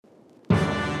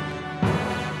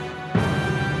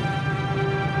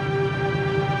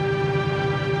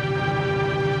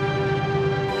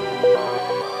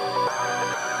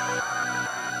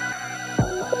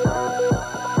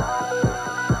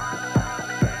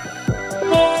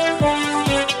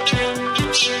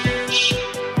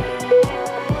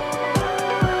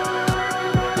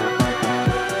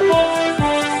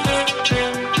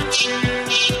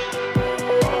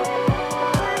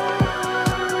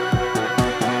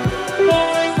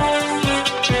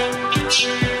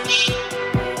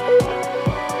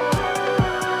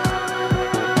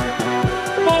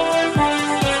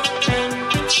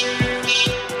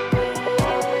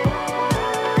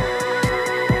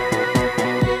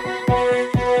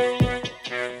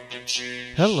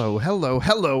Hello, hello,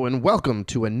 hello, and welcome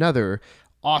to another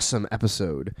awesome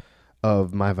episode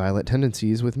of My Violent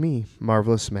Tendencies with me,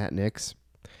 Marvelous Matt Nix.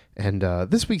 And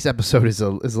this week's episode is a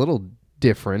little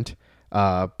different,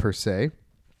 per se.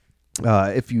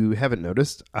 If you haven't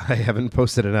noticed, I haven't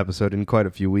posted an episode in quite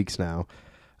a few weeks now.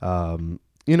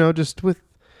 Just with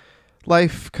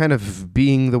life kind of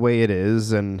being the way it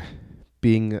is and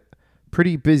being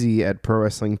pretty busy at Pro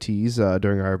Wrestling Tees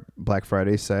during our Black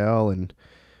Friday sale and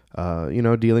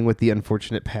dealing with the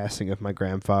unfortunate passing of my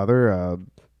grandfather.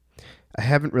 I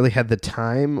haven't really had the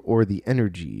time or the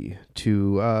energy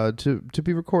to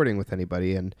be recording with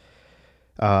anybody, and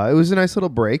it was a nice little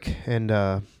break. And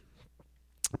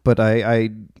but I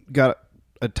got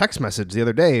a text message the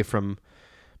other day from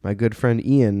my good friend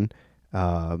Ian,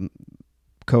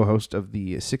 co-host of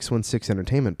the 616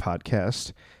 Entertainment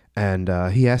podcast, and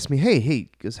he asked me, "Hey,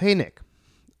 goes, hey Nick,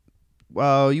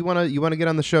 well, you wanna get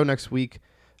on the show next week?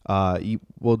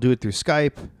 We'll do it through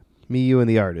Skype, me, you, and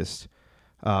the artist."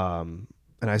 And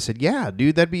I said, "Yeah,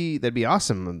 dude, that'd be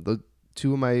awesome." The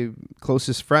two of my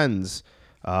closest friends,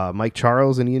 Mike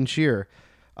Charles and Ian Shear.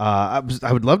 I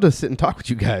would love to sit and talk with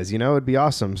you guys. It'd be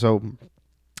awesome. So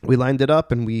we lined it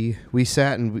up and we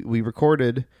sat and we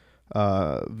recorded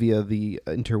via the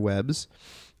interwebs,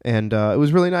 and it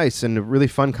was really nice and a really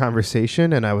fun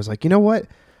conversation. And I was like, you know what?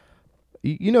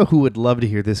 You know who would love to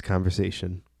hear this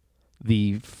conversation?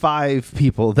 The 5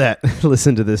 people that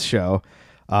listen to this show.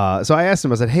 So I asked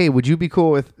him, I said, "Hey, would you be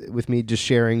cool with me just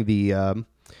sharing the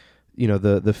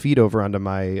the feed over onto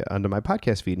my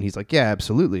podcast feed?" And he's like, "Yeah,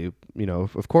 absolutely.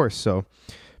 Of course." So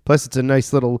plus it's a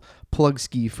nice little plug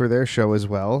ski for their show as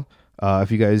well. If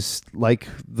you guys like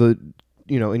the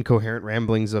incoherent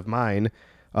ramblings of mine,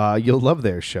 you'll love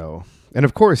their show. And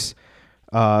of course,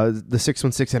 the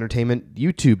 616 Entertainment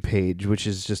YouTube page, which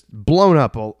is just blown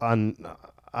up on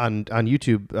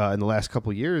YouTube in the last couple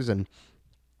of years. And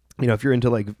if you're into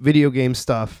like video game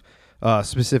stuff,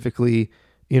 specifically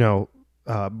Mortal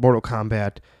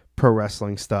Kombat, pro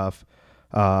wrestling stuff,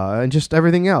 and just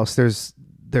everything else,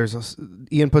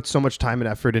 Ian puts so much time and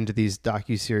effort into these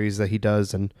docuseries that he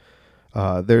does, and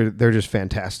they're just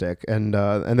fantastic. And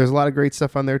there's a lot of great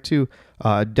stuff on there too.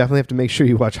 Definitely have to make sure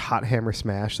you watch Hot Hammer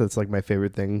Smash. That's like my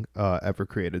favorite thing ever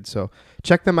created. So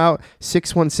check them out.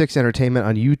 616 Entertainment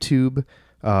on YouTube.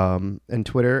 And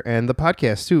Twitter, and the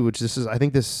podcast too, which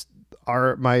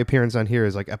my appearance on here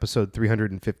is like episode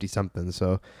 350 something.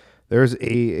 So there's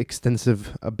a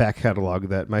extensive back catalog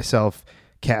that myself,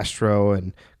 Castro,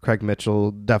 and Craig Mitchell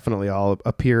definitely all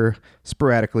appear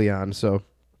sporadically on. So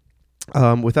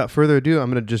without further ado,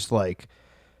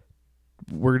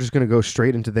 we're just going to go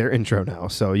straight into their intro now.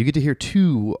 So you get to hear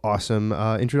 2 awesome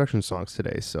introduction songs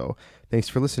today. So thanks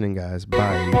for listening, guys.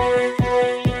 Bye.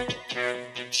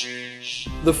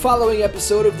 The following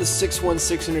episode of the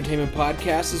 616 Entertainment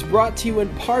Podcast is brought to you in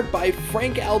part by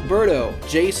Frank Alberto,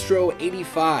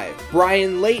 JStro85,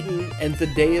 Brian Layton, and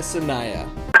Thaddeus Anaya.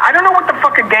 I don't know what the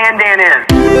fuck a Dan is.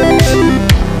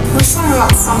 Let's talk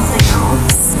about something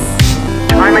else.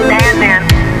 I'm a Dan.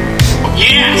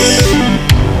 Yes!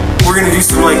 We're gonna do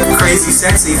some crazy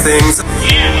sexy things.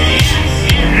 Yes!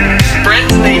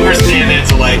 Friends, neighbors, Dan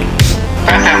alike.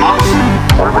 Pass that mom.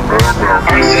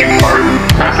 I'm sick heart.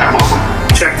 Pass that mom.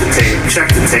 Check the tape.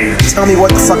 Tell me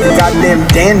what the fuck a goddamn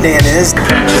Dan is.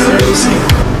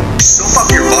 Soap up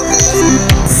your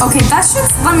butthole. Okay, that shit,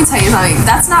 let me tell you something.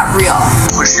 That's not real.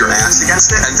 Push your ass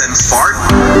against it and then fart.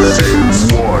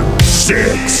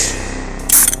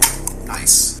 616.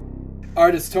 Nice.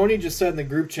 Artist Tony just said in the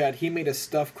group chat he made a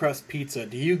stuffed crust pizza.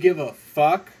 Do you give a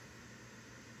fuck?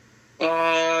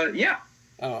 Yeah.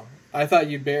 Oh, I thought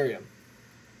you'd bury him.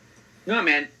 No,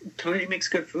 man. Tony makes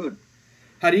good food.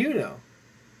 How do you know?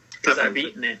 Because I've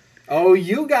eaten it. Oh,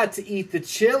 you got to eat the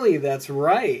chili. That's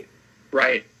right.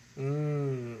 Right.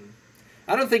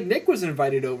 I don't think Nick was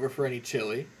invited over for any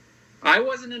chili. I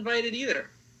wasn't invited either.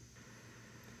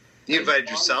 You invited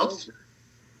yourself?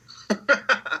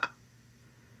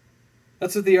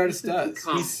 That's what the artist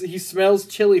does. He smells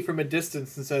chili from a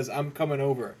distance and says, "I'm coming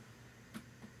over."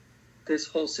 This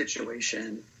whole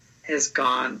situation has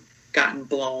gotten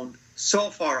blown so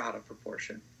far out of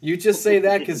proportion. You just say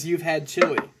that because you've had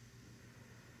chili.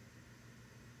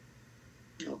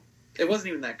 No, it wasn't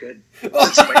even that good.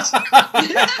 That's spicy.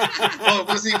 Oh, it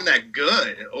wasn't even that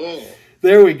good. Oh.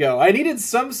 There we go. I needed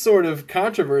some sort of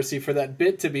controversy for that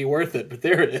bit to be worth it, but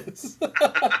there it is.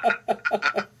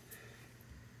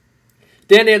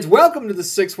 Dan, welcome to the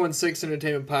 616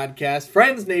 Entertainment Podcast.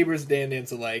 Friends, neighbors, Dan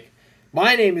alike.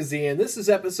 My name is Ian. This is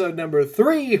episode number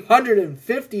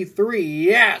 353.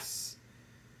 Yes!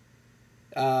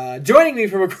 Joining me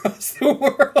from across the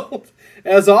world,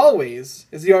 as always,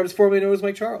 is the artist formerly known as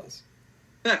Mike Charles.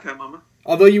 Yeah, Pat Mama.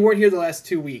 Although you weren't here the last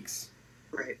 2 weeks.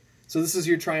 Right. So this is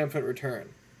your triumphant return.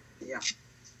 Yeah.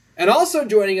 And also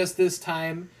joining us this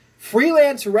time,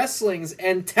 freelance wrestling's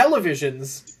and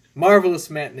television's marvelous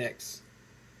Matt Nix.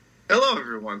 Hello,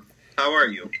 everyone. How are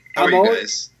you? How I'm are you always,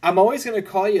 guys? I'm always going to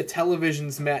call you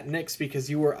television's Matt Nix because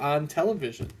you were on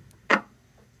television.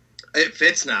 It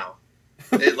fits now.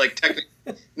 It technically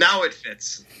now it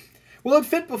fits. Well, it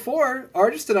fit before.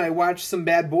 Artist and I watched some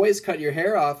bad boys cut your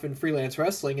hair off in freelance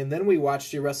wrestling, and then we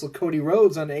watched you wrestle Cody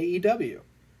Rhodes on AEW.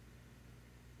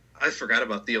 I forgot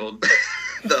about the old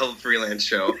freelance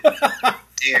show.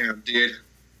 Damn, dude,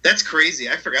 that's crazy.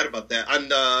 I forgot about that.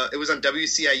 It was on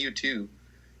WCIU too.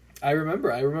 I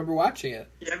remember watching it.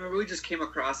 Yeah, I remember we just came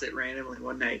across it randomly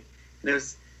one night, and I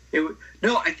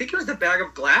think it was the Bag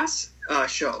of Glass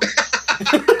show.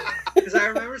 Because I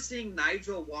remember seeing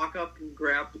Nigel walk up and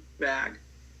grab the bag.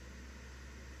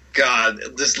 God,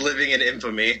 just living in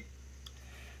infamy.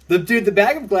 The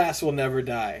Bag of Glass will never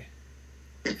die.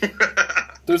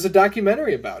 There's a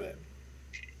documentary about it.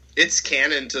 It's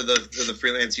canon to the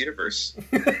freelance universe.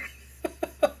 It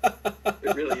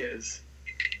really is.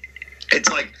 It's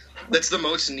that's the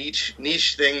most niche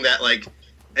thing that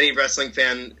any wrestling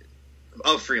fan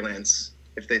of freelance,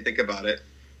 if they think about it,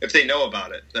 if they know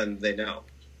about it, then they know.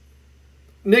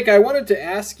 Nick, I wanted to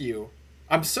ask you,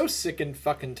 I'm so sick and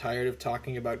fucking tired of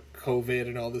talking about COVID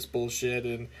and all this bullshit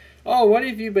and, what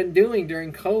have you been doing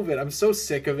during COVID? I'm so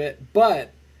sick of it.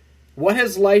 But what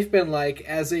has life been like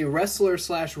as a wrestler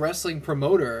 / wrestling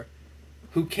promoter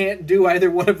who can't do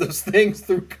either one of those things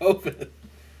through COVID?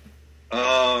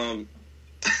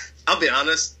 I'll be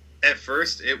honest, at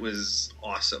first it was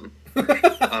awesome.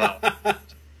 To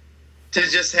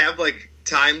just have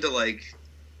time to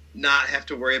not have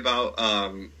to worry about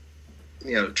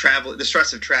travel, the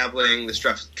stress of traveling, the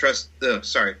stress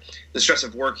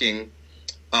of working,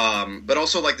 but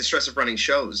also the stress of running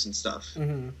shows and stuff.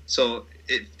 Mm-hmm. So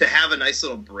to have a nice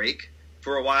little break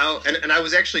for a while, and I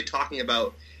was actually talking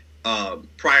about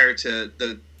prior to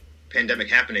the pandemic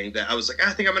happening that I was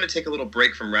I think I'm going to take a little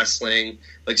break from wrestling,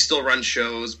 still run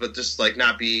shows, but just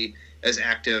not be as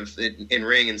active in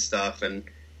ring and stuff. And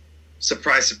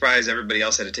surprise, surprise, everybody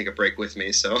else had to take a break with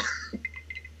me, so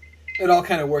it all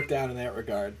kind of worked out in that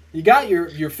regard. You got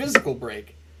your physical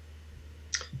break.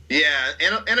 Yeah,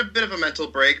 and a bit of a mental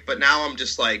break, but now I'm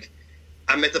just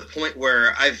I'm at the point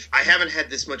where I haven't had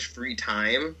this much free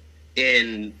time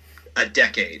in a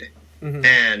decade. Mm-hmm.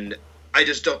 And I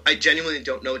genuinely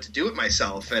don't know what to do with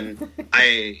myself, and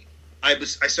I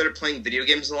started playing video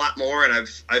games a lot more, and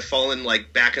I've fallen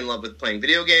back in love with playing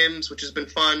video games, which has been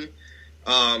fun.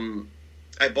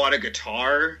 I bought a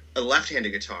guitar, a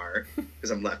left-handed guitar,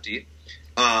 because I'm lefty,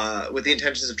 with the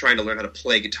intentions of trying to learn how to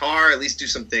play guitar, at least do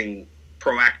something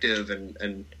proactive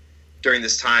and during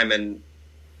this time.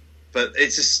 But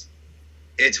it's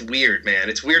weird, man.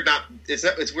 It's weird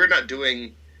not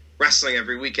doing wrestling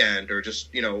every weekend or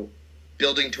just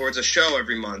building towards a show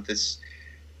every month. It's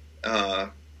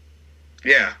I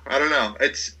don't know.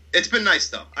 It's been nice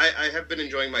though. I have been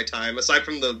enjoying my time aside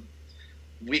from the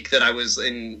week that I was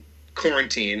in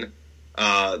quarantine.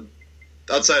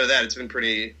 Outside of that, it's been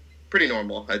pretty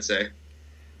normal, I'd say.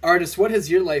 Artist, what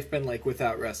has your life been like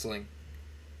without wrestling?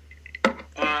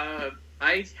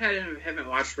 I haven't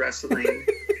watched wrestling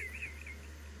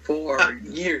for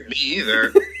years. Me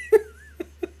either.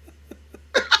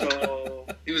 So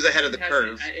he was ahead of the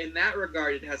curve. In that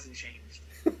regard, it hasn't changed.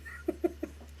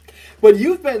 But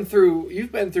you've been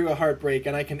through a heartbreak,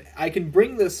 and I can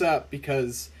bring this up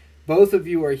because both of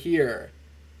you are here.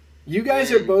 You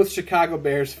guys are both Chicago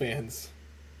Bears fans.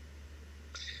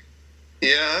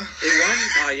 Yeah. They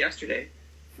won yesterday.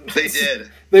 They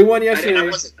did. They won yesterday.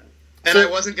 I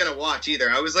wasn't gonna watch either.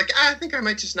 I was I think I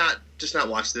might just not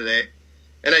watch today,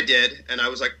 and I did. And I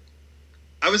was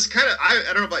I was kind of I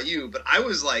don't know about you, but I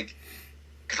was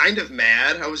kind of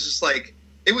mad. I was just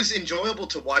it was enjoyable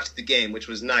to watch the game, which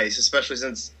was nice, especially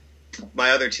since my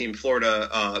other team,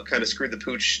 Florida, kind of screwed the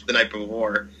pooch the night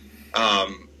before.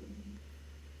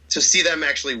 To see them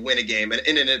actually win a game and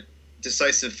in a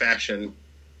decisive fashion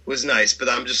was nice, but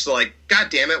I'm just God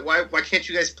damn it, why can't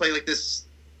you guys play like this,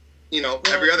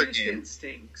 every other game? Houston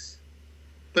stinks.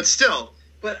 But still.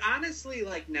 But honestly,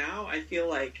 now I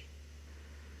feel I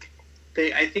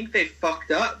think they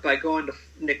fucked up by going to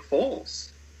Nick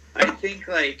Foles. I think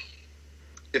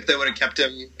if they would have kept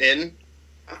him in.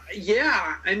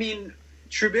 Yeah, I mean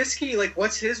Trubisky,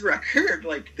 what's his record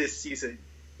this season?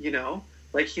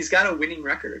 He's got a winning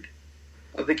record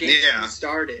of the games he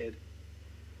started.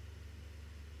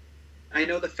 I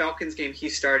know the Falcons game he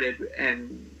started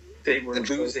and they were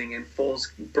losing, and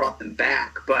Foles brought them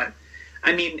back. But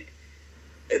I mean,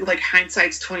 like,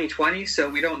 hindsight's 2020, so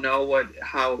we don't know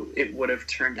how it would have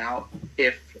turned out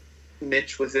if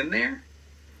Mitch was in there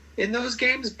in those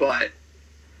games. But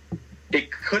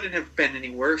it couldn't have been any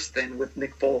worse than with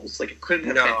Nick Foles. Like, it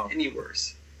couldn't have been any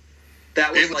worse.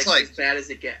 That was like as bad as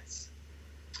it gets.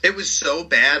 It was so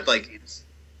bad, and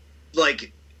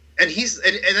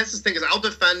that's the thing, is I'll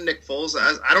defend Nick Foles.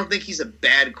 I don't think he's a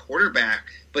bad quarterback,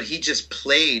 but he just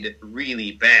played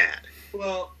really bad.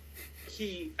 Well,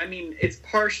 it's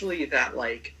partially that,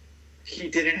 like, he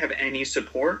didn't have any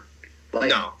support. Like,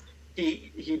 no.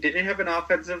 He didn't have an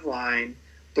offensive line.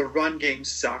 The run game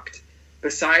sucked.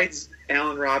 Besides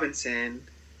Allen Robinson,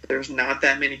 there's not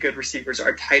that many good receivers.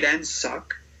 Our tight ends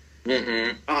suck.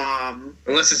 Mm-hmm.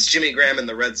 Unless it's Jimmy Graham in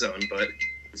the red zone, but...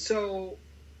 So,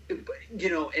 and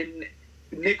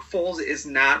Nick Foles is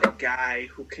not a guy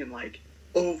who can, like,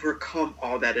 overcome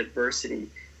all that adversity.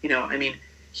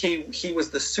 He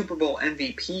was the Super Bowl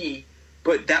MVP,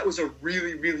 but that was a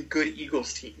really, really good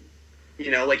Eagles team.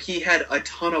 He had a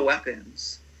ton of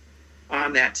weapons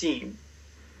on that team.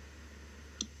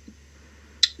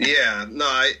 Yeah,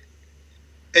 no,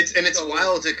 it's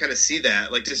wild to kind of see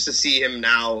that, like, just to see him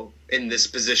now in this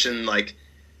position. Like,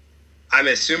 I'm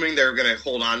assuming they're going to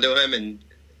hold on to him and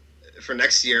for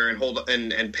next year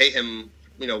and pay him,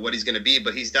 what he's going to be,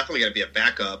 but he's definitely going to be a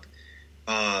backup.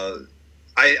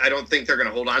 I don't think they're going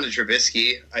to hold on to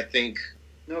Trubisky. I think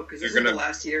because this is the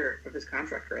last year of his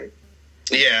contract, right?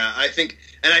 Yeah, I think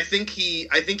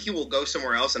he will go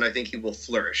somewhere else, and I think he will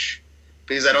flourish,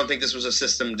 because I don't think this was a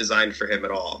system designed for him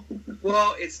at all.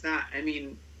 Well, it's not. I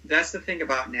mean, that's the thing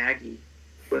about Nagy,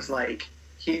 was like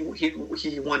he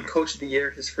won Coach of the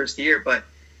Year his first year, but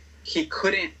he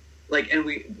couldn't, like, and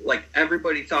we, like,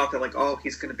 everybody thought that, like, oh,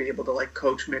 he's going to be able to, like,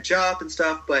 coach Mitch up and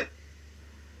stuff, but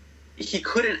he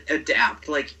couldn't adapt.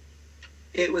 Like,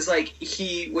 it was like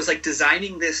he was, like,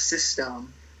 designing this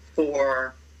system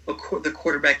for the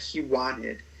quarterback he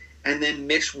wanted, and then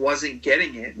Mitch wasn't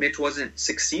getting it. Mitch wasn't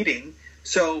succeeding.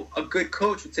 So a good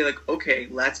coach would say, like, okay,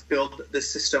 let's build the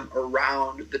system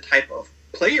around the type of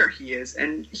player he is,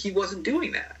 and he wasn't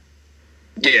doing that.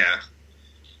 Yeah.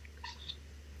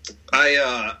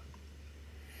 I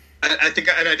think,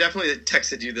 and I definitely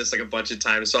texted you this, like, a bunch of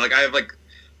times. So, like, I have, like,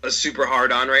 a super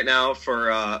hard on right now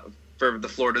for the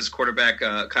Florida's quarterback,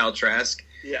 Kyle Trask.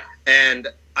 Yeah. And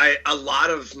a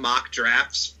lot of mock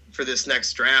drafts for this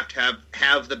next draft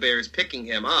have the Bears picking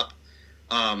him up.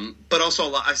 But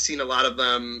also I've seen a lot of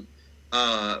them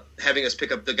having us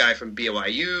pick up the guy from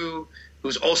BYU,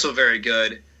 who's also very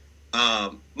good.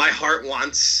 My heart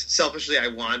selfishly, I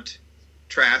want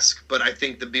Trask, but I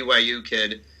think the BYU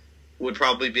kid would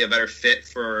probably be a better fit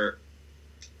for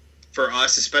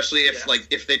us, especially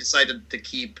if they decided to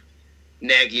keep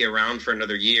Nagy around for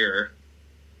another year.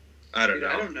 I don't know.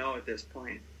 I don't know at this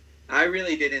point. I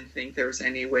really didn't think there was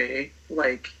any way,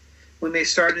 like, when they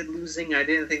started losing, I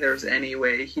didn't think there was any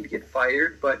way he'd get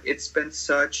fired, but it's been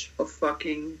such a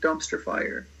fucking dumpster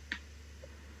fire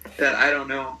that I don't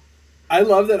know. I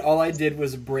love that all I did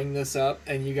was bring this up,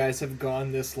 and you guys have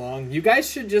gone this long. You guys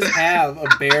should just have a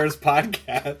Bears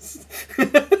podcast.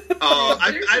 Oh,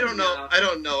 I don't know. I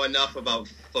don't know enough about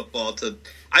football to.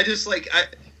 I just, like,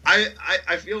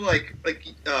 I feel like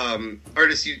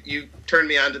Artis, you turned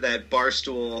me on to that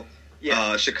Barstool.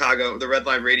 Yeah. Chicago, the Red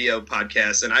Line Radio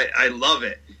podcast, and I love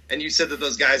it. And you said that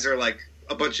those guys are, like,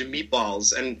 a bunch of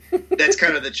meatballs, and that's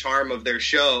kind of the charm of their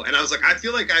show. And I was like, I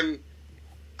feel like I'm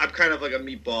kind of like a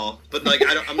meatball, but, like,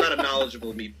 I'm not a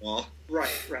knowledgeable meatball.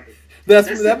 Right.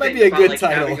 That might be a good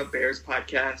title. Having a Bears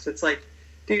podcast, it's like,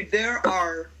 dude, there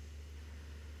are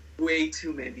way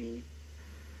too many,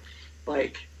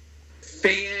 like,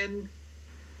 fan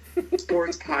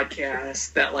sports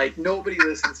podcasts that, like, nobody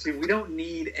listens to. We don't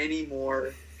need any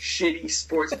more shitty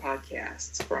sports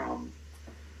podcasts from.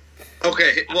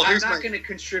 Okay, well, I'm not going to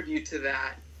contribute to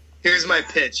that. Here's my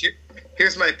pitch.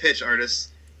 Here's my pitch, Artis.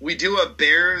 We do a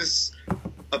Bears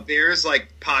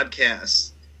like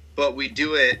podcast, but we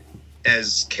do it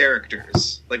as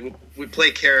characters. Like, we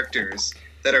play characters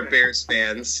that are Bears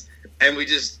fans, and we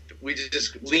just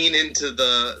lean into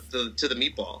the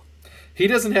meatball. He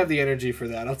doesn't have the energy for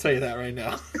that. I'll tell you that right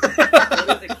now. What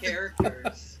are the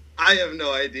characters? I have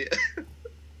no idea.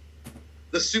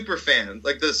 The super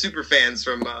fans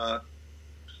from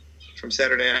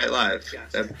Saturday Night Live. Gotcha.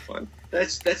 That'd be fun.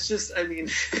 That's just. I mean,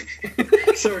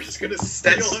 so we're just gonna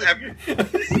steal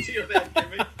that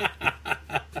gimmick,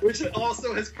 which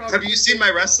also has probably. Have you seen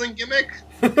my wrestling gimmick?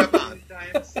 Come on.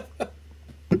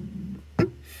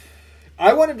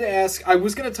 I wanted to ask. I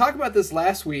was going to talk about this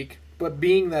last week, but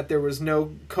being that there was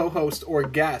no co-host or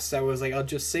guest, I was like, I'll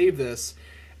just save this.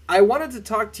 I wanted to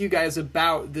talk to you guys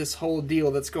about this whole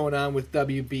deal that's going on with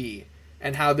WB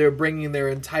and how they're bringing their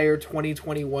entire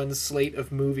 2021 slate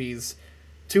of movies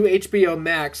to HBO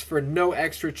Max for no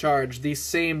extra charge the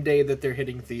same day that they're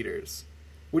hitting theaters.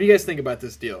 What do you guys think about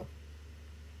this deal?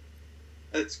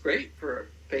 It's great for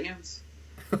fans.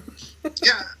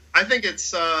 Yeah, I think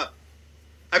it's.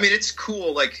 It's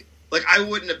cool. Like I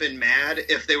wouldn't have been mad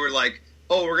if they were like,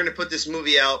 "Oh, we're gonna put this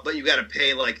movie out, but you got to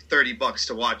pay like $30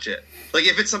 to watch it." Like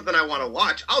if it's something I want to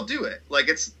watch, I'll do it. Like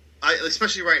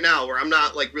especially right now where I'm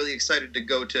not like really excited to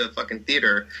go to a fucking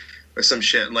theater or some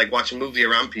shit and like watch a movie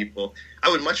around people. I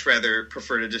would much rather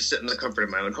prefer to just sit in the comfort of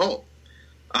my own home.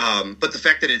 But the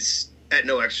fact that it's at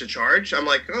no extra charge, I'm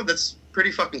like, oh, that's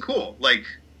pretty fucking cool. Like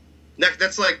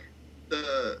that's like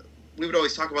we would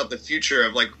always talk about the future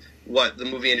of like what the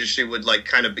movie industry would like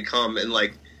kind of become, and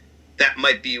like that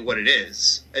might be what it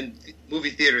is, and movie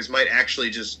theaters might actually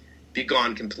just be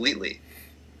gone completely.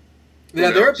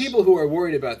 Yeah, there are people who are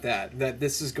worried about that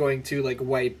this is going to like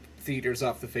wipe theaters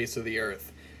off the face of the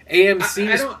earth.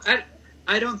 AMC.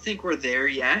 I don't think we're there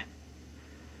yet.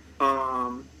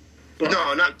 But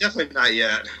No, definitely not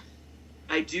yet.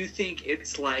 I do think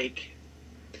it's like,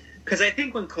 because I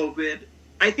think when COVID,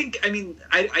 I think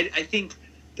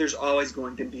there's always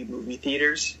going to be movie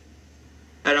theaters.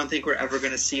 I don't think we're ever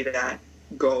going to see that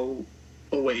go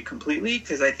away completely,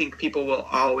 because I think people will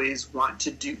always want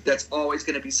to do, that's always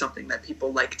going to be something that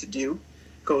people like to do.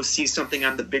 Go see something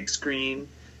on the big screen.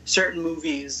 Certain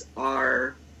movies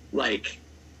are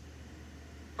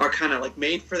kind of like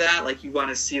made for that. Like you want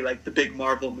to see like the big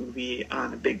Marvel movie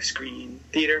on a big screen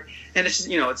theater, and it's just,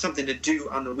 it's something to do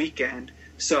on the weekend.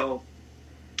 So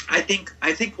I think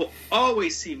we'll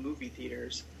always see movie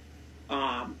theaters,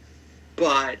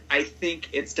 but I think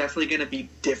it's definitely going to be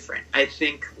different. I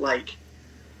think like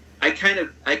I kind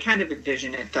of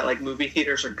envision it that like movie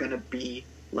theaters are going to be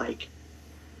like,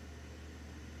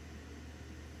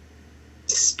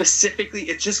 specifically,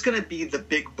 it's just going to be the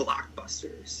big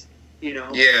blockbusters.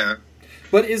 Yeah.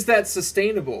 But is that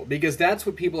sustainable? Because that's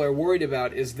what people are worried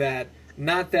about, is that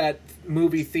not that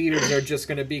movie theaters are just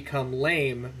going to become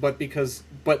lame, but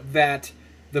that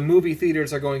the movie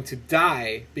theaters are going to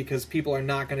die because people are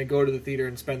not going to go to the theater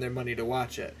and spend their money to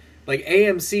watch it. Like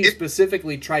AMC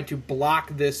specifically tried to block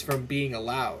this from being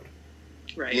allowed.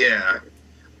 Right. Yeah.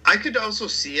 I could also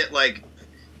see it like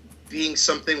being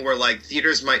something where like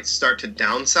theaters might start to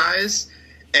downsize,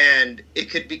 and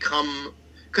it could become,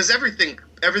 because everything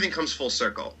comes full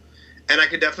circle, and I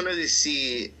could definitely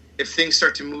see if things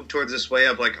start to move towards this way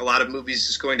of like a lot of movies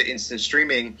just going to instant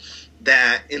streaming,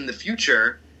 that in the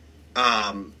future,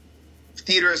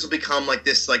 theaters will become like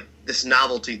this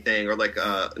novelty thing, or like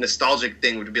a nostalgic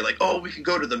thing, would be like, oh, we can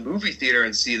go to the movie theater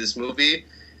and see this movie,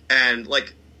 and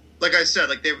like I said,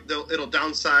 like it'll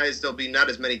downsize. There'll be not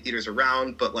as many theaters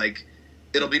around, but like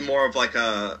it'll be more of like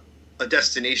a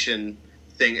destination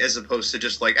thing, as opposed to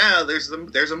just like, there's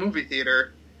a movie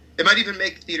theater. It might even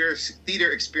make theater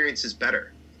experiences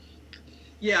better.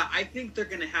 Yeah, I think they're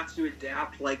going to have to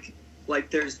adapt. Like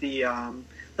there's the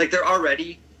like they're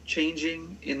already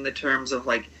changing in the terms of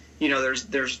like,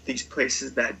 there's these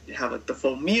places that have like the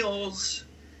full meals,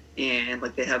 and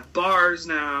like they have bars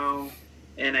now,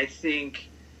 and I think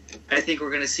we're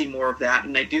going to see more of that.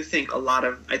 And I do think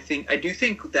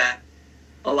that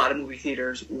a lot of movie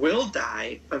theaters will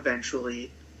die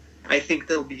eventually. I think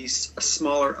there'll be a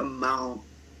smaller amount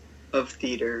of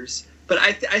theaters, but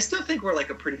I still think we're like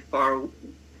a pretty far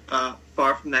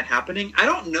from that happening. I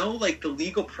don't know like the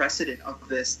legal precedent of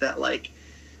this, that like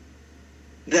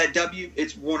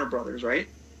it's Warner Brothers, right?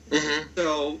 Mm-hmm.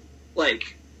 So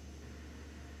like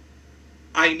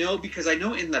I know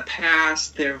in the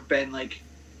past there have been like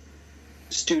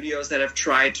studios that have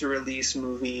tried to release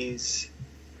movies,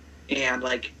 and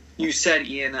like you said,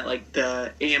 Ian, that like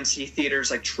the AMC theaters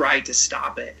like tried to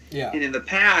stop it. Yeah. And in the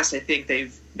past, I think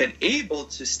they've been able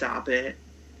to stop it,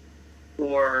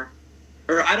 or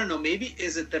I don't know, maybe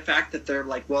is it the fact that they're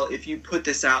like, well, if you put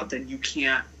this out, then you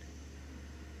can't.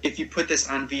 If you put this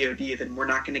on VOD, then we're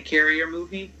not going to carry your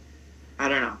movie. I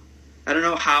don't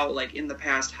know how, like in the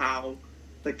past, how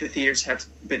like the theaters have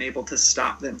been able to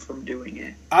stop them from doing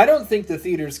it. I don't think the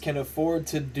theaters can afford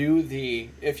to do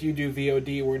if you do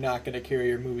VOD, we're not going to carry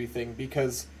your movie thing,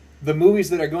 because the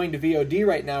movies that are going to VOD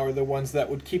right now are the ones that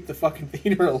would keep the fucking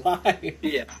theater alive.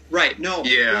 Yeah, right. No,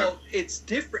 yeah. Well, it's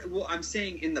different. Well, I'm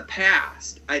saying in the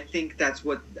past, I think that's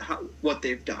what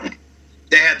they've done.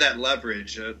 They had that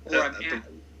leverage.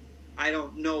 I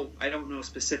don't know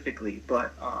specifically,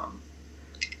 but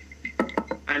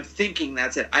I'm thinking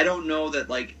that's it. I don't know that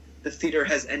like the theater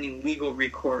has any legal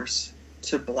recourse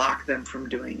to block them from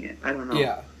doing it. I don't know.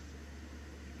 Yeah.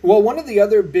 Well, one of the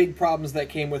other big problems that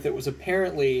came with it was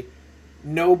apparently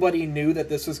nobody knew that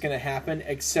this was going to happen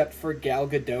except for Gal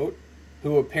Gadot,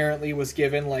 who apparently was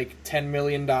given like $10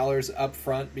 million up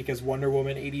front because Wonder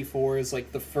Woman 84 is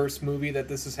like the first movie that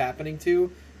this is happening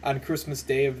to on Christmas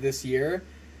Day of this year,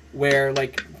 where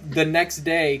like the next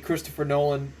day Christopher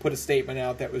Nolan put a statement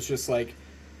out that was just like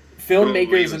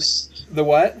filmmakers the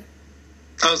what?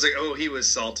 I was like, oh, he was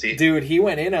salty. Dude, he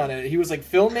went in on it. He was like,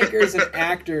 filmmakers and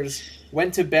actors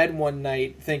went to bed one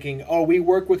night thinking, oh, we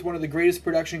work with one of the greatest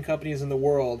production companies in the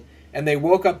world, and they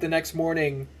woke up the next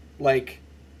morning like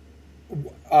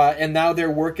and now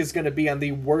their work is going to be on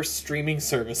the worst streaming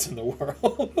service in the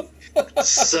world.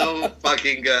 So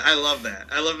fucking good. I love that.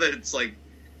 I love that it's like,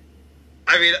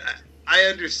 I mean, I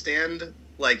understand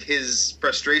like his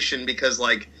frustration because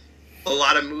like a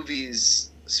lot of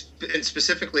movies, and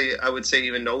specifically I would say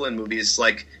even Nolan movies,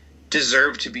 like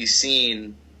deserve to be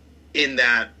seen in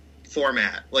that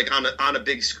format, like on a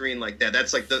big screen like that.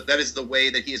 That's like that is the way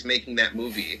that he is making that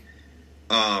movie.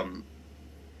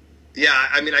 Yeah,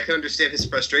 I mean, I can understand his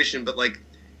frustration, but like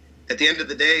at the end of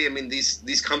the day, I mean,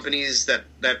 these companies that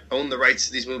own the rights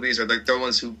to these movies are like the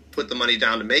ones who put the money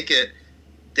down to make it.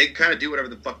 They can kind of do whatever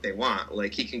the fuck they want.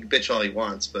 Like he can bitch all he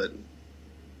wants, but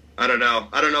I don't know.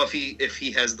 I don't know if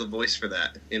he has the voice for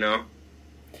that. You know?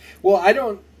 Well, I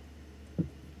don't.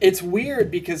 It's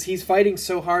weird because he's fighting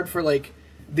so hard for like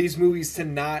these movies to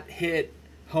not hit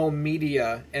home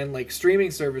media and like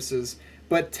streaming services.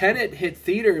 But Tenet hit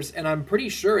theaters, and I'm pretty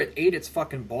sure it ate its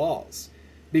fucking balls.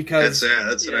 Because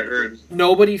that's what I heard.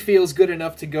 Nobody feels good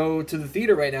enough to go to the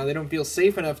theater right now. They don't feel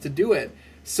safe enough to do it.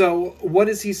 So what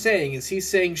is he saying? Is he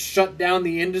saying shut down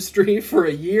the industry for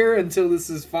a year until this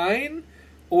is fine?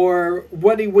 Or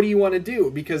what do you want to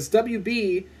do? Because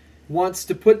WB wants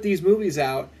to put these movies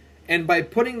out, and by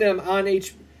putting them on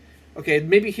Okay,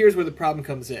 maybe here's where the problem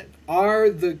comes in. Are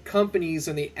the companies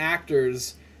and the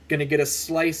actors going to get a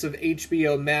slice of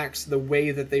HBO Max the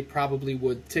way that they probably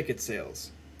would ticket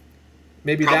sales?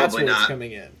 Maybe that's where it's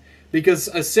coming in. Because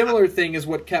a similar thing is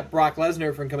what kept Brock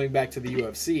Lesnar from coming back to the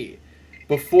UFC.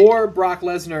 Before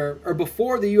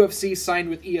the UFC signed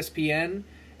with ESPN,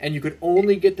 and you could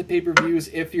only get the pay-per-views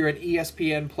if you're an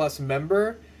ESPN Plus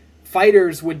member,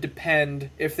 fighters would depend,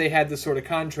 if they had this sort of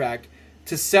contract,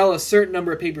 to sell a certain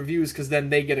number of pay-per-views because then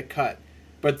they get a cut.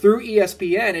 But through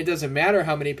ESPN, it doesn't matter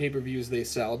how many pay-per-views they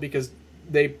sell because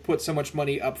they put so much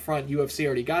money up front, UFC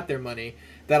already got their money,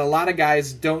 that a lot of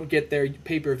guys don't get their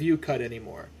pay-per-view cut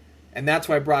anymore. And that's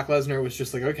why Brock Lesnar was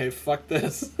just like, okay, fuck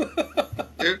this.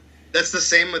 Dude, that's the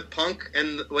same with Punk,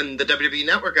 and when the WWE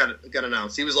Network got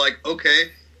announced, he was like, okay,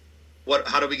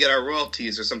 how do we get our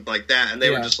royalties or something like that? And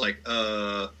they were just like,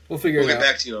 we'll get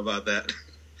back to you about that.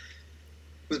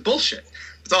 It was bullshit.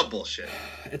 It's all bullshit.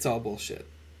 It's all bullshit.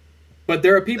 But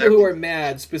there are people who are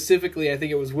mad, specifically, I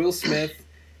think it was Will Smith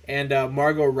and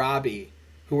Margot Robbie,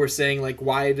 who were saying, like,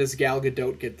 why does Gal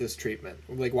Gadot get this treatment?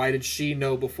 Like, why did she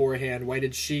know beforehand? Why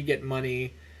did she get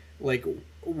money? Like,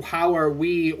 how are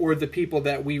we, or the people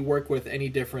that we work with, any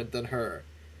different than her?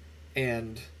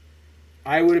 And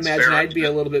I would imagine I'd be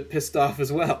a little bit pissed off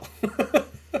as well.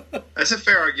 That's a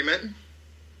fair argument.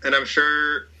 And I'm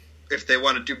sure if they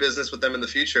want to do business with them in the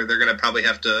future, they're going to probably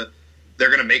have to... They're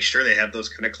going to make sure they have those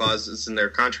kind of clauses in their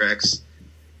contracts.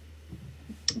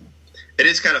 It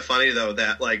is kind of funny, though,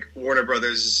 that, like, Warner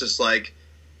Brothers is just like,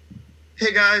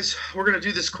 hey, guys, we're going to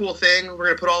do this cool thing. We're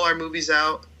going to put all our movies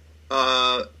out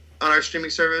on our streaming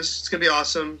service. It's going to be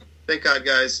awesome. Thank God,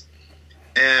 guys.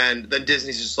 And then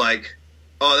Disney's just like,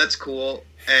 oh, that's cool.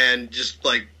 And just,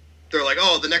 like, they're like,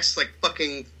 oh, the next, like,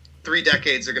 fucking 3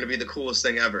 decades are going to be the coolest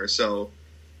thing ever. So,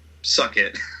 suck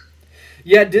it.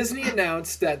 Yeah, Disney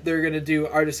announced that they're going to do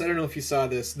artists. I don't know if you saw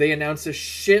this. They announced a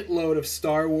shitload of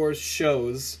Star Wars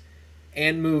shows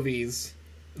and movies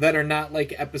that are not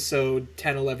like episode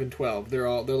 10, 11, 12. They're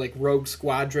like Rogue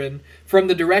Squadron, from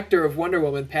the director of Wonder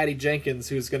Woman, Patty Jenkins,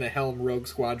 who's going to helm Rogue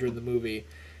Squadron, the movie.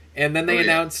 And then they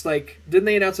announced, like, didn't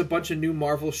they announce a bunch of new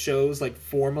Marvel shows, like,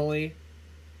 formally?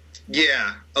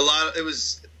 Yeah, it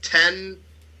was 10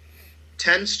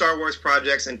 Star Wars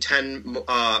projects and 10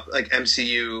 like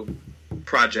MCU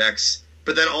projects,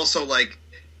 but then also like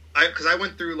because I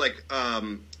went through like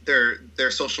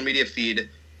their social media feed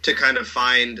to kind of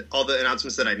find all the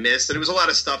announcements that I missed, and it was a lot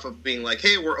of stuff of being like,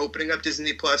 hey, we're opening up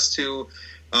Disney Plus to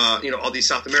all these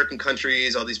South American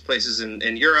countries, all these places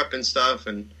in Europe and stuff,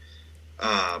 and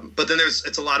but then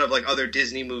it's a lot of like other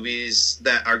Disney movies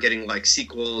that are getting like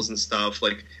sequels and stuff.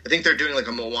 Like I think they're doing like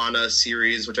a Moana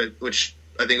series, which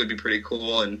I think would be pretty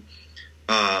cool, and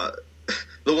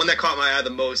the one that caught my eye the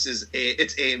most is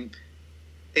a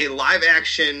live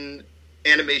action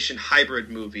animation hybrid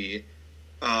movie,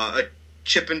 a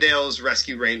Chippendales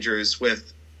Rescue Rangers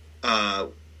with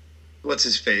what's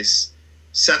his face,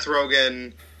 Seth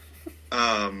Rogen,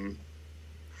 Andy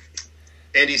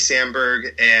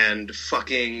Samberg, and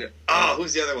fucking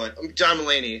who's the other one? John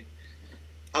Mulaney.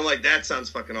 I'm like, that sounds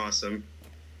fucking awesome.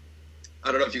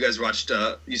 I don't know if you guys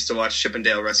used to watch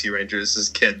Chippendale Rescue Rangers as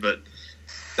a kid, but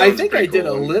I think I did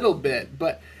a little bit,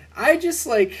 but I just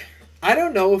like, I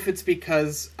don't know if it's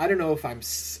because, I don't know if I'm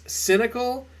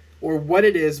cynical or what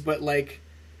it is, but like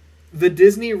the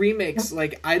Disney remakes,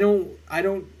 like I don't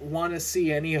want to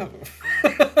see any of them.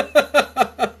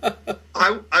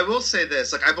 I will say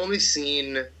this, like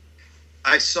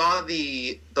I saw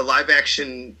the live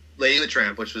action Lady and the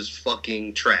Tramp, which was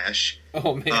fucking trash.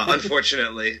 Oh man!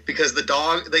 Unfortunately, because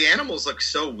the animals look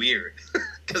so weird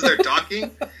because they're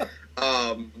talking.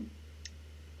 I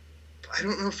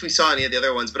don't know if we saw any of the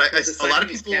other ones, but a lot of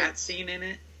people. Cat scene in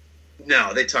it?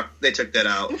 No, they took that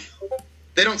out.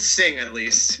 They don't sing, at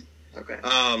least. Okay.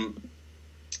 I've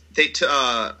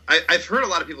heard a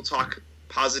lot of people talk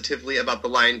positively about the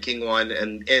Lion King one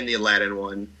and the Aladdin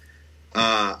one.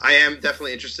 I am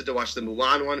definitely interested to watch the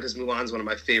Mulan one because Mulan's one of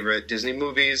my favorite Disney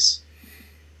movies.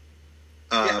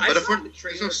 I saw the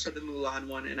trailer for the Mulan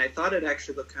one, and I thought it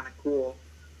actually looked kind of cool.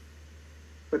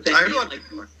 But then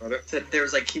said there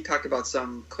was he talked about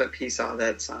some clip he saw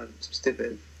that sounded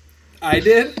stupid. I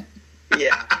did?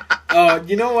 Yeah. Oh,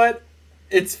 you know what?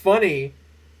 It's funny.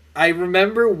 I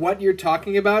remember what you're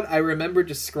talking about. I remember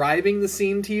describing the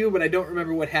scene to you, but I don't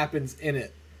remember what happens in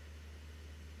it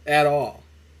at all.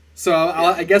 So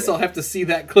I guess I'll have to see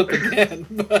that clip again.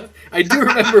 But I do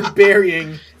remember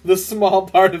burying the small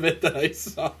part of it that I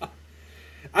saw.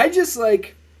 I just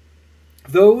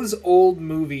those old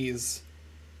movies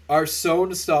are so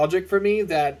nostalgic for me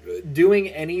that doing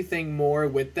anything more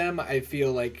with them, I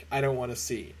feel like I don't want to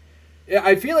see.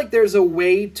 I feel like there's a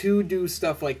way to do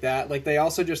stuff like that. Like they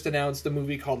also just announced a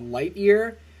movie called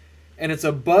Lightyear, and it's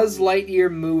a Buzz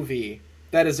Lightyear movie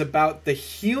that is about the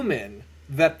human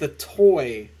that the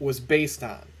toy was based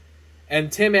on.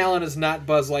 And Tim Allen is not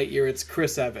Buzz Lightyear, it's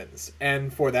Chris Evans.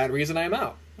 And for that reason, I'm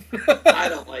out. I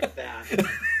don't like that.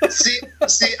 See,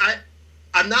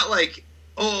 I'm not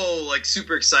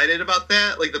super excited about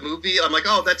that. Like the movie, I'm like,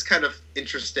 oh, that's kind of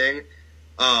interesting.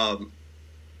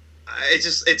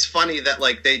 It's funny that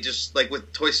they just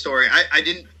with Toy Story, I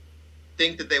didn't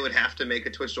think that they would have to make a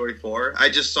Toy Story 4. I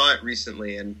just saw it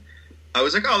recently and I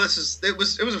was like, oh, it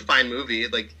was a fine movie.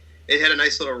 It had a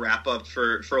nice little wrap up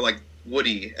for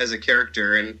Woody as a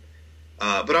character, and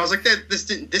but I was like, this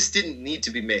didn't need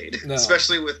to be made, no.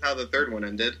 Especially with how the third one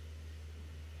ended.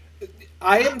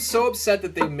 I am so upset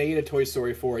that they made a Toy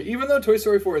Story 4. Even though Toy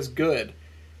Story 4 is good,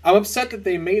 I'm upset that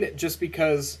they made it just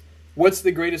because what's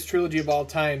the greatest trilogy of all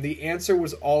time? The answer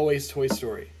was always Toy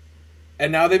Story.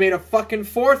 And now they made a fucking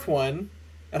fourth one,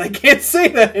 and I can't say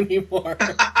that anymore.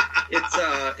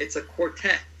 It's a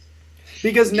quartet.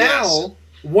 Because now,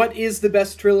 what is the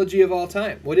best trilogy of all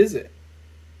time? What is it?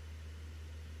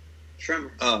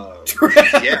 Tremors.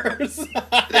 Tremors. Yeah,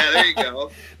 there you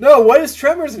go. No, what is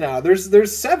Tremors now?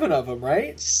 There's 7 of them,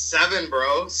 right? 7,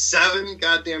 bro. 7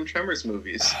 goddamn Tremors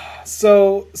movies.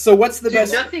 So what's the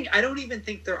best? I don't even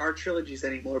think there are trilogies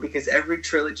anymore because every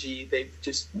trilogy they've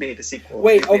just made a sequel.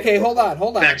 Wait, okay, hold on.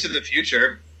 Back to the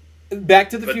Future. Back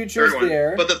to the Future is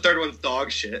there. But the third one's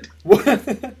dog shit.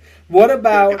 What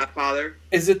about Godfather?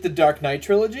 Is it the Dark Knight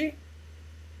trilogy?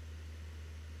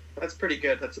 That's pretty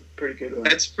good. That's a pretty good one.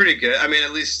 That's pretty good. I mean,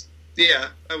 at least, yeah,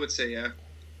 I would say, yeah.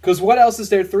 Because what else is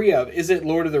there 3 of? Is it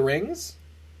Lord of the Rings?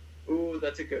 Ooh,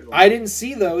 that's a good one. I didn't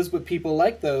see those, but people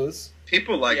like those.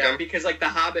 People like them. Because the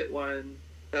Hobbit one,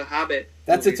 the Hobbit...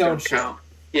 That's its own show.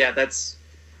 Yeah, that's...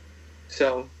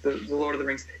 So, the Lord of the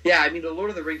Rings... Yeah, I mean, the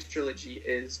Lord of the Rings trilogy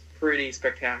is pretty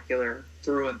spectacular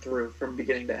through and through, from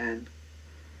beginning to end.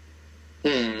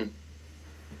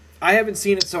 I haven't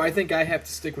seen it, so I think I have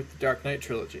to stick with the Dark Knight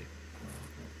trilogy.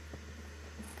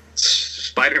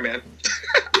 Spider-Man.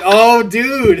 Oh,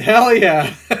 dude, hell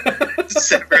yeah.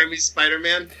 Sam Raimi's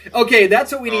Spider-Man. Okay,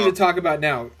 that's what we need to talk about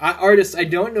now. Artists, I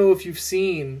don't know if you've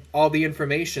seen all the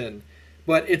information,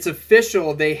 but it's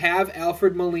official. They have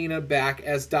Alfred Molina back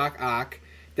as Doc Ock.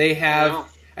 They have,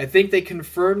 I think they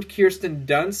confirmed Kirsten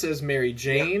Dunst as Mary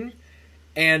Jane. Yep.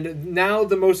 And now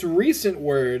the most recent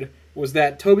word was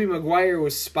that Tobey Maguire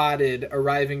was spotted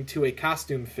arriving to a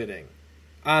costume fitting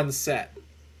on set.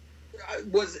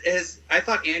 I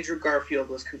thought Andrew Garfield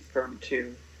was confirmed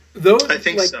too. I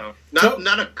think so.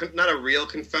 Not a real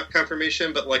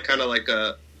confirmation, but kind of like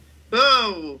a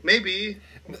maybe.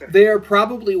 They are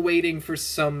probably waiting for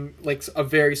some, like, a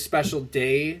very special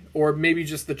day, or maybe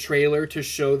just the trailer to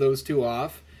show those two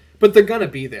off. But they're gonna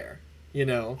be there, you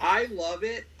know? I love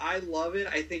it. I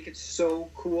think it's so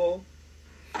cool.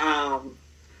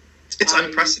 It's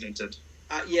unprecedented.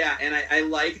 Yeah, and I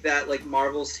like that, like,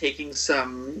 Marvel's taking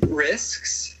some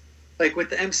risks, like, with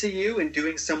the MCU and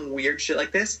doing some weird shit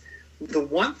like this. The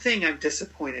one thing I'm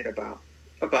disappointed about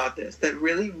this, that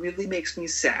really, really makes me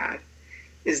sad,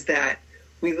 is that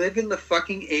we live in the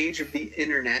fucking age of the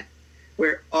internet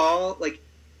where all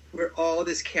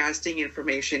this casting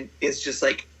information is just,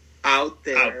 like, out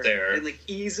there and, like,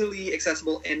 easily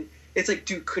accessible. And it's like,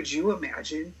 dude, could you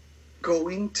imagine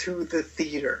going to the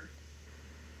theater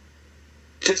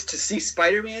just to see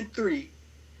Spider-Man 3,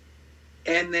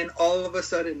 and then all of a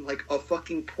sudden, like, a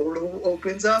fucking portal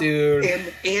opens up, Dude.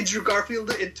 and Andrew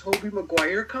Garfield and Tobey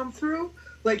Maguire come through?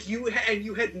 Like, you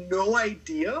had no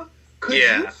idea? Could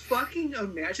you fucking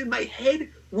imagine? My head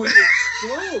would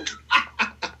explode.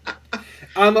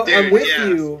 I'm with yeah.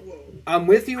 you. I'm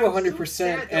with you I'm 100%, so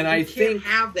sad that and we I can't think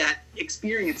have that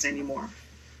experience anymore.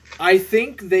 I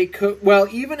think they could. Well,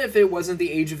 even if it wasn't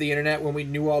the age of the internet when we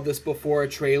knew all this before a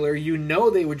trailer, you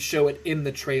know they would show it in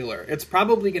the trailer. It's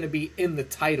probably going to be in the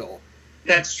title.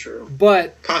 That's true.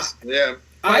 But Possibly, yeah.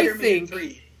 I Spider-Man think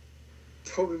 3,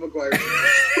 Tobey Maguire.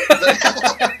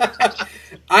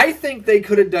 I think they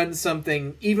could have done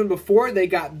something even before they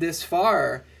got this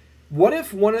far. What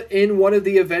if in one of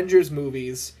the Avengers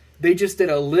movies they just did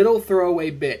a little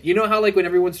throwaway bit? You know how, like, when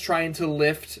everyone's trying to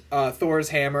lift Thor's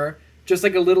hammer, just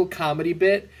like a little comedy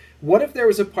bit? What if there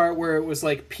was a part where it was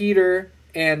like Peter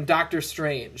and Doctor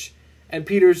Strange, and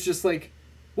Peter's just like,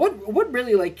 what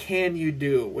really, like, can you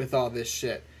do with all this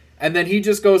shit? And then he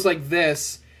just goes like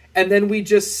this, and then we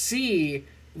just see,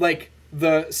 like,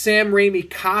 the Sam Raimi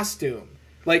costume.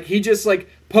 Like, he just, like,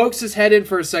 pokes his head in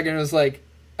for a second and is like,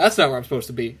 that's not where I'm supposed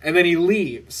to be. And then he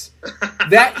leaves.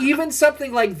 Even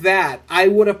something like that, I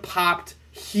would have popped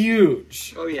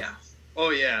huge. Oh, yeah. Oh,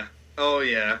 yeah. Oh,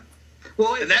 yeah.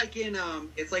 Well,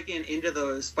 it's like in Into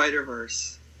the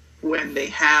Spider-Verse when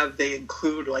they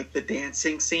include, like, the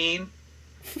dancing scene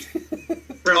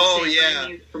from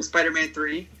from Spider-Man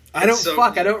 3. I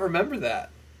don't remember that.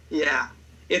 Yeah.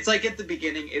 It's like at the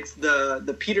beginning, it's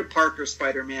the Peter Parker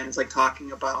Spider-Man is, like,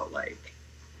 talking about, like,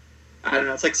 I don't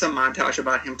know, it's like some montage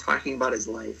about him talking about his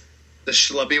life. The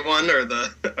schlubby one or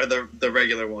the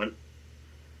regular one?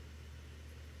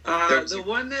 The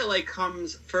one that, like,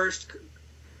 comes first.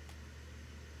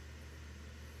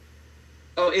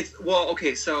 Oh,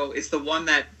 so it's the one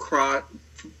that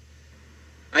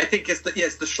I think it's the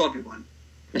schlubby one.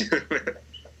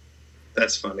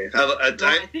 That's funny.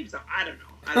 I think so. I don't know.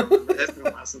 It's been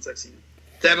a while since I've seen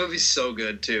it. That movie's so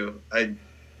good too.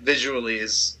 Visually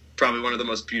is probably one of the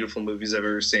most beautiful movies I've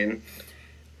ever seen.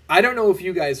 I don't know if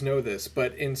you guys know this,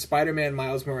 but in Spider-Man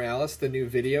Miles Morales, the new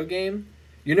video game,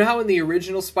 you know how in the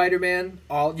original Spider-Man,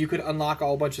 you could unlock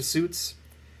a bunch of suits?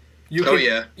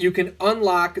 You can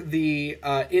unlock the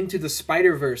Into the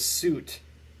Spider-Verse suit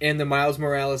in the Miles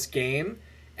Morales game,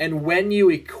 and when you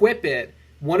equip it,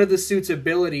 one of the suit's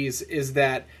abilities is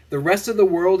that the rest of the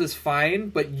world is fine,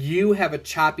 but you have a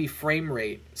choppy frame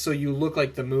rate, so you look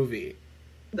like the movie.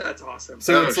 That's awesome.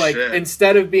 So it's like,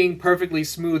 instead of being perfectly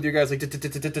smooth, your guy's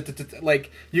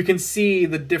like you can see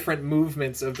the different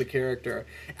movements of the character.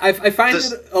 I find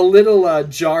it a little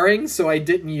jarring, so I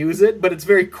didn't use it, but it's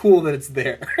very cool that it's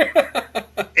there.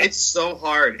 It's so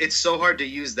hard. It's so hard to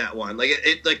use that one. Like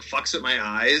it like fucks with my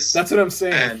eyes. That's what I'm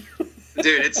saying. And,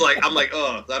 dude, it's like I'm like,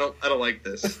 oh, I don't like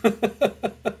this.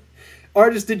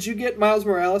 Artist, did you get Miles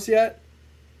Morales yet?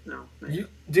 No.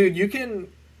 Dude, you can.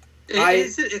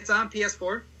 It's on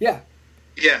PS4? Yeah.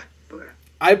 Yeah. Okay.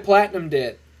 I platinumed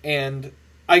it, and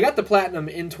I got the platinum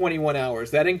in 21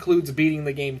 hours. That includes beating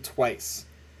the game twice.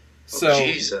 So,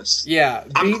 Jesus. Yeah.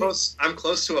 I'm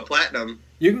close to a platinum.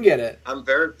 You can get it. I'm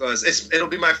very close. It'll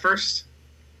be my first.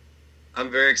 I'm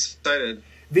very excited.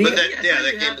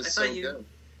 That game is so good.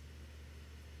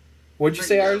 What'd you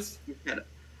say, Ars?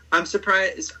 I'm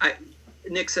surprised.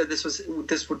 Nick said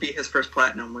this would be his first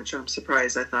platinum, which I'm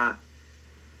surprised. I thought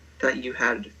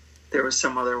that there was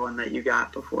some other one that you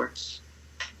got before.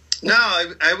 No,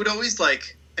 I would always,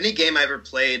 like, any game I ever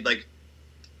played, like,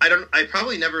 I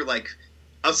probably never, like,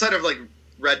 outside of, like,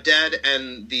 Red Dead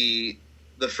and the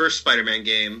first Spider-Man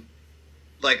game,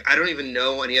 like, I don't even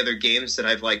know any other games that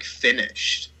I've, like,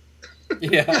 finished.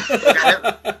 Yeah.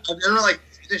 I've never, like,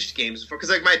 finished games before,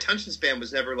 because, like, my attention span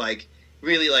was never, like,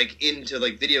 really, like, into,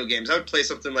 like, video games. I would play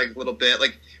something, like, a little bit.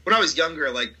 Like, when I was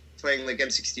younger, like, playing, like,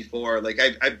 N64, like,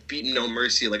 I've beaten No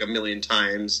Mercy, like, a million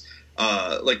times.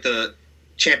 Like, the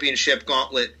championship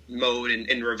gauntlet mode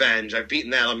in Revenge. I've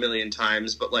beaten that a million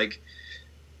times, but like,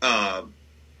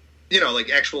 you know, like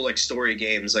actual like story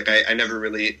games, like I never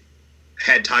really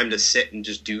had time to sit and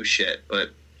just do shit.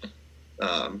 But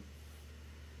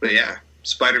yeah,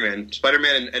 Spider-Man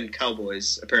and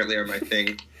Cowboys apparently are my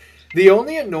thing. The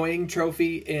only annoying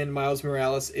trophy in Miles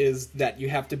Morales is that you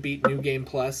have to beat New Game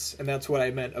Plus, and that's what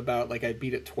I meant about, like, I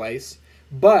beat it twice.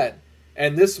 But,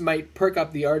 and this might perk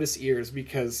up the artist's ears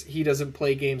because he doesn't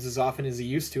play games as often as he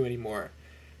used to anymore.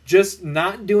 Just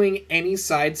not doing any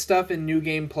side stuff in New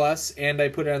Game Plus, and I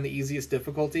put it on the easiest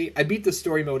difficulty, I beat the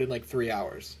story mode in, like, 3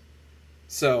 hours.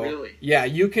 So, Really? yeah,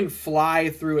 you can fly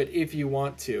through it if you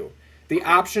want to. The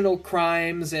optional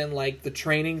crimes and, like, the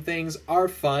training things are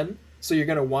fun, so you're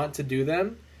going to want to do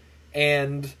them.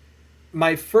 And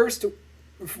my first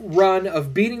run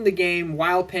of beating the game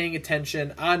while paying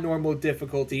attention on normal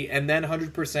difficulty and then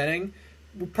 100%ing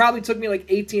probably took me like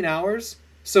 18 hours,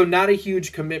 so not a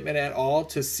huge commitment at all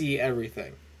to see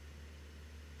everything.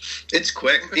 It's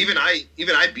quick. Even I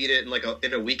beat it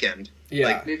in a weekend. Yeah.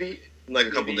 Like, Maybe like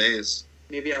a couple days.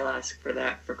 Maybe I'll ask for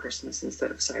that for Christmas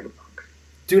instead of Cyberpunk.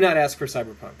 Do not ask for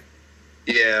Cyberpunk.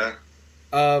 Yeah.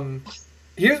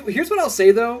 Here's what I'll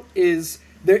say though is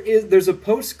there's a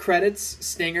post-credits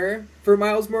stinger for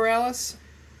Miles Morales,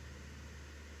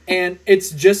 and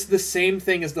it's just the same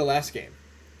thing as the last game.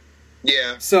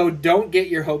 Yeah. So don't get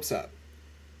your hopes up.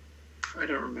 I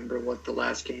don't remember what the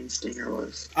last game stinger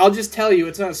was. I'll just tell you,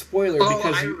 it's not a spoiler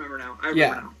because I you, remember now. I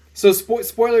remember now. So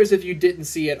spoilers if you didn't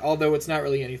see it, although it's not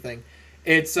really anything.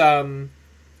 It's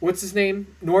what's his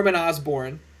name? Norman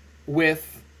Osborn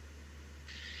with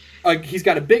he's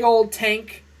got a big old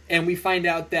tank, and we find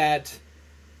out that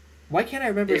why can't I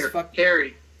remember his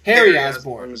Harry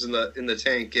Osborn was in the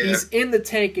tank. Yeah. He's in the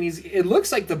tank, and it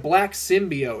looks like the black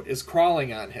symbiote is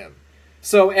crawling on him.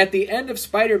 So at the end of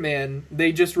Spider-Man,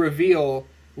 they just reveal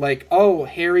like, oh,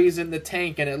 Harry's in the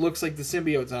tank, and it looks like the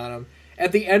symbiote's on him.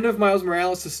 At the end of Miles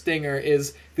Morales' stinger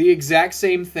is the exact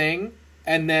same thing,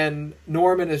 and then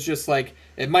Norman is just like,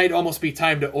 it might almost be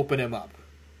time to open him up.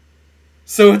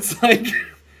 So it's like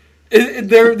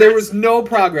there was no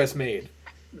progress made.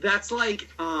 That's like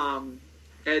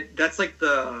that's like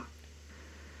the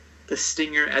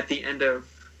stinger at the end of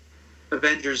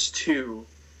Avengers 2,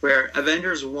 where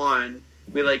Avengers 1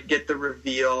 we like get the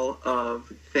reveal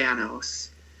of Thanos,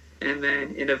 and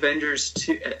then in Avengers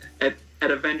 2 at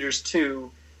Avengers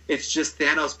 2 it's just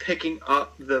Thanos picking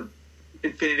up the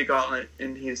Infinity Gauntlet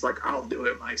and he's like, I'll do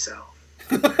it myself.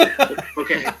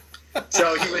 Okay.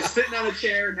 So he was sitting on a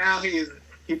chair, now he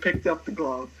picked up the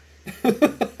glove.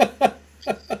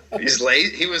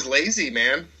 He was lazy,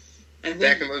 man. And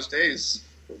back in those days.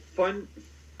 Fun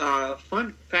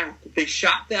fact: they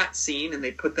shot that scene and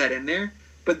they put that in there,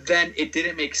 but then it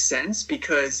didn't make sense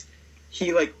because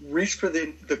he like reached for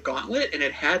the gauntlet and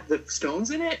it had the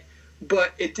stones in it,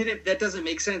 but it didn't. That doesn't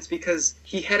make sense because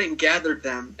he hadn't gathered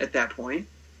them at that point.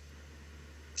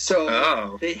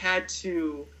 So they had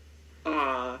to.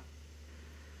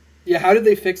 Yeah, how did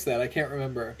they fix that? I can't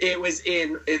remember. It was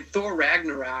in Thor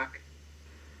Ragnarok.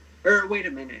 Or wait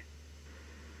a minute.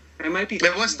 I might be.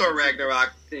 It was Thor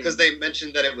Ragnarok because they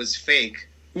mentioned that it was fake.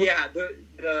 Yeah,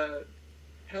 the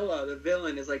Hela, the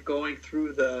villain, is like going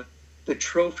through the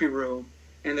trophy room,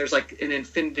 and there's like an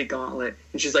Infinity Gauntlet,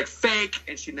 and she's like fake,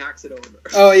 and she knocks it over.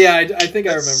 Oh yeah, I think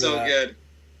I remember so that. Good.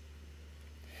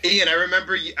 Ian, I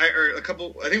remember I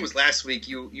think it was last week.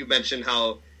 You mentioned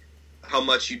how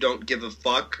much you don't give a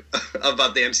fuck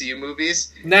about the MCU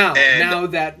movies. Now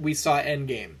that we saw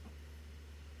Endgame.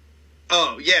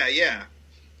 Oh, yeah.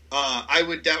 I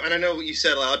would doubt, and I know what you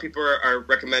said, a lot of people are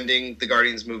recommending the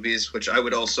Guardians movies, which I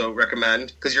would also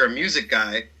recommend, because you're a music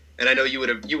guy, and I know you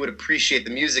would appreciate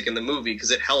the music in the movie,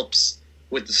 because it helps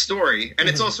with the story, and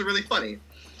it's also really funny.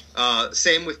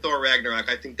 Same with Thor Ragnarok.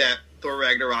 I think that Thor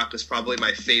Ragnarok is probably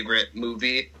my favorite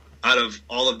movie out of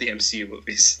all of the MCU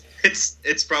movies.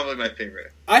 It's probably my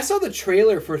favorite. I saw the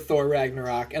trailer for Thor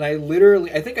Ragnarok, and I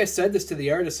think I said this to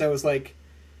the artist, I was like,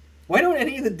 why don't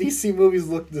any of the DC movies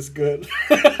look this good?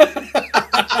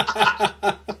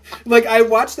 Like, I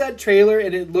watched that trailer,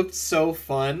 and it looked so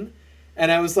fun,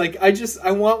 and I was like,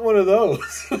 I want one of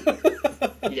those.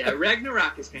 Yeah,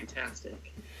 Ragnarok is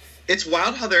fantastic. It's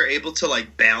wild how they're able to,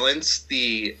 like, balance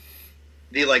the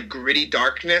like, gritty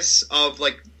darkness of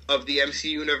the MC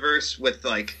universe with,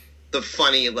 like, the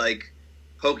funny, like,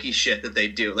 hokey shit that they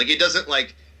do. Like, it doesn't,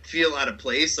 like, feel out of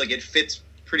place. Like, it fits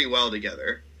pretty well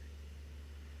together.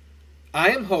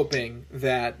 I am hoping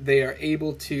that they are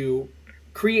able to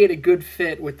create a good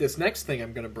fit with this next thing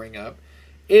I'm going to bring up,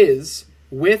 is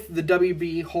with the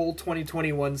WB whole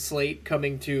 2021 slate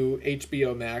coming to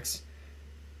HBO Max,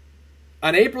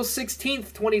 On April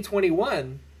 16th,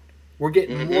 2021, we're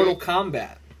getting Mortal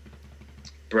Kombat.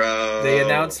 Bro. They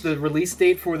announced the release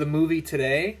date for the movie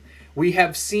today. We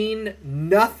have seen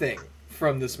nothing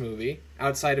from this movie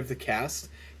outside of the cast.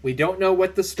 We don't know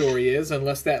what the story is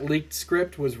unless that leaked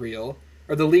script was real,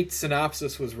 or the leaked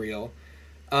synopsis was real.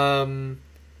 I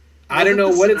don't know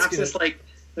what it's going to... Like,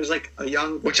 there's like a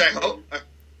young... Which I hope...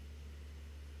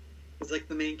 It's like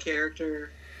the main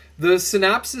character. The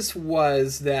synopsis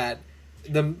was that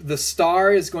the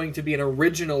star is going to be an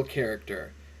original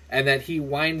character, and that he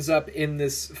winds up in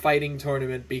this fighting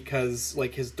tournament because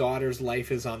like his daughter's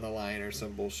life is on the line or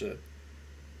some bullshit.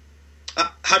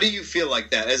 How do you feel like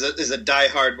that as a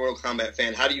diehard Mortal Kombat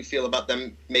fan? How do you feel about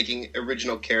them making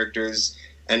original characters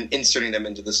and inserting them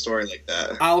into the story like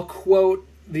that? I'll quote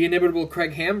the inimitable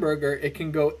Craig Hamburger: "It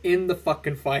can go in the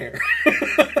fucking fire."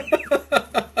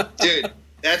 Dude,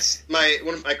 that's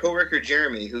one of my coworker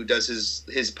Jeremy, who does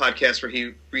his podcast where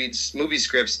he reads movie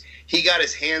scripts. He got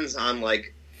his hands on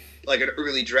like an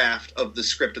early draft of the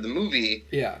script of the movie.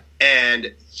 Yeah.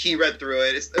 And he read through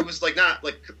it. It was like not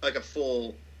like a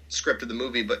full script of the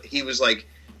movie, but he was like,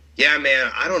 "Yeah,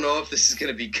 man, I don't know if this is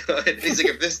going to be good." He's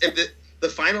like, if the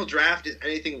final draft is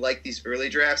anything like these early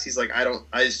drafts, he's like, I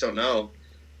just don't know.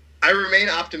 I remain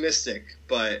optimistic,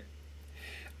 but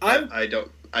I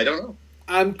don't know.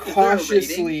 I'm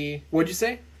cautiously... What'd you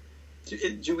say?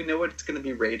 Do we know what it's going to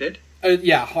be rated?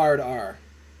 Yeah, hard R.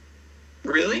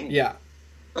 Really? Yeah.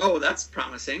 Oh, that's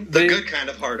promising. The good kind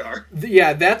of hard R.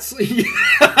 Yeah, that's...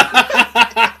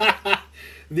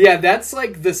 Yeah, that's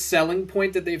like the selling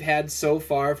point that they've had so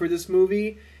far for this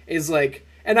movie is like...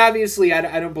 And obviously,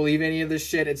 I don't believe any of this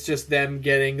shit. It's just them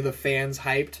getting the fans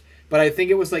hyped. But I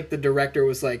think it was like the director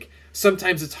was like,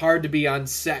 sometimes it's hard to be on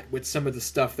set with some of the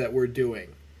stuff that we're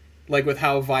doing. Like with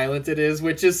how violent it is,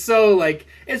 which is so like,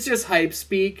 it's just hype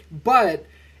speak. But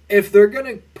if they're going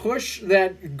to push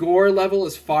that gore level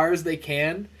as far as they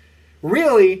can,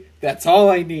 really, that's all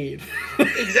I need.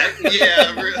 Exactly.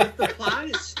 Yeah. Really. If the plot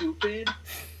is stupid,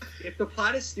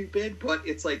 but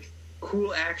it's like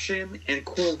cool action and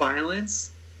cool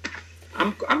violence,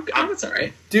 it's all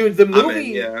right. Dude, the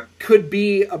movie could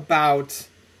be about...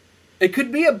 It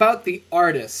could be about the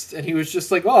artist, and he was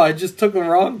just like, oh, I just took a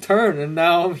wrong turn, and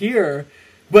now I'm here.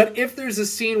 But if there's a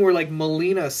scene where, like,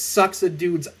 Melina sucks a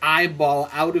dude's eyeball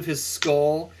out of his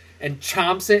skull and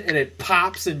chomps it, and it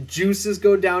pops and juices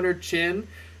go down her chin,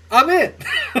 I'm in.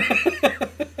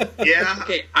 Yeah.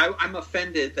 Okay, I'm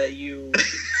offended that you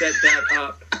set that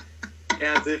up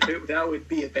as if that would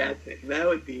be a bad thing. That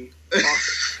would be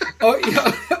awesome. Oh,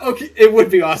 yeah, okay, it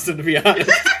would be awesome, to be honest.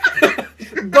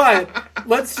 But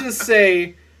let's just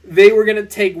say they were going to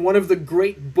take one of the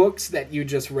great books that you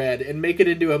just read and make it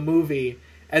into a movie,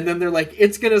 and then they're like,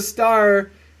 it's going to star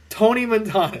Tony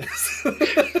Montanas.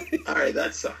 All right,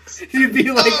 that sucks. You'd be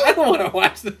like, I don't want to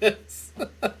watch this.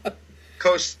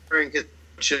 Co-starring his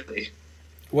chili.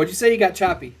 What'd you say? You got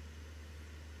choppy.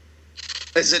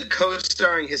 I said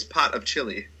co-starring his pot of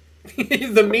chili.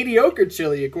 The mediocre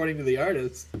chili, according to the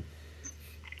artist.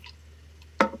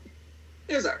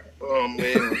 It was all right. Oh,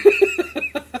 man.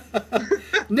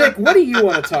 Nick, what do you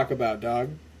want to talk about, dog?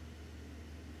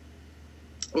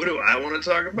 What do I want to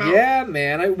talk about? Yeah,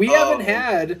 man. We haven't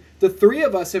had... The three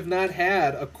of us have not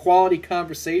had a quality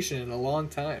conversation in a long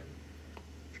time.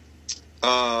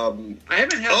 I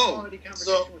haven't had a quality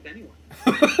conversation with anyone.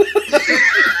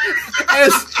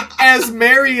 as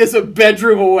Mary is a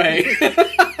bedroom away.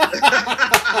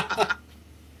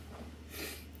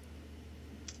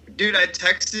 Dude, I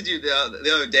texted you the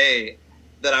other day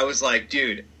that I was like,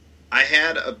 dude, I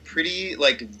had a pretty,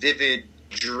 like, vivid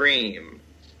dream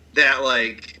that,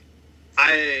 like,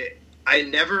 I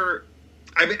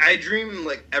dream,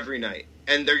 like, every night.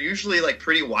 And they're usually, like,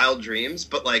 pretty wild dreams,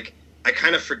 but, like, I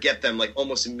kind of forget them, like,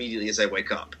 almost immediately as I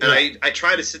wake up. And I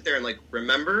try to sit there and, like,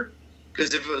 remember,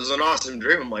 because if it was an awesome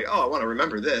dream, I'm like, oh, I want to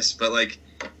remember this. But, like,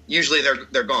 usually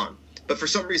they're gone. But for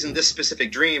some reason, this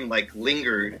specific dream, like,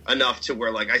 lingered enough to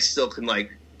where, like, I still can,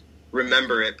 like,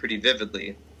 remember it pretty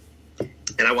vividly.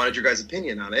 And I wanted your guys'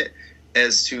 opinion on it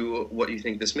as to what you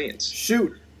think this means.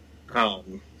 Shoot.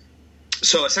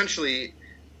 So essentially,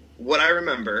 what I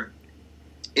remember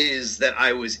is that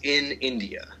I was in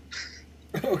India.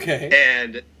 Okay.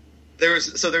 And there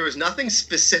was nothing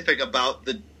specific about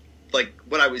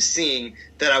what I was seeing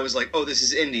that I was like, oh, this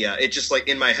is India. It just, like,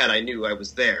 in my head, I knew I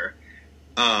was there.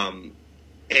 And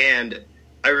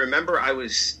I remember I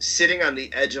was sitting on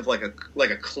the edge of like a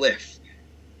cliff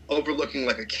overlooking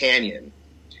like a canyon.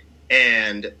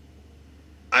 And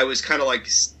I was kind of like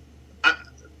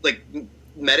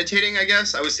meditating, I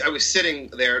guess. I was sitting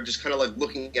there just kind of like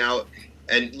looking out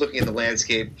and looking at the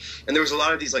landscape, and there was a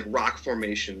lot of these like rock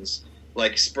formations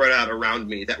like spread out around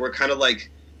me that were kind of like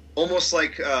almost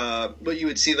like what you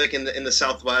would see like in the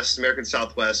Southwest, American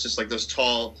Southwest, just like those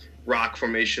tall rock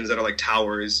formations that are like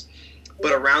towers.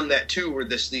 But around that too were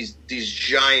these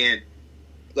giant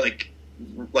like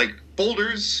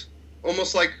boulders,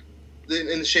 almost like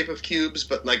in the shape of cubes,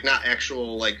 but like not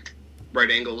actual like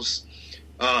right angles.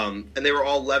 And they were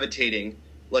all levitating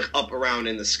like up around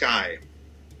in the sky.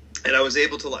 And I was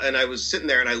able to, and I was sitting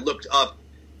there and I looked up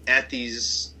at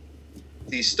these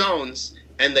stones,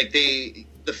 and like the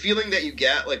feeling that you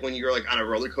get like when you're like on a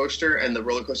roller coaster and the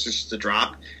roller coaster's to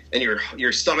drop and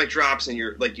your stomach drops and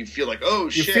you're like, you feel like, oh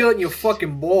shit. You feel it in your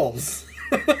fucking balls.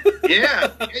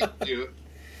 Yeah, you do.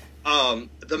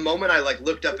 The moment I like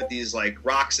looked up at these like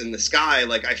rocks in the sky,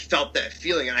 like I felt that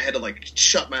feeling and I had to like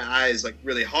shut my eyes like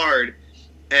really hard.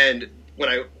 And when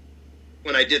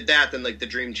I did that, then like the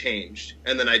dream changed,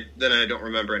 and then I don't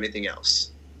remember anything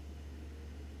else.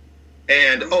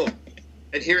 And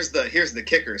and here's the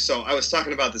kicker. So I was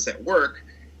talking about this at work,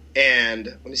 and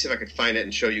let me see if I can find it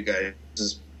and show you guys. This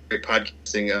is great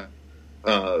podcasting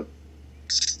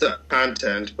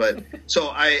content, but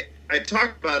so I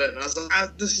talked about it, and I was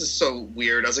like, this is so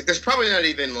weird. I was like, there's probably not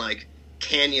even like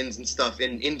canyons and stuff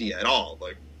in India at all,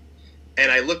 like. And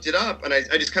I looked it up, and I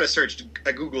just kind of searched.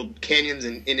 I Googled canyons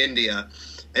in India,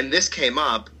 and this came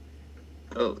up.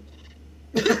 Oh.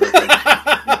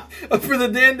 For the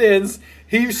Dan-Dans,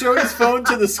 he showed his phone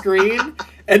to the screen,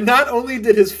 and not only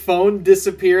did his phone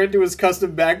disappear into his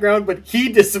custom background, but he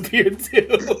disappeared too.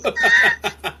 I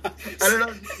don't know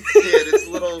if you see it. It's a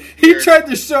little weird. He tried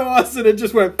to show us, and it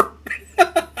just went...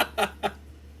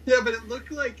 Yeah, but it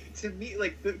looked like, to me,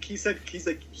 like, he's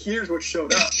like, here's what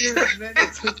showed up. And then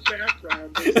it's his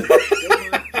background.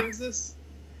 Who's this?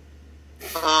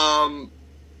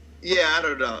 Yeah, I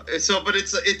don't know. So, but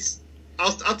it's,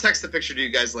 I'll text the picture to you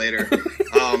guys later.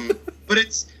 But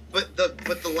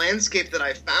the landscape that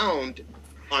I found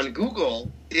on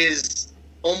Google is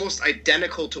almost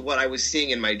identical to what I was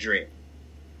seeing in my dream.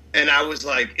 And I was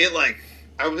like,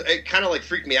 it kind of like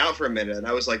freaked me out for a minute. And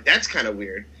I was like, that's kind of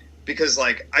weird. Because,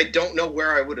 like, I don't know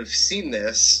where I would have seen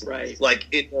this, right, like,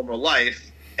 in normal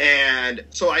life. And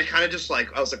so I kind of just,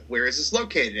 like, I was like, where is this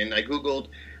located? And I Googled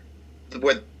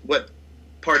what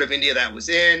part of India that was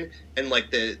in and, like,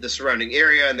 the surrounding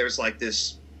area. And there's, like,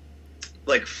 this,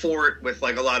 like, fort with,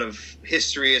 like, a lot of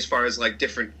history as far as, like,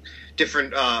 different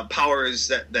powers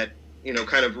that you know,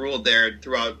 kind of ruled there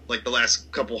throughout, like, the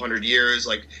last couple hundred years.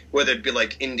 Like, whether it be,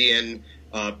 like, Indian,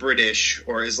 British,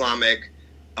 or Islamic,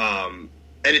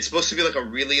 and it's supposed to be like a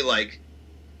really like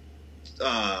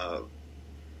a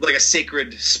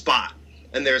sacred spot.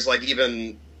 And there's like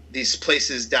even these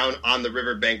places down on the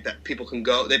riverbank that people can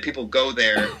go. That people go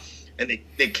there, and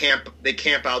they camp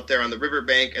out there on the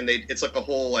riverbank, and it's like a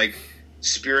whole like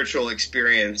spiritual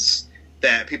experience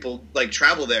that people like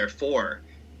travel there for.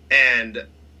 And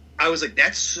I was like,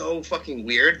 that's so fucking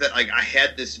weird that like I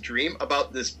had this dream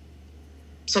about this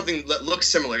something that looks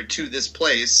similar to this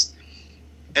place.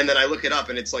 And then I look it up,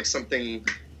 and it's like something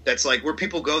that's like where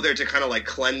people go there to kind of like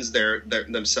cleanse their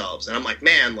themselves. And I'm like,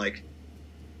 man, like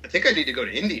I think I need to go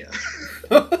to India.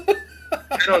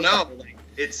 I don't know, like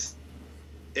it's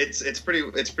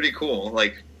pretty cool.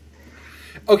 Like,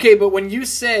 okay, but when you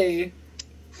say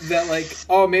that, like,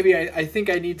 oh, maybe I think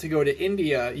I need to go to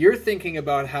India, you're thinking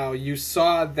about how you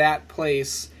saw that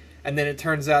place, and then it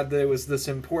turns out that it was this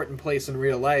important place in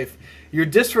real life. You're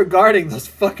disregarding those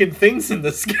fucking things in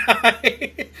the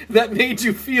sky that made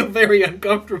you feel very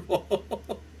uncomfortable.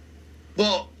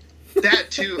 Well, that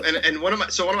too, and one of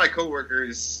my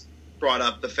coworkers brought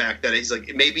up the fact that he's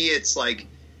like, maybe it's like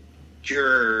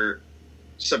your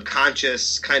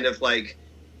subconscious kind of like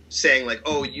saying like,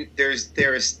 oh, there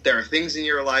are things in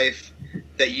your life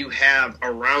that you have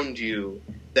around you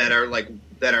that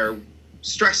are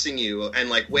stressing you and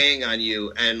like weighing on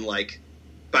you, and like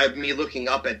by me looking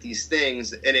up at these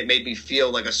things, and it made me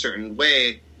feel like a certain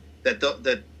way that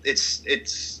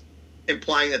it's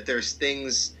implying that there's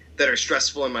things that are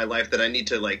stressful in my life that I need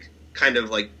to like kind of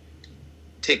like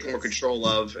take more control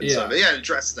of and stuff. Yeah,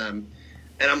 address them.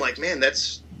 And I'm like, man,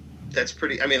 that's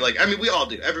pretty. I mean, we all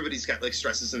do. Everybody's got like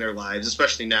stresses in their lives,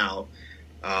 especially now.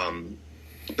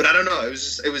 But I don't know.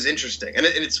 It was interesting, and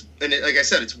like I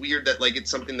said, it's weird that like it's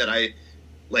something that I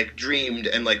like dreamed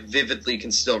and like vividly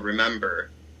can still remember.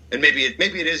 And maybe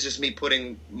it is just me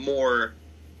putting more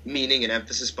meaning and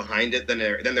emphasis behind it than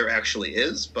there actually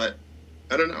is. But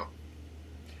I don't know.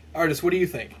 Artist, what do you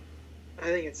think? I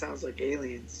think it sounds like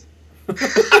aliens.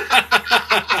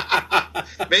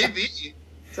 Maybe.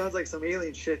 Sounds like some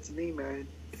alien shit to me, man.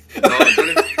 No, don't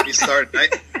even get me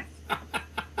started.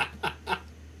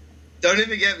 Don't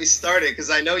even get me started, because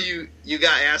I know you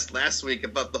got asked last week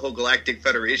about the whole Galactic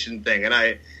Federation thing, and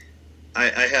I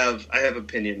have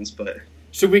opinions, but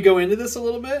Should we go into this a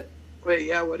little bit? Wait,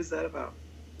 yeah, what is that about?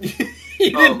 You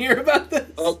didn't hear about this?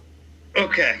 oh,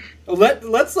 okay.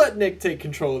 Let's let Nick take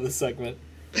control of this segment.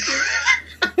 This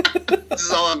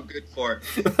is all I'm good for.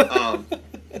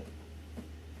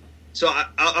 So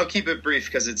I'll keep it brief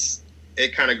because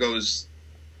it kind of goes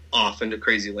off into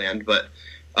crazy land. But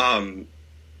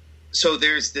so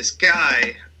there's this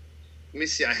guy. Let me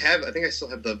see. I think I still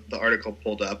have the article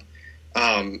pulled up.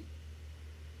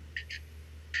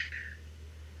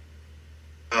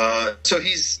 So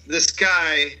this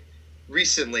guy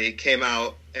recently came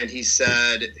out and he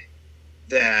said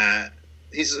that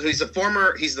he's the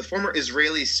former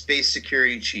Israeli space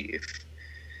security chief,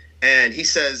 and he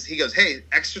goes, hey,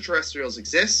 extraterrestrials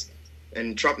exist,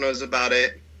 and Trump knows about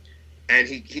it, and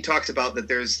he talks about that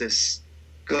there's this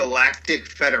galactic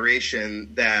federation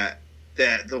that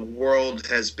the world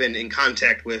has been in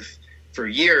contact with for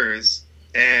years,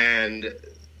 and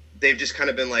they've just kind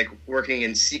of been like working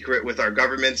in secret with our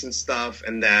governments and stuff,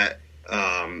 and that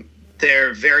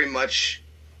they're very much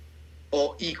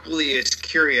all equally as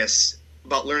curious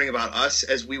about learning about us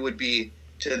as we would be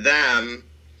to them,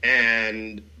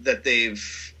 and that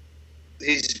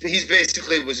he's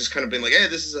basically was just kind of been like, hey,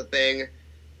 this is a thing,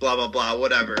 blah blah blah,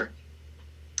 whatever.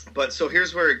 But so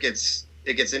here's where it gets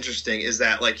interesting, is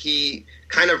that like he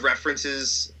kind of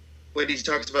references when he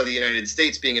talks about the United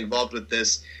States being involved with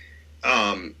this.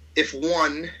 If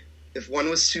one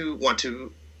was to want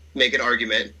to make an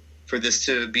argument for this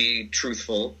to be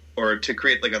truthful, or to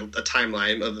create like a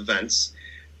timeline of events,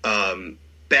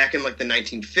 back in like the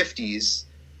 1950s,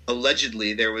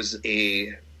 allegedly there was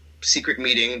a secret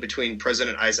meeting between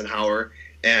President Eisenhower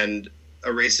and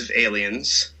a race of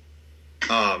aliens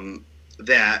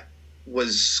that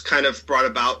was kind of brought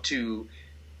about to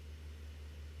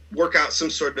work out some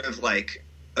sort of like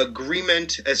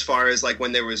agreement, as far as like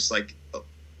when there was like a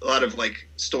lot of like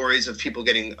stories of people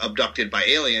getting abducted by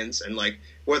aliens, and like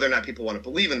whether or not people want to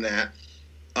believe in that.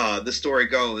 The story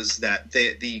goes that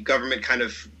the government kind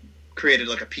of created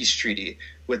like a peace treaty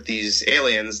with these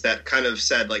aliens that kind of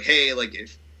said like, hey, like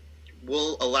if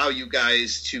we'll allow you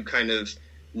guys to kind of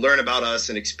learn about us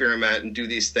and experiment and do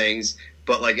these things,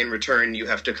 but like in return you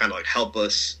have to kind of like help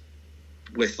us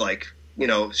with like, you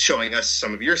know, showing us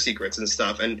some of your secrets and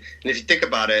stuff. And if you think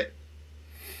about it,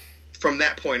 from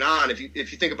that point on, if you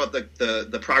think about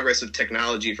the progress of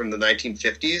technology from the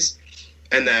 1950s,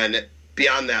 and then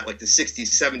beyond that, like the 60s,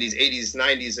 70s, 80s,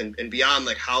 90s, and beyond,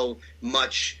 like how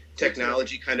much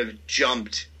technology kind of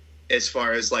jumped as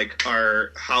far as like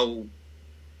how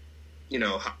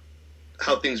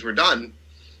things were done.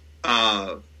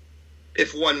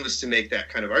 If one was to make that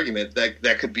kind of argument,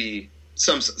 that could be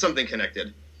something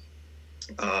connected.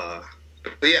 But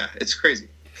yeah, it's crazy.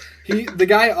 The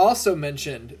guy also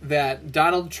mentioned that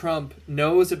Donald Trump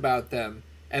knows about them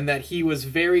and that he was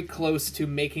very close to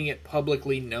making it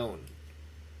publicly known.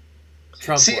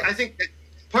 Trump was. I think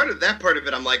part of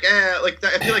it, I'm like, like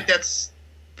that, I feel like that's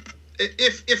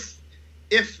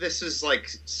if this is like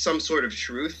some sort of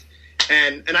truth,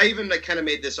 and I even like kind of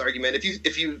made this argument.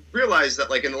 If you realize that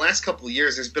like in the last couple of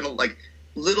years, there's been like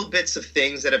little bits of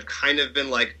things that have kind of been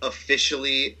like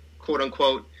officially, quote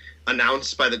unquote,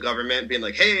 announced by the government, being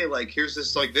like, hey, like here's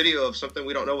this like video of something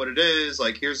we don't know what it is,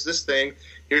 like here's this thing.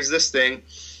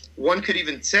 One could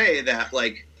even say that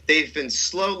like they've been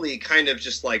slowly kind of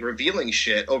just like revealing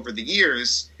shit over the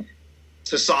years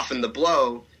to soften the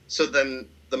blow, so then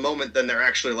the moment then they're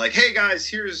actually like, hey guys,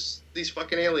 here's these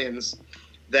fucking aliens,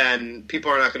 then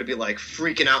people are not going to be like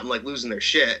freaking out and like losing their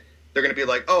shit. They're going to be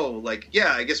like, oh, like,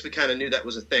 yeah, I guess we kind of knew that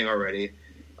was a thing already.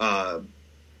 I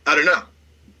don't know.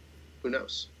 Who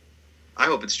knows? I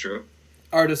hope it's true.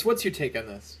 Artist, what's your take on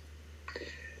this?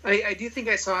 I do think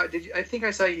I saw. I think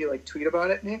I saw you like tweet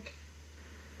about it, Nick.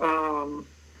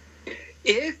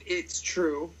 If it's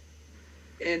true,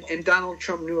 and Donald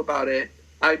Trump knew about it,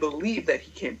 I believe that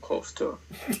he came close to.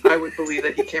 I would believe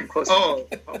that he came close. Oh,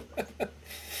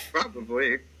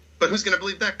 probably. But who's gonna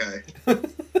believe that guy?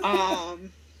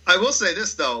 I will say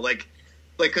this though, like,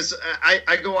 because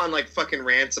I go on like fucking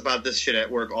rants about this shit at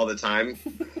work all the time.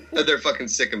 They're fucking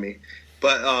sick of me.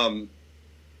 But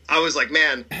I was like,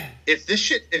 man, if this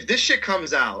shit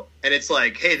comes out and it's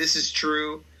like, hey, this is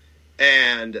true,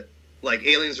 and like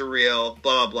aliens are real,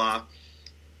 blah blah blah.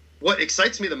 What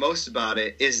excites me the most about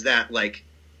it is that like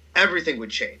everything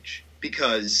would change,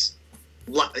 because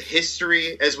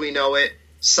history as we know it,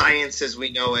 science as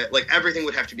we know it, like everything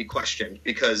would have to be questioned,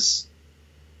 because,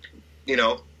 you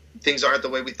know, things aren't the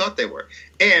way we thought they were.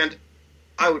 And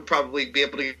I would probably be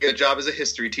able to get a job as a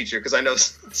history teacher because I know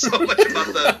so much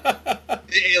about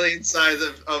the alien side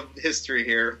of history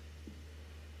here.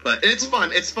 But it's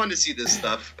fun. It's fun to see this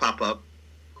stuff pop up.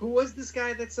 Who was this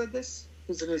guy that said this?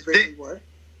 Was it Israeli what?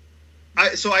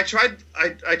 I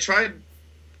tried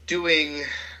doing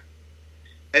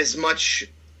as much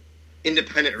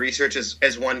independent research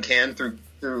as one can through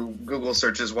Google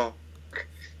search as well.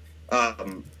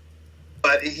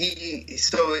 But he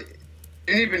didn't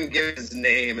even give his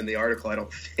name in the article, I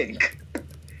don't think.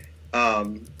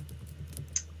 No,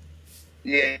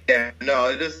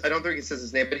 I don't think it says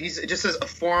his name, but it just says a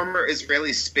former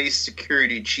Israeli space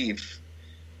security chief.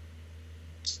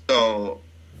 So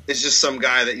it's just some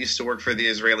guy that used to work for the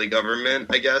Israeli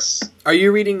government, I guess. Are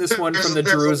you reading this one from the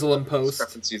Jerusalem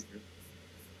Post?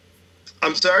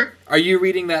 I'm sorry? Are you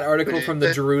reading that article from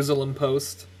the Jerusalem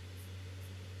Post?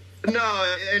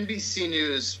 No, NBC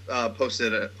News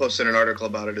posted an article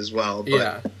about it as well.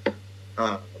 But,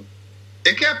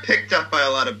 it got picked up by a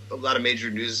lot of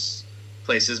major news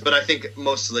places, but I think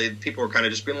mostly people were kind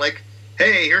of just being like,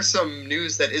 "Hey, here's some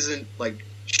news that isn't like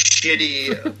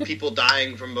shitty people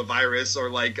dying from a virus or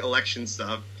like election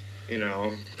stuff." You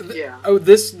know. Yeah. Oh,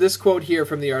 this quote here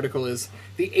from the article is: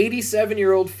 "The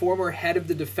 87-year-old former head of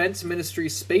the Defense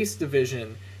Ministry's Space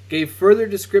Division gave further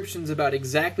descriptions about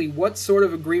exactly what sort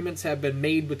of agreements have been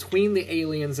made between the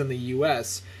aliens and the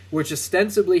U.S., which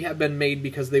ostensibly have been made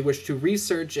because they wish to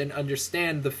research and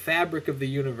understand the fabric of the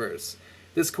universe.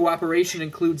 This cooperation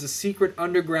includes a secret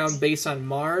underground base on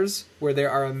Mars, where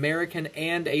there are American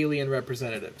and alien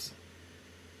representatives."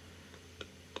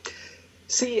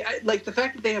 See, like, the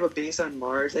fact that they have a base on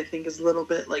Mars, I think, is a little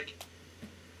bit, like...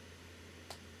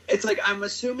 It's like, I'm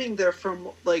assuming they're from,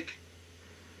 like,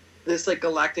 this, like,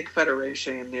 Galactic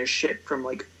Federation, and there's shit from,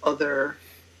 like, other...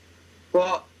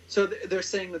 Well, so they're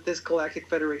saying that this Galactic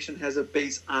Federation has a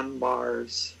base on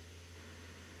Mars.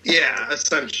 Yeah,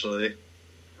 essentially.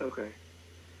 Okay.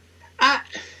 I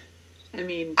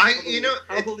mean,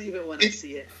 I'll believe it when I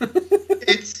see it.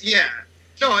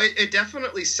 It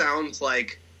definitely sounds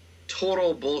like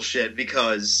total bullshit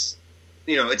because,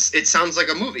 it sounds like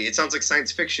a movie. It sounds like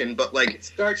science fiction, but like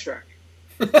Star Trek.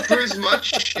 For as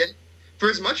much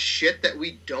shit that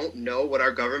we don't know what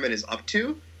our government is up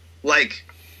to, like,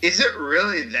 is it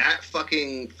really that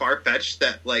fucking far-fetched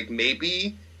that, like,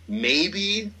 maybe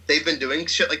they've been doing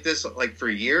shit like this, like, for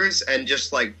years and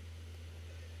just, like,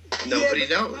 nobody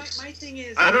knows. My thing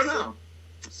is... I don't know.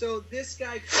 So this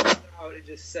guy comes out and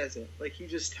just says it. Like, he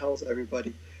just tells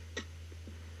everybody.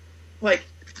 Like,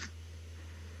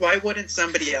 why wouldn't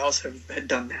somebody else have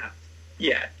done that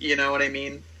yet? You know what I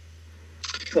mean?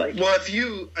 Like, well, have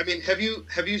you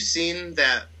seen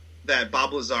that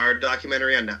Bob Lazar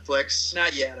documentary on Netflix?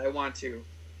 Not yet. I want to.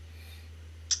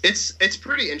 It's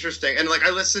pretty interesting, and like I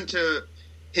listened to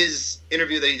his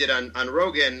interview that he did on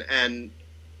Rogan, and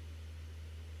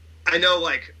I know,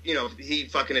 like, he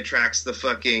fucking attracts some of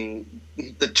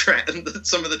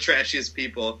the trashiest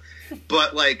people,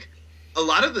 but like a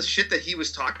lot of the shit that he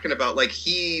was talking about, like,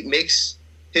 he makes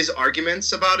his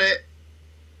arguments about it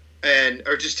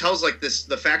or just tells like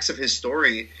the facts of his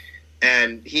story,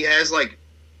 and he has like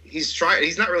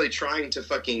he's not really trying to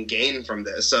fucking gain from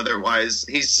this. Otherwise,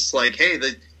 he's just like, hey,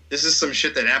 this is some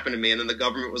shit that happened to me, and then the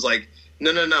government was like,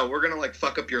 no, we're gonna like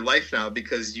fuck up your life now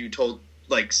because you told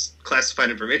like classified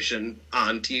information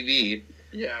on TV.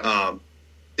 Yeah.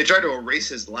 They tried to erase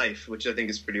his life, which I think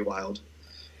is pretty wild.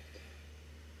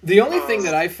 The only thing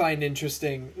that I find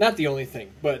interesting, not the only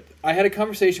thing, but I had a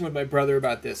conversation with my brother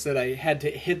about this that I had to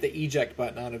hit the eject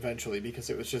button on eventually because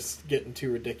it was just getting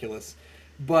too ridiculous.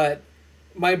 But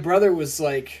my brother was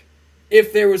like,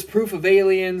 if there was proof of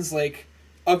aliens, like,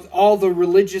 of all the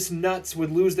religious nuts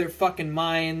would lose their fucking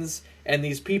minds, and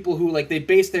these people who, like, they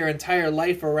base their entire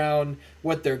life around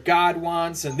what their God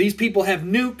wants, and these people have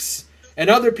nukes, and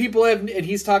other people have... And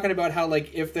he's talking about how,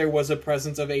 like, if there was a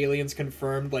presence of aliens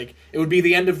confirmed, like, it would be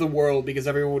the end of the world because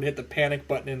everyone would hit the panic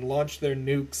button and launch their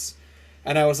nukes.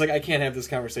 And I was like, I can't have this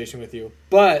conversation with you.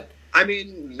 But... I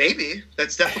mean, maybe.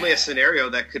 That's definitely a scenario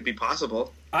that could be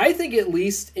possible. I think at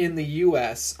least in the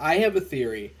U.S., I have a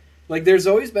theory. Like, there's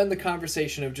always been the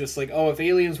conversation of just like, oh, if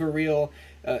aliens were real,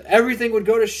 everything would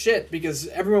go to shit because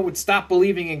everyone would stop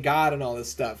believing in God and all this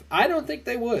stuff. I don't think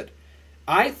they would.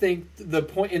 I think the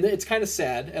point, and it's kind of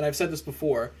sad, and I've said this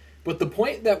before, but the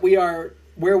point that we are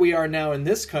where we are now in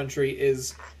this country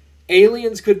is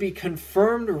aliens could be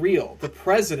confirmed real. The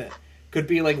president could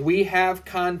be like, we have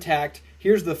contact.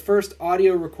 Here's the first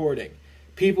audio recording.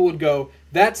 People would go,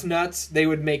 that's nuts. They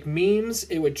would make memes.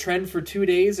 It would trend for 2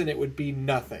 days, and it would be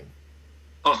nothing.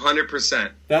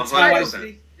 100%. That's 100%. How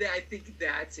I think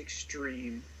that's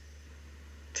extreme.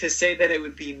 to say that it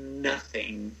would be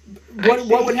nothing.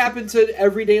 What would happen to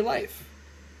everyday life?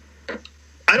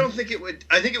 I don't think it would.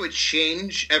 I think it would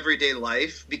change everyday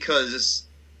life because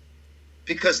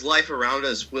life around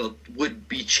us would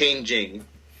be changing,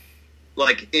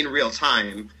 like in real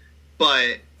time.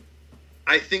 But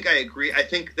I think I agree. I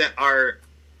think that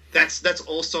that's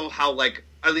also how, like,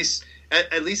 at least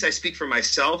I speak for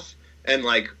myself and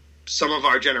like some of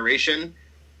our generation.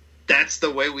 That's the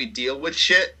way we deal with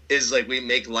shit, is like we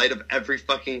make light of every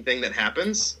fucking thing that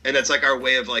happens, and that's like our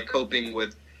way of like coping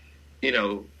with, you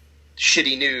know,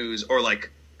 shitty news or like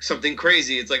something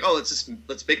crazy. It's like, oh,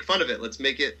 let's make fun of it. Let's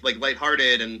make it like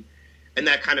lighthearted, and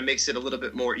that kind of makes it a little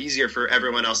bit more easier for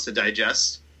everyone else to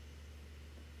digest.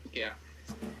 Yeah.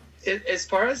 As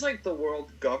far as like the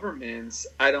world governments,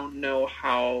 I don't know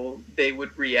how they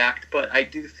would react, but I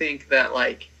do think that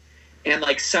like, and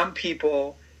like some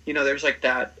people, you know, there's like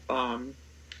that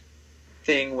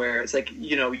thing where it's like,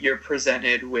 you know, you're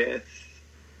presented with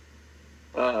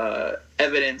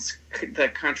evidence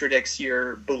that contradicts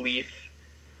your belief,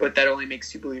 but that only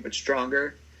makes you believe it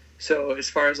stronger. So as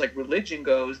far as like religion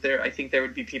goes, I think there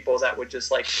would be people that would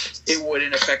just like, it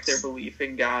wouldn't affect their belief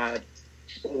in God,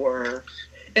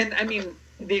 and I mean,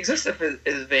 the existence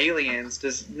of aliens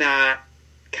does not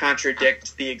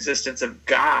contradict the existence of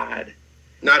God.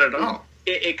 Not at all.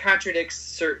 It contradicts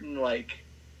certain like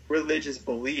religious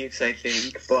beliefs, I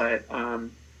think, but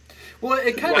well,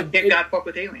 it kind of can't God fuck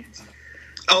with aliens?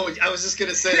 Oh, I was just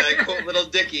gonna say that. I quote Little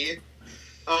Dicky.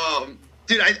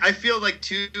 Dude, I feel like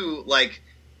too, like,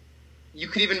 you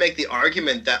could even make the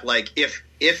argument that like if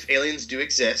aliens do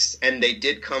exist and they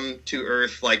did come to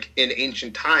Earth like in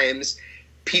ancient times,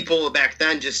 people back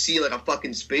then just see like a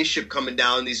fucking spaceship coming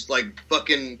down, these like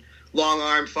fucking long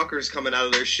armed fuckers coming out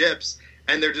of their ships,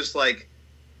 and they're just like,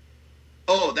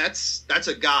 oh, that's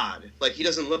a god. Like, he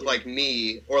doesn't look like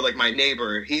me or like my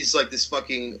neighbor. He's like this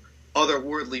fucking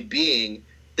otherworldly being.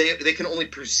 They can only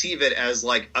perceive it as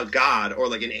like a god or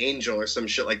like an angel or some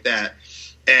shit like that.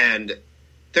 And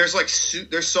there's like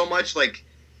there's so much like,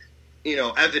 you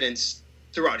know, evidence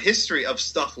throughout history of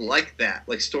stuff like that,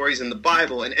 like stories in the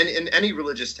Bible and in any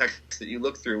religious text that you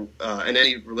look through in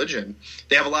any religion.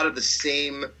 They have a lot of the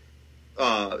same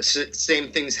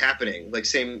things happening, like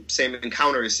same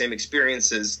encounters, same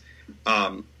experiences.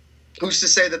 Who's to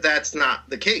say that that's not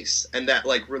the case, and that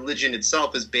like religion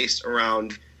itself is based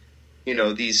around, you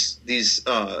know, these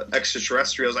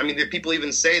extraterrestrials? I mean, there, people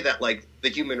even say that like the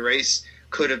human race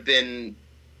could have been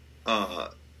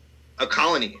a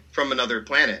colony from another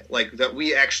planet, like that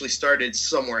we actually started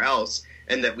somewhere else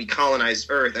and that we colonized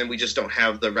Earth, and we just don't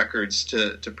have the records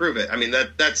to prove it. I mean,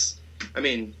 that's I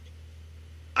mean,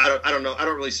 I don't know. I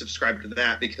don't really subscribe to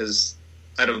that because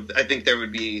I think there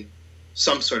would be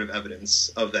some sort of evidence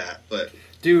of that. But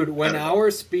dude, when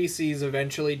our species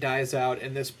eventually dies out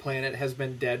and this planet has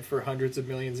been dead for hundreds of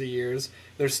millions of years,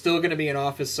 there's still going to be an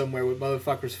office somewhere with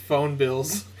motherfuckers' phone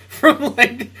bills from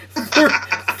like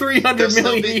 300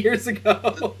 million years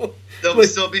ago. There'll like,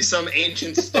 still be some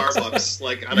ancient Starbucks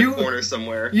like on a corner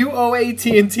somewhere. You owe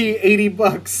AT&T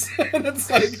 $80, and it's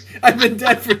like, I've been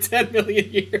dead for 10 million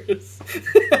years.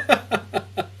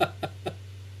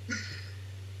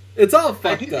 It's all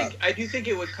fucked up. I do think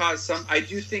it would cause some. I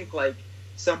do think like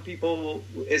some people,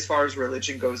 as far as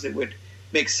religion goes, it would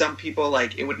make some people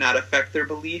like it would not affect their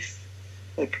belief,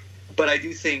 like. But I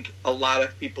do think a lot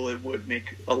of people, it would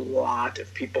make a lot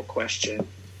of people question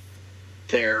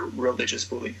their religious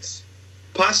beliefs.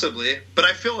 Possibly, but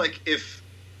I feel like if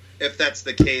that's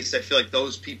the case, I feel like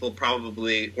those people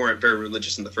probably weren't very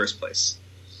religious in the first place.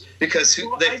 Because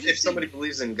if somebody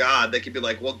believes in God, they could be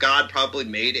like, well, God probably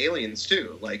made aliens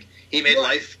too. Like, he made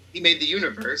life, he made the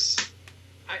universe.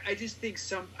 I just think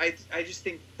I just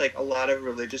think like a lot of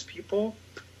religious people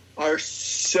are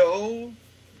so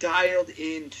dialed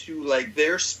into like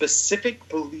their specific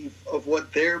belief of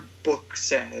what their book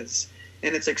says,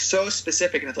 and it's like so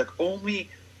specific, and it's like only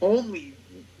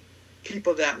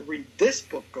people that read this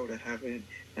book go to heaven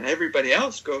and everybody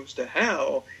else goes to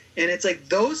hell. And it's like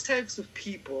those types of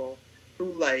people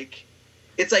who like,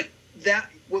 it's like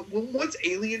that once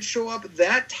aliens show up,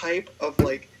 that type of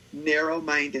like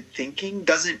narrow-minded thinking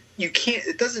that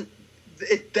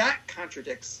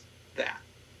contradicts that.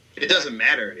 It doesn't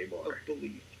matter anymore.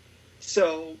 Belief.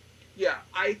 So, yeah,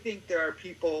 I think there are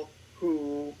people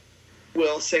who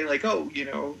will say, like, oh, you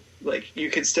know, like,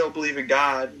 you can still believe in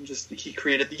God, and just he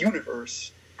created the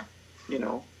universe, you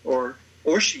know, or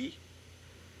she.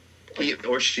 He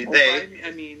or she, they.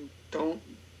 I mean, don't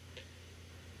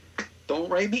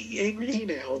write me angry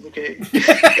emails, okay?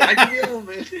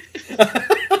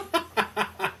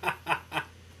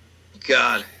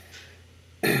 God.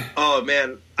 Oh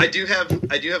man, I do have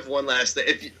one last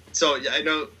thing. I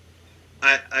know,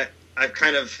 I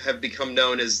kind of have become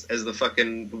known as the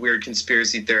fucking weird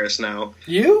conspiracy theorist now.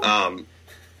 You?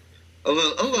 A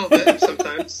little bit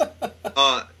sometimes.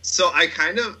 I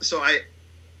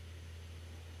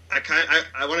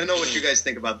want to know what you guys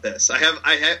think about this. I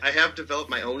have developed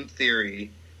my own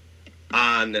theory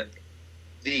on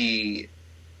the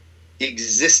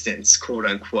existence, quote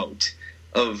unquote,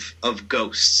 of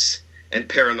ghosts and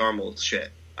paranormal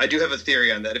shit. I do have a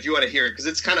theory on that. If you want to hear it, because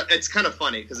it's kind of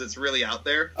funny because it's really out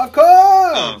there. Of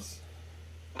course.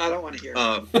 I don't want to hear it.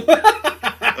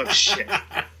 Oh shit.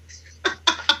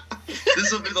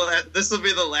 This will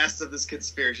be the last of this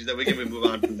conspiracy that we can move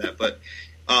on from that. But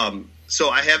so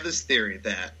I have this theory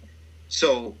that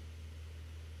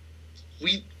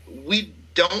we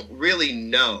don't really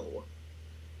know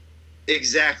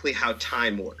exactly how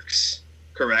time works.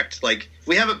 Correct? Like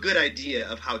we have a good idea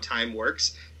of how time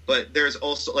works, but there's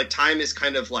also like time is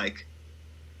kind of like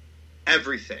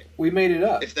everything. We made it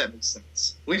up. If that makes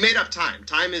sense. We made up time.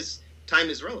 Time is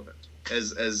relevant,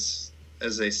 as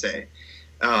they say.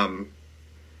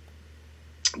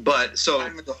 But so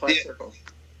Time is a flat circle.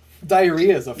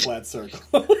 Diarrhea is a flat circle.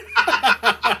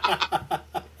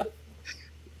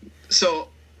 So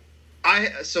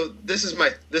this is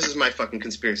my fucking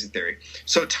conspiracy theory.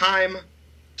 So time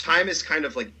is kind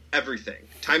of like everything.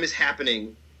 Time is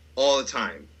happening all the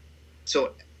time.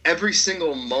 So every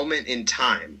single moment in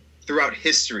time throughout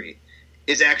history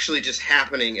is actually just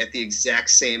happening at the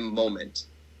exact same moment.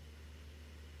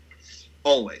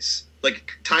 Always.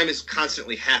 Like time is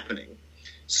constantly happening.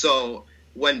 So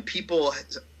when people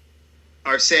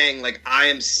are saying like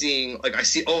I see,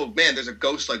 oh man, there's a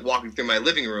ghost like walking through my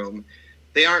living room,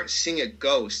 they aren't seeing a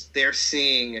ghost. They're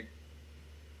seeing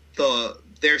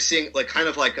like kind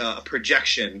of like a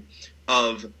projection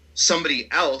of somebody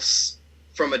else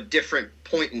from a different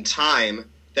point in time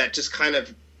that just kind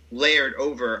of layered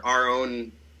over our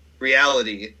own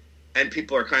reality, and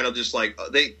people are kind of just like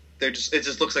it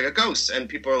just looks like a ghost, and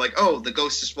people are like, oh, the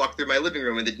ghost just walked through my living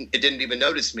room and it didn't even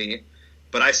notice me,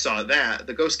 but I saw that.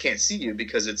 The ghost can't see you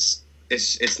because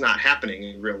it's not happening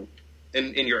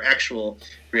in your actual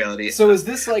reality. So is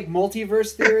this like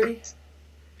multiverse theory?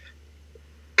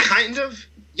 Kind of.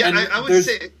 Yeah, And I would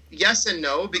say yes and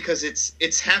no, because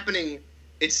it's happening.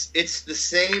 It's the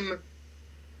same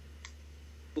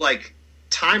like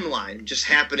timeline, just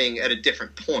happening at a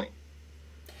different point.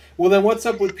 Well, then what's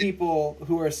up with people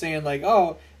who are saying like,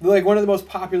 oh, like one of the most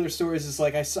popular stories is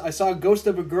like I saw a ghost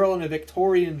of a girl in a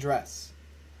Victorian dress.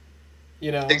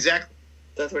 You know? Exactly.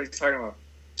 That's what he's talking about.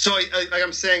 So like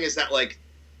I'm saying is that like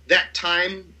that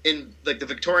time in like the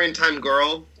Victorian time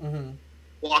girl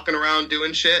walking around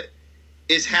doing shit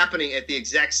is happening at the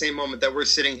exact same moment that we're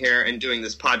sitting here and doing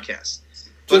this podcast.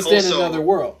 Just in another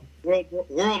world. World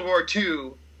War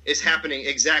II is happening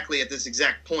exactly at this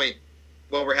exact point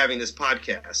while we're having this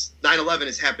podcast. 9/11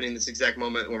 is happening this exact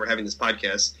moment when we're having this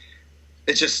podcast.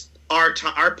 It's just our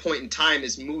point in time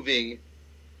is moving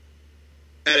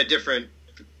at a different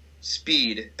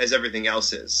speed as everything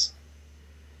else is.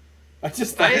 I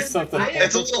just thought of something.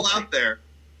 It's a little out there.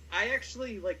 I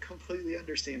actually like completely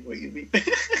understand what you mean.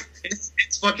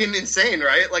 It's fucking insane,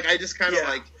 right? Like I just kind of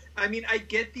like. I mean, I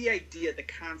get the idea, the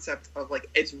concept of like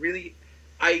it's really.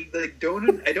 I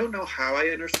don't know how I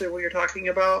understood what you're talking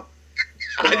about.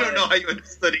 I don't know how you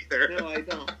understood either. No, I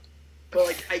don't. But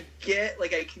like I get,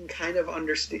 like I can kind of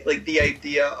understand like the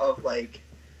idea of like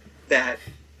that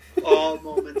all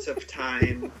moments of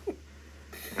time.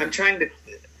 I'm trying to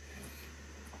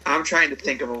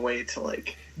think of a way to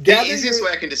like. The easiest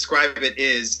way I can describe it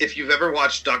is if you've ever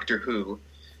watched Doctor Who,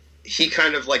 he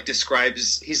kind of like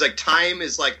describes. He's like time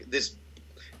is like this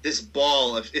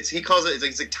ball of he calls it.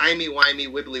 It's like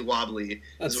timey-wimey, wibbly-wobbly.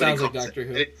 That sounds like Doctor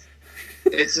Who.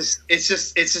 It's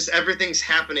just everything's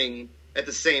happening at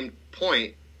the same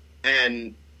point,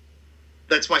 and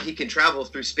that's why he can travel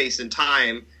through space and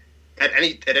time at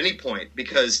any point,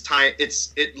 because time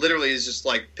it literally is just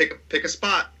like pick a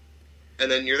spot and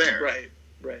then you're there.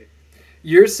 Right.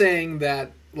 You're saying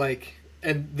that like,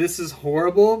 and this is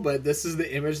horrible, but this is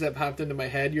the image that popped into my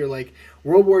head. You're like,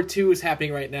 World War II is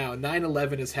happening right now,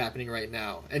 9/11 is happening right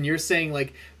now, and you're saying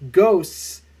like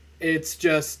ghosts, it's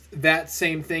just that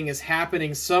same thing is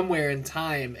happening somewhere in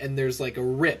time, and there's like a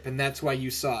rip, and that's why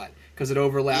you saw it, because it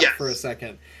overlapped for a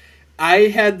second. I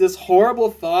had this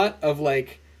horrible thought of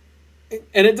like,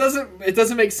 and it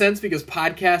doesn't make sense because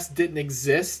podcasts didn't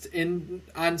exist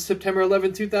on September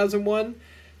 11, 2001,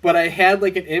 but I had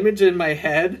like an image in my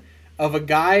head of a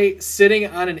guy sitting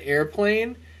on an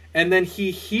airplane, and then he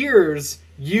hears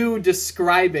you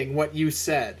describing what you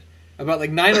said. about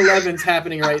like 9/11's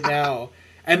happening right now,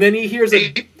 and then he hears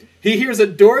a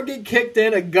door get kicked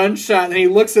in, a gunshot, and he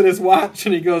looks at his watch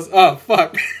and he goes, "Oh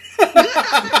fuck."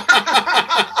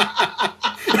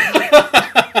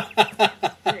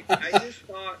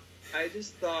 I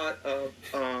just thought of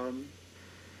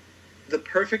the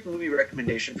perfect movie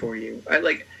recommendation for you.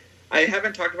 I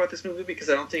haven't talked about this movie because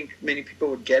I don't think many people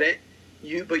would get it.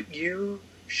 But you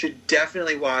should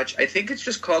definitely watch. I think it's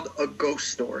just called A Ghost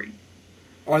Story.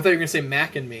 Oh, I thought you were gonna say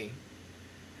Mac and Me.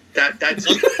 That's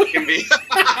can be.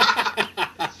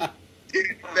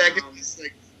 Back in this,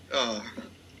 like, oh.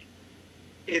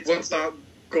 It's about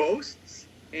ghosts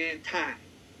and time.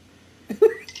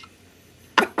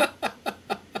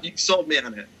 You sold me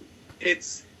on it.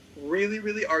 It's really,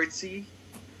 really artsy.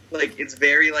 Like, it's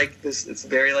very like this. It's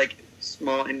very like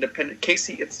small, independent.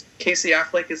 Casey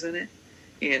Affleck is in it,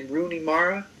 and Rooney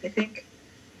Mara, I think,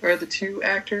 are the two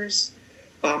actors.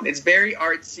 It's very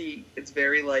artsy. It's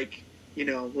very like,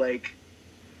 like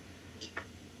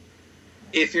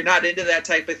if you're not into that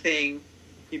type of thing,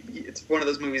 it's one of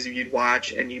those movies you'd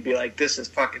watch and you'd be like, this is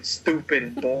fucking stupid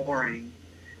and boring.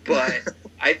 But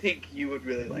I think you would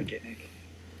really like it, Nick.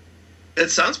 It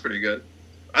sounds pretty good.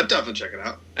 I'd definitely check it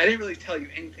out. I didn't really tell you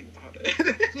anything about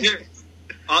it.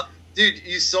 Dude,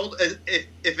 you sold.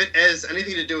 If it has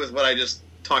anything to do with what I just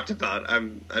talked about,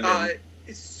 I'm in.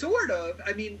 It's sort of.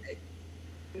 I mean,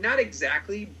 not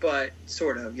exactly, but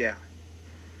sort of. Yeah.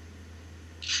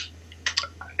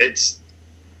 It's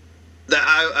that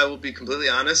I will be completely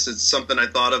honest. It's something I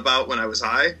thought about when I was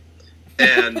high,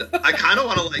 and I kind of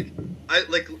want to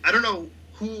I don't know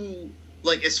who,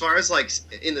 like, as far as like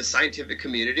in the scientific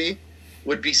community,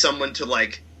 would be someone to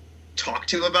like talk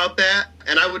to about that.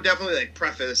 And I would definitely like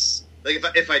preface, like,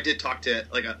 if I did talk to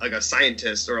like a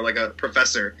scientist or like a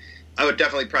professor, I would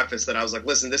definitely preface that I was like,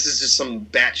 listen, this is just some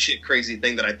batshit crazy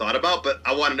thing that I thought about, but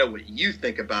I want to know what you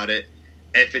think about it,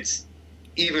 if it's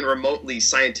even remotely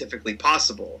scientifically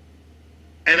possible.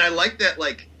 And I like that,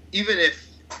 like, even if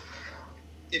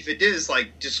it is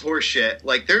like just horse shit,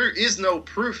 like, there is no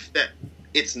proof that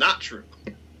it's not true.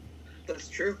 That's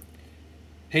true.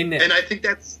 Hey, Nick. And I think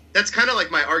that's kind of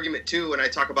like my argument too when I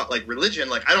talk about like religion.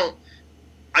 Like,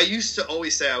 I used to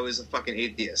always say I was a fucking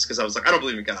atheist because I was like, I don't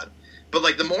believe in God. But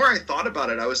like, the more I thought about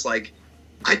it, I was like,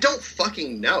 I don't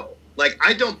fucking know. Like,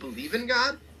 I don't believe in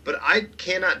God, but I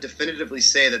cannot definitively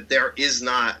say that there is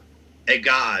not a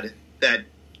God that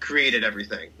created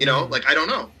everything. You know, like, I don't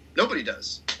know. Nobody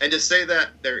does. And to say that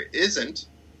there isn't,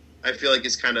 I feel like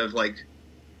is kind of like,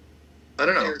 I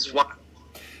don't know. It's wild.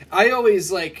 I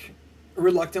always like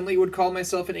reluctantly would call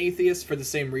myself an atheist for the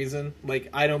same reason. Like,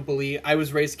 I don't believe, I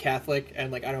was raised Catholic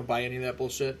and like I don't buy any of that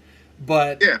bullshit.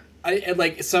 But yeah. I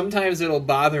like, sometimes it'll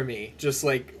bother me just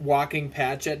like walking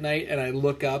Patch at night and I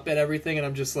look up at everything and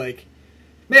I'm just like,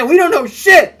 man, we don't know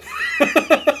shit.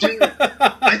 Dude,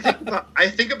 I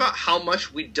think about how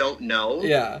much we don't know.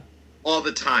 Yeah. All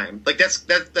the time. Like,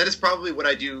 that is probably what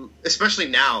I do, especially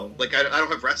now. Like, I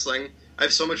don't have wrestling. I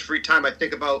have so much free time. I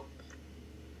think about,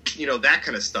 that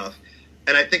kind of stuff.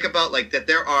 And I think about, like, that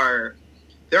there are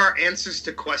answers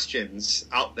to questions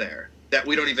out there that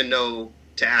we don't even know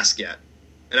to ask yet.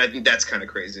 And I think that's kind of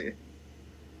crazy.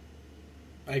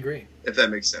 I agree. If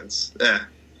that makes sense. Yeah.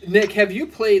 Nick, have you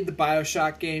played the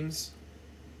BioShock games?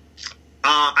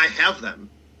 I have them.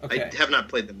 Okay. I have not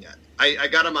played them yet. I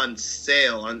got them on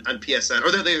sale on PSN,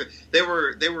 or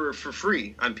they were for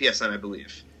free on PSN, I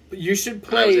believe. You should I was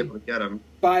play able to get them.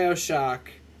 BioShock,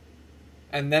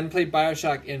 and then play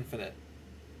BioShock Infinite.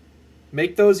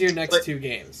 Make those your next two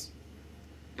games.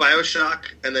 BioShock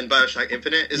and then BioShock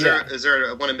Infinite. Is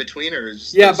there one in between, or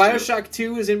is BioShock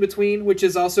 2 is in between, which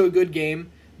is also a good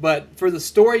game. But for the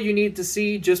story you need to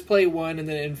see, just play 1 and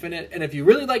then Infinite. And if you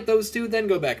really like those two, then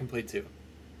go back and play 2.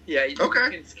 Yeah, you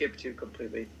can skip 2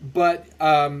 completely. But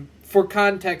for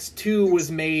context, 2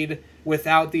 was made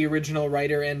without the original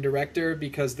writer and director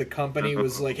because the company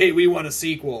was like, hey, we want a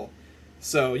sequel.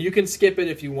 So you can skip it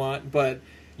if you want, but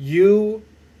you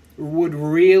would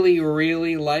really,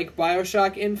 really like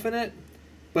BioShock Infinite,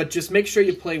 but just make sure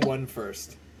you play 1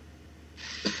 first.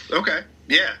 Okay,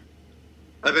 yeah.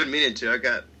 I've been meaning to.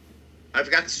 I've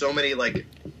got so many, like,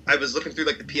 I was looking through,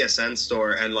 like, the PSN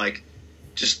store, and, like,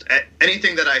 just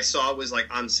anything that I saw was, like,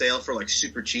 on sale for, like,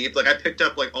 super cheap. Like, I picked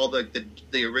up, like, all the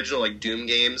original, like, Doom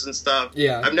games and stuff.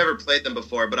 Yeah. I've never played them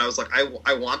before, but I was like,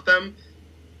 I want them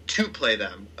to play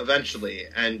them eventually.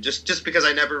 And just because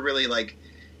I never really, like,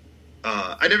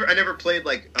 I never played,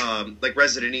 like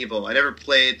Resident Evil. I never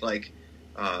played, like,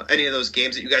 any of those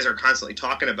games that you guys are constantly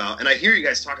talking about. And I hear you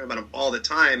guys talking about them all the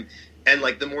time. And,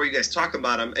 like, the more you guys talk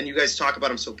about them, and you guys talk about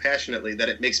them so passionately that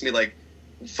it makes me, like,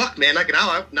 fuck, man, like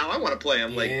now I want to play.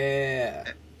 I'm like,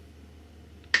 yeah.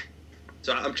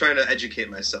 So I'm trying to educate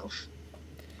myself.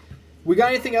 We got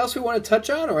anything else we want to touch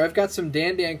on, or I've got some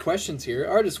Dan questions here.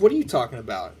 Artist, what are you talking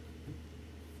about?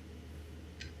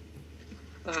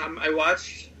 I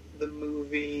watched a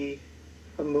movie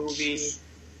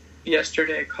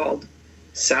yesterday called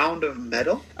Sound of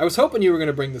Metal. I was hoping you were going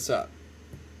to bring this up.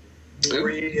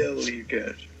 Really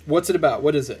good. What's it about?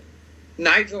 What is it?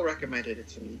 Nigel recommended it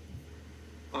to me.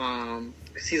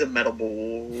 Because he's a metal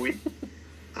boy.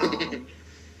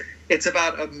 It's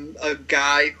about a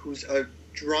guy who's a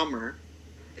drummer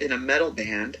in a metal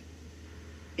band,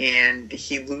 and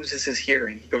he loses his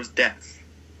hearing. He goes deaf.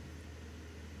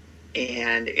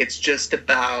 And it's just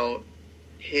about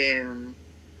him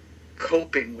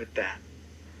coping with that.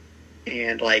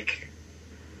 And, like,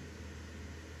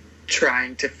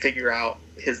 trying to figure out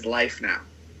his life now.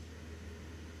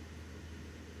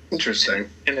 Interesting.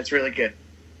 And it's really good.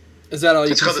 Is that all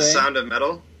you It's can called say? The Sound of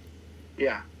Metal?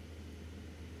 Yeah.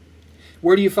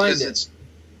 Where do you find it?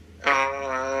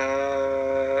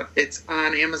 It's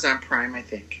on Amazon Prime, I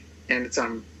think. And it's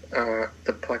on the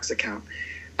Plex account.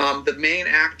 The main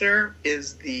actor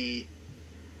is he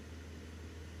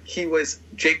was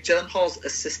Jake Gyllenhaal's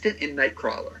assistant in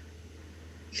Nightcrawler.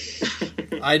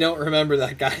 I don't remember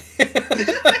that guy.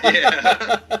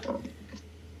 Yeah.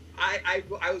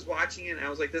 I was watching it and I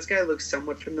was like, this guy looks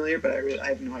somewhat familiar, but I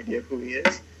have no idea who he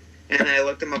is. And I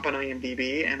looked him up on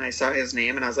IMDb and I saw his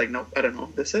name and I was like, nope, I don't know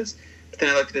who this is. But then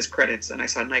I looked at his credits and I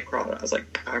saw Nightcrawler. I was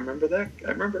like, I remember that.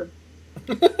 I remember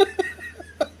him.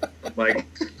 Like,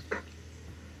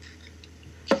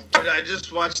 I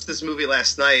just watched this movie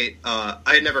last night. I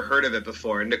had never heard of it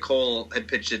before. Nicole had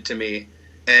pitched it to me,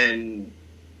 and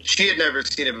she had never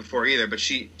seen it before either. But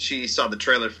she saw the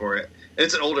trailer for it, and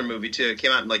it's an older movie too. It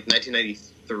came out in like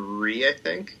 1993, I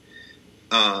think.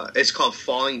 It's called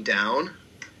Falling Down.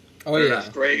 Oh yeah,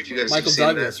 great. You guys have Michael seen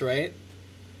Douglas, that. right?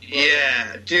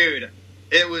 Yeah, dude,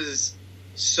 it was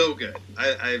so good.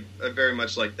 I very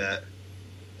much like that,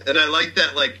 and I like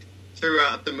that like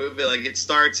throughout the movie, like it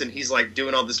starts and he's like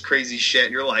doing all this crazy shit,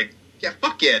 and you're like, yeah,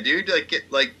 fuck yeah, dude,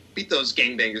 like beat those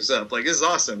gangbangers up, like this is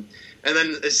awesome. And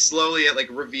then it slowly it like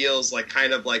reveals like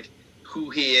kind of like who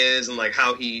he is and like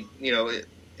how he, you know,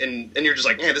 and you're just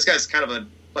like, man, this guy's kind of a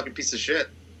fucking piece of shit.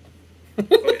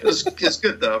 It's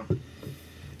good though.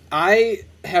 I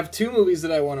have two movies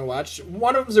that I want to watch.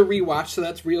 One of them's a rewatch, so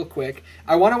that's real quick.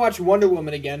 I want to watch Wonder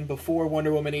Woman again before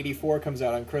Wonder Woman 84 comes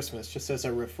out on Christmas, just as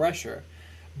a refresher.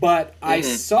 But I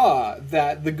saw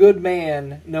that the good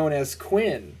man known as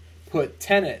Quinn put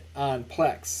Tenet on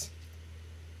Plex,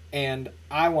 and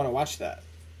I want to watch that.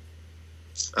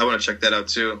 I want to check that out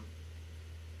too.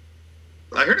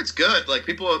 I heard it's good. Like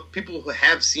people who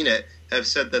have seen it have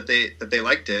said that they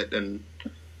liked it,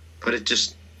 but it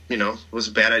just, you know, was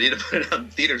a bad idea to put it on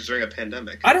theaters during a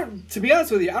pandemic. To be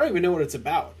honest with you, I don't even know what it's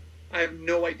about. I have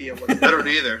no idea what it is. I don't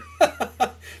either.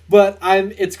 But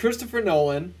it's Christopher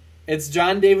Nolan, it's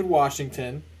John David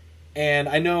Washington, and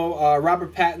I know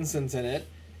Robert Pattinson's in it,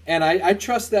 and I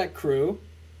trust that crew,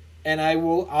 and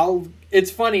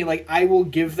it's funny, like, I will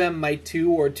give them my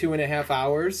 2 or 2.5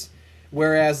 hours,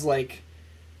 whereas, like,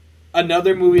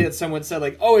 another movie that someone said,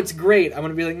 like, oh, it's great, I'm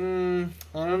going to be like,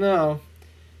 I don't know.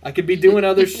 I could be doing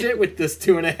other shit with this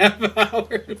 2.5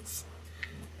 hours.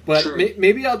 But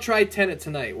maybe I'll try Tenet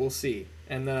tonight. We'll see.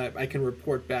 And then I can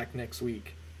report back next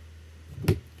week.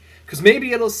 Because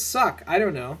maybe it'll suck. I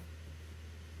don't know.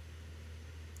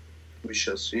 We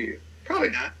shall see. Probably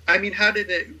not. I mean, how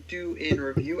did it do in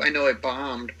review? I know it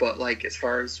bombed, but like as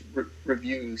far as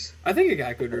reviews, I think it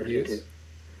got good reviews.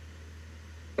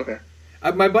 Okay.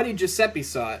 My buddy Giuseppe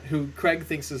saw it, who Craig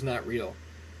thinks is not real.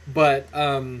 But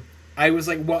I was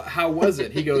like, "What? How was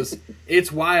it?" He goes,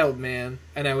 "It's wild, man."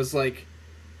 And I was like,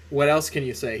 "What else can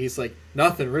you say?" He's like,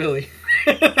 "Nothing really."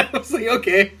 I was like,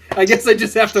 "Okay, I guess I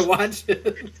just have to watch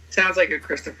it." Sounds like a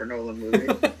Christopher Nolan movie.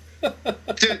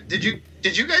 Dude,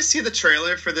 did you guys see the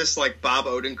trailer for this like Bob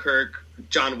Odenkirk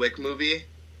John Wick movie?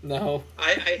 No.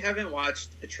 I haven't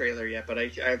watched the trailer yet, but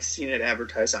I've seen it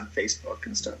advertised on Facebook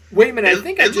and stuff. Wait a minute, I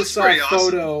think I it just looks saw a pretty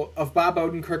photo of Bob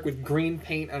Odenkirk with green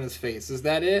paint on his face. Is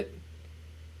that it?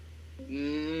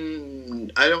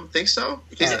 I don't think so.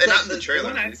 He's Alright. not in the trailer.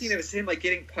 The one I've seen is him like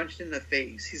getting punched in the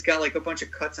face. He's got like a bunch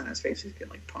of cuts on his face. He's getting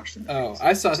like punched in the face.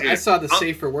 I saw the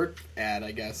Safe for Work ad,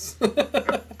 I guess.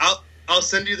 I'll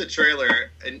send you the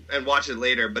trailer and watch it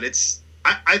later. But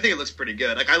I think it looks pretty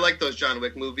good. Like I like those John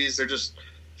Wick movies. They're just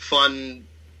fun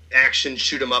action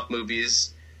shoot 'em up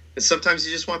movies. And sometimes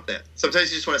you just want that.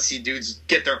 Sometimes you just want to see dudes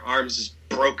get their arms just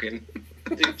broken.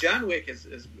 Dude, John Wick is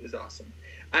awesome.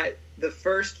 I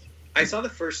saw the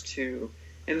first two,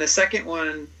 And the second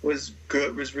one was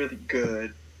good, was really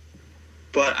good.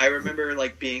 But I remember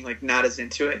like being like not as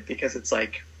into it because it's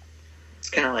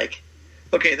kind of like,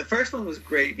 okay, the first one was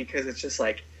great because it's just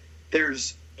like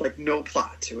there's like no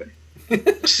plot to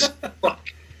it. Just fuck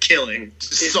killing.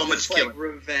 Just so much just, killing. like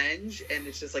revenge, and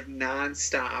it's just like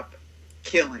nonstop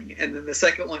killing. And then the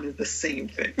second one is the same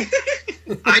thing.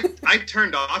 I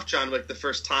turned off John Wick the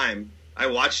first time I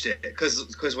watched it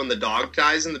because when the dog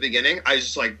dies in the beginning, I was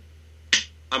just like,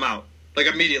 I'm out. Like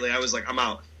immediately, I was like, I'm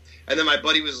out. And then my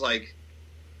buddy was like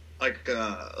a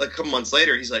couple months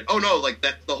later, he's like, oh no, like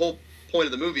that the whole point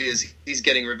of the movie is he's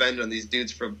getting revenge on these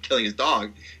dudes for killing his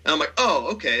dog. And I'm like,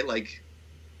 oh okay, like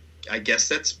I guess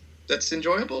that's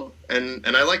enjoyable, and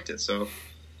I liked it. So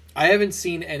I haven't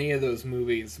seen any of those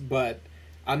movies, but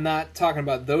I'm not talking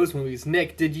about those movies.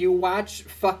 Nick, did you watch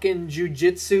fucking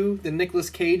Jiu-Jitsu, the Nicolas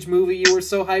Cage movie you were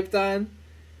so hyped on?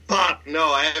 fuck,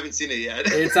 no, I haven't seen it yet.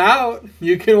 It's out.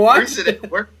 You can watch Where's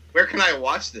it. Where can I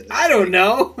watch this? I don't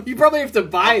know. You probably have to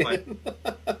buy it.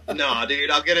 No, dude,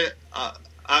 I'll get it.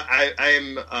 I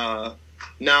am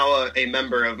now a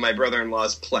member of my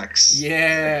brother-in-law's Plex.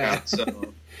 Yeah. account, so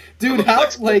Dude, I'm a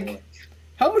Plex boy.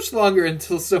 how much longer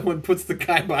until someone puts the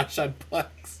kibosh on Plex?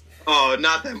 Oh,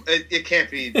 not that. It can't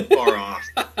be far off.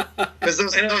 Because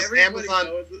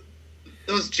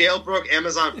those jailbroke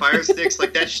Amazon Fire Sticks,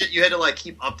 like that shit, you had to like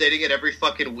keep updating it every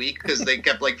fucking week because they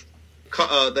kept like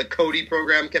the Kodi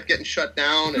program kept getting shut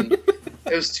down, and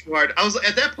it was too hard. I was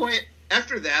at that point.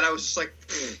 After that, I was just like,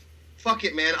 fuck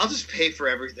it, man. I'll just pay for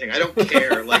everything. I don't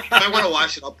care. Like if I want to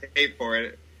watch it, I'll pay for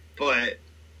it. But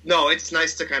no, it's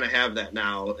nice to kind of have that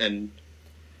now, and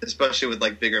especially with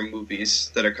like bigger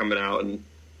movies that are coming out and.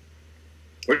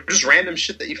 Or just random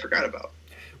shit that you forgot about.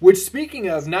 Which, speaking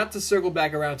of, not to circle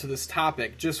back around to this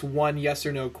topic, just one yes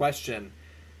or no question.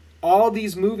 All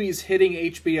these movies hitting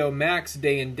HBO Max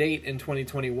day and date in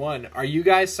 2021. Are you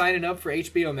guys signing up for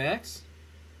HBO Max?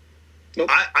 Nope.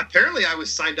 Apparently I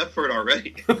was signed up for it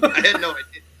already. I had no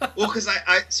idea. Well, because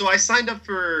I signed up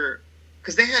for...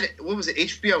 Because they had... What was it?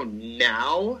 HBO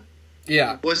Now?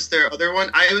 Yeah. Was their other one?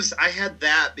 I had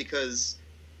that because...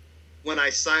 When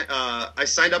I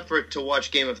signed up for it to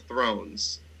watch Game of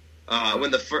Thrones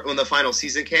when the final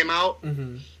season came out.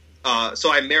 Mm-hmm.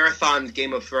 So I marathoned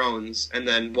Game of Thrones and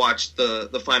then watched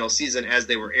the final season as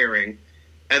they were airing.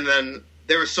 And then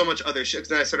there was so much other shit.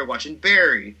 Then I started watching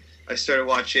Barry. I started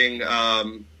watching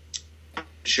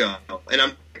show, and I'm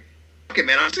like, okay,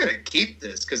 man, I'm just gonna keep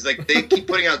this because like they keep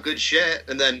putting out good shit.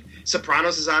 And then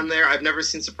Sopranos is on there. I've never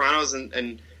seen Sopranos,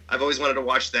 and I've always wanted to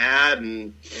watch that.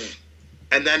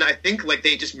 And then I think like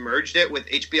they just merged it with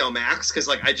HBO Max because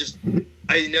like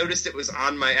I noticed it was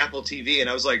on my Apple TV and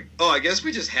I was like, oh, I guess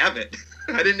we just have it.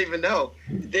 I didn't even know.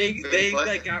 They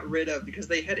like got rid of because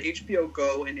they had HBO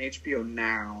Go and HBO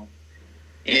Now.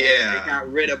 And Yeah. they got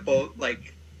rid of both.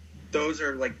 Like those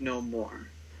are like no more,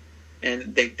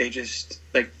 and they just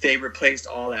like they replaced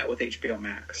all that with HBO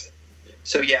Max.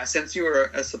 So yeah, since you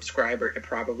were a subscriber, it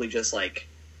probably just like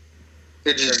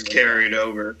It just carried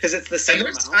over because it's the same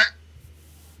And amount.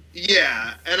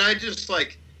 Yeah, and I just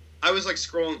like I was like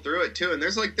scrolling through it too, and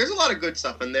there's a lot of good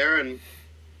stuff in there,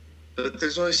 but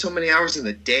there's only so many hours in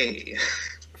the day.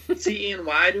 See, Ian,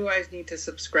 why do I need to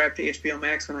subscribe to HBO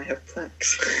Max when I have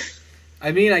Plex?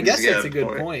 I mean, I guess Yeah, that's a good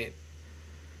point. point.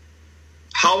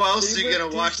 How else are you With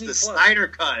gonna watch Disney the Plus. Snyder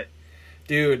Cut?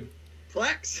 Dude,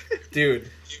 Plex?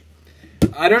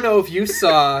 I don't know if you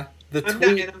saw the I'm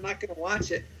tweet. not gonna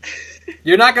watch it.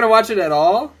 You're not going to watch it at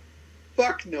all?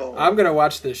 Fuck no. I'm going to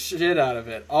watch the shit out of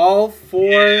it. All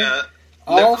four. Yeah,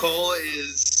 all Nicole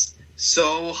is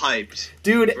so hyped.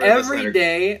 Dude, for the every Snyder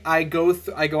day I go on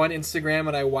Instagram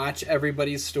and I watch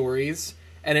everybody's stories,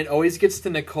 and it always gets to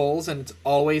Nicole's, and it's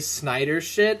always Snyder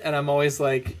shit, and I'm always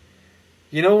like,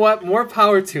 you know what? More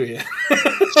power to you.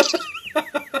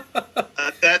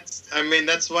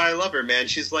 That's why I love her, man.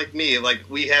 She's like me. Like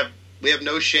we have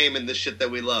no shame in the shit that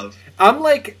we love. I'm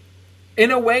like, in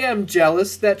a way, I'm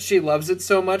jealous that she loves it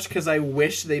so much because I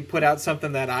wish they put out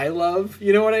something that I love.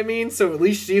 You know what I mean? So at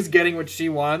least she's getting what she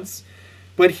wants.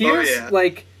 But here's,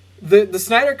 like, the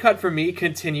Snyder Cut for me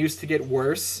continues to get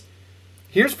worse.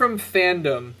 Here's from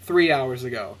Fandom 3 hours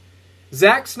ago.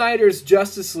 Zack Snyder's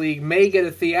Justice League may get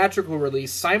a theatrical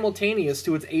release simultaneous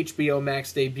to its HBO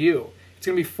Max debut. It's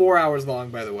going to be 4 hours long,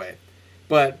 by the way.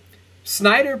 But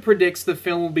Snyder predicts the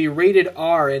film will be rated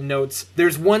R and notes,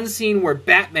 there's one scene where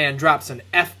Batman drops an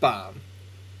F-bomb.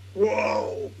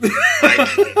 Whoa.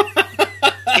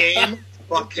 Game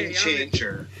fucking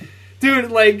changer.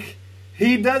 Dude, like,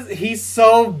 he's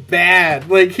so bad.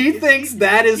 Like, he thinks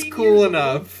that is cool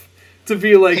enough to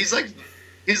be like... He's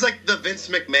He's like the Vince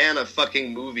McMahon of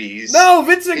fucking movies. No,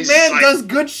 Vince He's McMahon like- does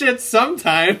good shit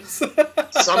sometimes.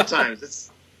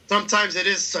 Sometimes it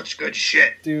is such good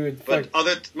shit. Dude, But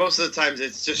most of the times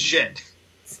it's just shit.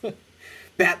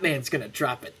 Batman's gonna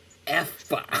drop an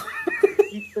F-bomb.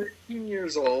 He's 13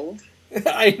 years old.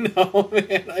 I know,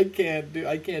 man. I can't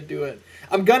do it.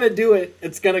 I'm gonna do it.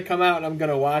 It's gonna come out and I'm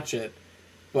gonna watch it.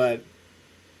 But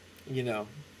you know,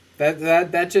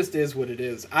 that just is what it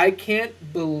is. I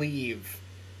can't believe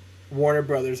Warner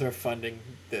Brothers are funding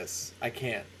this. I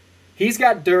can't. He's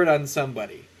got dirt on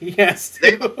somebody. He has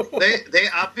to. They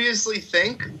obviously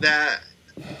think that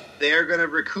they're gonna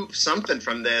recoup something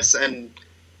from this, and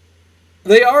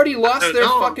They already lost don't their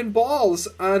know. fucking balls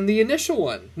on the initial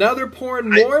one. Now they're pouring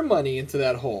more money into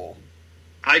that hole.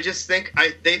 I just think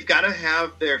they've got to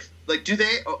have their do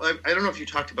they? I don't know if you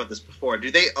talked about this before.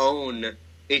 Do they own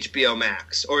HBO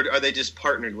Max, or are they just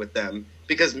partnered with them?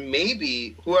 Because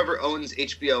maybe whoever owns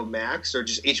HBO Max or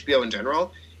just HBO in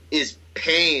general is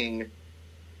paying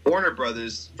Warner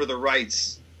Brothers for the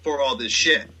rights for all this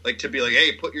shit. Like to be like,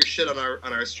 hey, put your shit on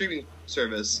our streaming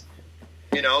service.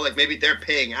 You know, like maybe they're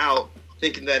paying out,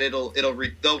 thinking that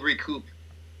they'll recoup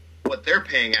what they're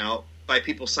paying out by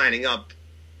people signing up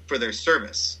for their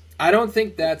service. I don't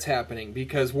think that's happening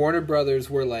because Warner Brothers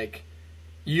were like,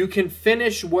 you can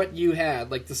finish what you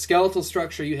had, like the skeletal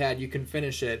structure you had, you can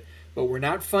finish it, but we're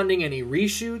not funding any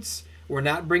reshoots. We're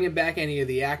not bringing back any of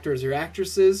the actors or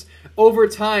actresses. Over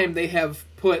time, they have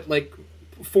put like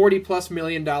 $40+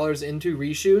 million into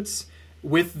reshoots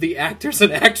with the actors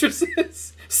and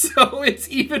actresses. So it's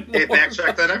even more. They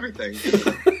backtracked on everything.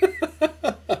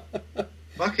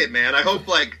 Fuck it, man. I hope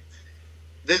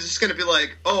they're just gonna be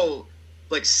like, oh,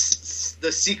 like the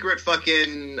secret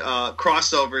fucking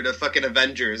crossover to fucking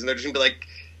Avengers, and they're just gonna be like,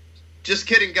 just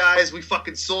kidding, guys. We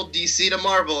fucking sold DC to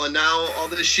Marvel, and now all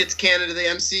this shit's canon to the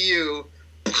MCU.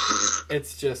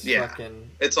 It's just fucking.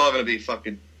 It's all gonna be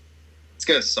fucking. It's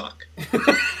gonna suck.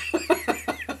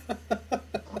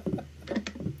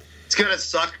 It's gonna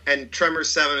suck, and Tremors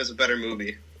 7 is a better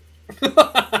movie.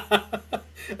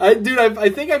 I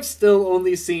think I've still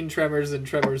only seen Tremors and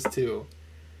Tremors 2.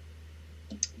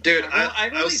 Dude, I've I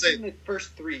only will say seen the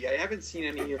first 3. I haven't seen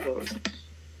any of those.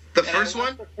 the And first I watched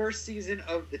one. the first season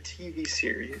of the TV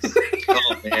series,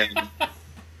 Oh man.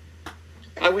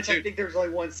 which I think there's only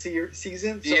one season,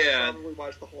 so Yeah. I probably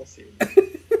watched the whole season.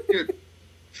 Dude,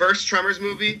 first Tremors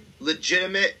movie,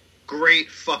 legitimate, great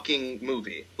fucking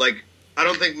movie. Like, I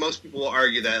don't think most people will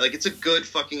argue that. Like, it's a good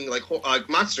fucking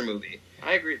monster movie.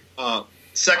 I agree.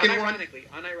 Second one,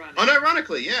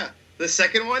 unironically, yeah. The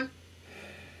second one,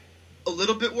 a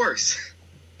little bit worse.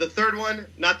 The third one,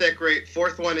 not that great.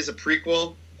 Fourth one is a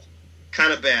prequel,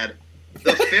 kind of bad.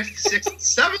 The fifth, sixth,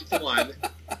 seventh one,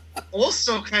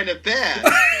 also kind of bad,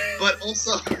 but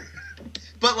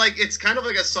it's kind of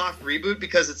like a soft reboot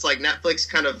because it's like Netflix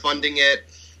kind of funding it.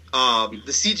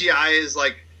 The CGI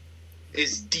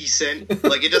is decent.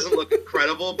 Like, it doesn't look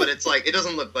incredible, but it's like it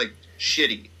doesn't look like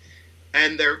shitty.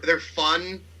 And they're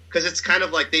fun because it's kind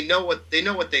of like they know what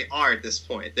they are at this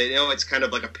point. They know it's kind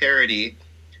of like a parody,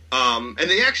 and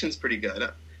the action's pretty good.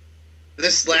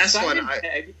 This last one,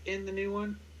 Pegg in the new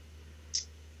one.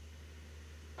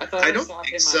 I don't saw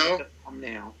think him so. on the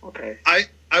thumbnail. Okay.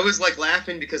 I was like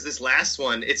laughing because this last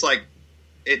one, it's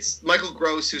Michael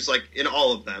Gross who's like in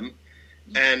all of them,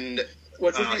 and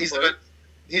What's his name?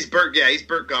 he's Bert. Yeah, he's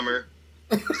Bert Gummer.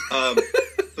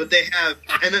 But they have,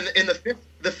 and then in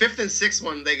the fifth and sixth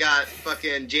one, they got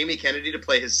fucking Jamie Kennedy to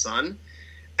play his son,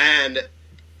 and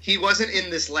he wasn't in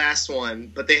this last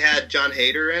one, but they had John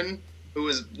Hader in, who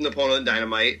was Napoleon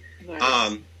Dynamite.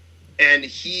 Nice. And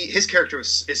his character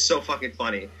is so fucking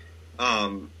funny,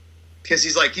 because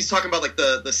he's talking about like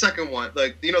the second one,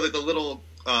 like the little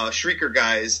shrieker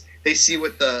guys they see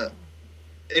with the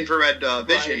infrared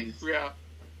vision, Right. Yeah.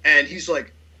 and he's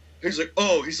like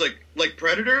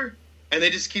Predator, and they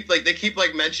just keep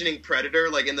mentioning Predator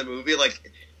like in the movie,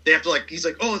 like they have to he's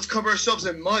like, oh, let's cover ourselves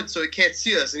in mud so it can't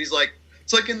see us, and he's like,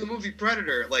 it's like in the movie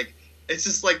Predator, like it's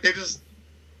just like they're just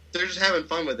having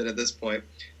fun with it at this point.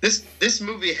 This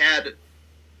movie had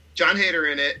John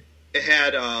Hader in it. It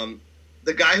had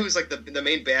the guy who's like the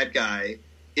main bad guy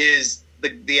is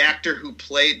the actor who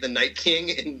played the Night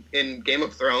King in Game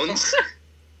of Thrones,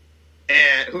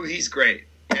 and he's great.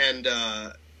 And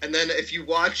then if you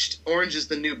watched Orange Is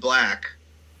the New Black,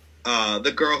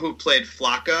 the girl who played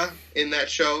Flocka in that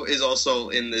show is also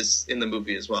in the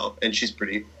movie as well, and she's a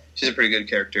pretty good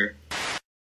character.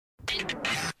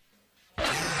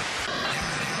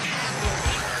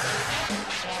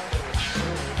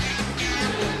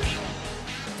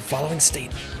 The following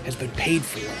statement has been paid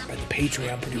for by the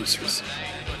Patreon producers.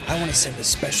 I want to send a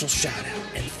special shout out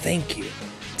and thank you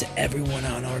to everyone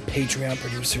on our Patreon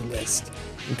producer list,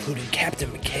 including Captain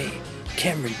McKay,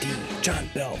 Cameron D, John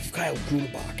Belf, Kyle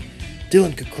Grudebach,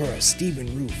 Dylan Kokura,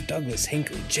 Stephen Roof, Douglas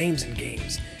Hinckley, James and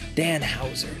Games, Dan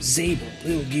Hauser, Zabel,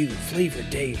 Lil U, Flavor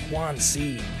Dave, Juan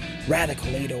C, Radical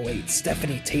 808,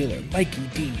 Stephanie Taylor, Mikey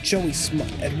D, Joey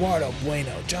Smut, Eduardo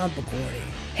Bueno, John Pagorni,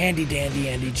 Handy Dandy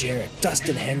Andy Jarrett,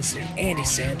 Dustin Hensley, Andy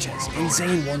Sanchez,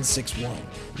 Insane161,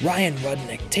 Ryan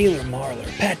Rudnick, Taylor Marler,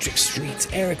 Patrick Streets,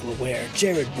 Eric Laware,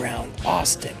 Jared Brown,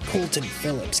 Austin, Colton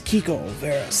Phillips, Kiko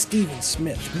Olvera, Steven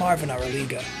Smith, Marvin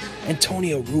Araliga,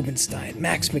 Antonio Rubenstein,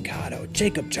 Max Mikado,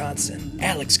 Jacob Johnson,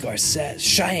 Alex Garces,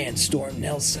 Cheyenne Storm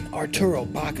Nelson, Arturo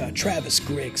Baca, Travis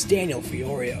Griggs, Daniel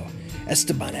Fiorio,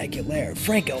 Esteban Aguilera,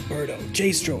 Frank Alberto,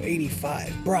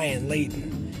 Jstro85, Brian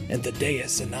Layton, and the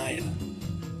Deus Anaya.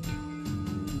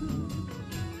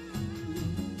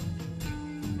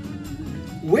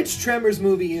 Which Tremors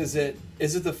movie is it?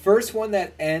 Is it the first one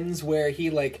that ends where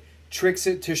he like tricks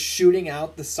it to shooting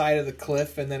out the side of the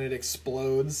cliff and then it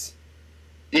explodes?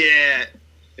 Yeah.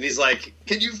 And he's like,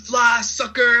 "Can you fly,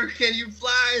 sucker? Can you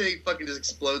fly?" And he fucking just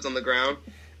explodes on the ground.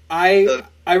 I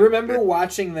remember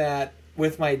watching that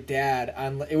with my dad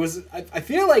on it was I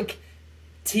feel like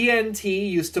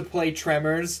TNT used to play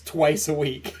Tremors twice a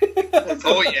week.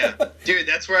 Oh yeah. Dude,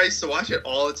 that's where I used to watch it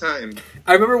all the time.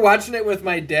 I remember watching it with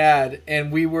my dad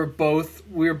and we were both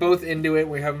into it,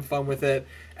 we were having fun with it.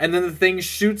 And then the thing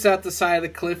shoots out the side of the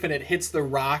cliff and it hits the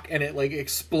rock and it like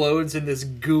explodes in this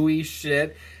gooey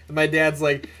shit. And my dad's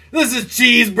like, "This is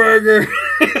cheeseburger."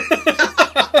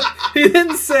 He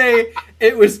didn't say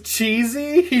it was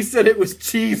cheesy. He said it was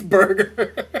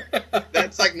cheeseburger.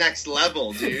 That's like next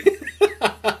level, dude.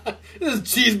 This is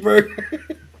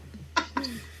cheeseburger.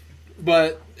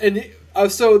 But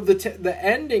so the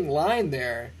ending line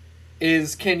there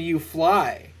is, "Can you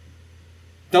fly?"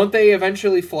 Don't they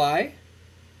eventually fly?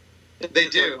 They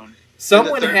do.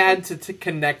 Someone had to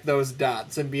connect those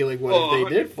dots and be like, "What if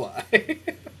they did fly?"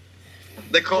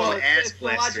 They call them ass it's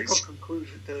blasters. The logical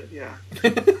conclusion to, yeah,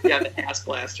 the ass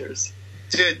blasters.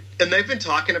 Dude, and they've been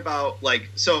talking about, like,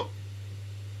 so,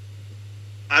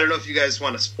 I don't know if you guys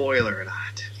want a spoiler or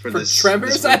not for this.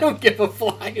 Tremors? This I don't give a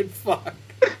flying fuck.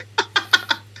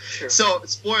 Sure. So,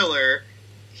 spoiler,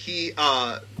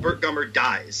 Burt Gummer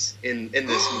dies in this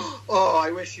movie. Oh,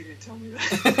 I wish you didn't tell me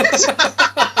that.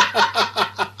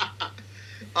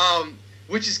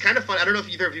 Which is kind of fun. I don't know if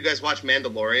either of you guys watch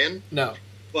Mandalorian. No.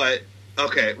 But,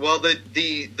 okay, well,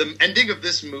 the ending of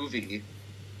this movie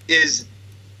is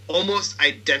almost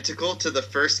identical to the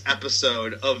first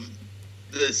episode of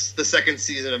the second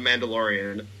season of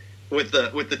Mandalorian, with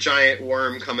the giant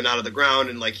worm coming out of the ground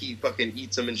and like he fucking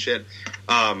eats him and shit.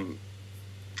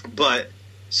 But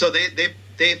so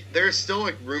there's still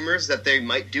like rumors that they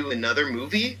might do another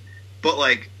movie, but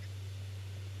like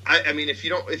I mean if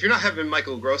you're not having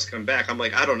Michael Gross come back, I'm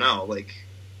like, I don't know, like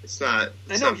it's not.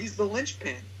 He's the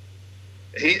linchpin.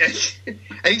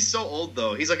 He's so old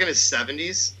though. He's like in his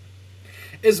 70s.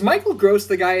 Is Michael Gross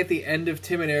the guy at the end of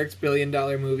Tim and Eric's $1 Billion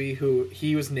Movie who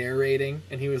he was narrating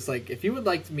and he was like, "If you would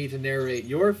like me to narrate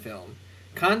your film,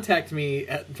 contact me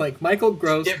at like Michael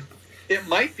Gross." It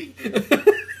might be.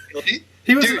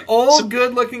 He was an old,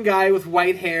 good-looking guy with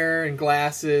white hair and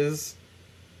glasses.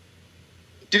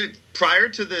 Dude, prior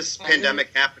to this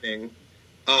pandemic happening,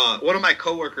 one of my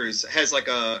coworkers has like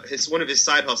one of his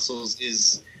side hustles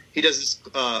is he does this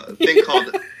thing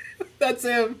called. That's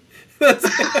him. That's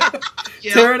him.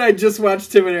 Yeah. Tara and I just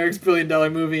watched Tim and Eric's $1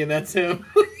 Billion Movie, and that's him.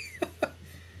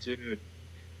 Dude,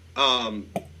 God,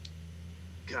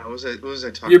 what was I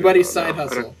talking about? Your buddy's side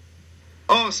hustle.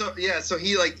 Oh, so he has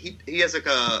like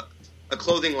a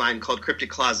clothing line called Cryptic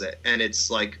Closet, and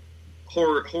it's like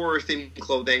horror themed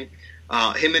clothing.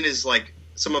 Him and his like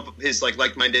some of his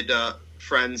like-minded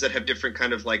friends that have different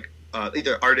kind of like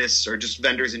either artists or just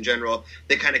vendors in general,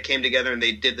 they kind of came together and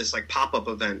they did this like pop-up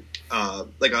event,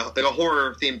 like a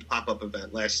horror themed pop-up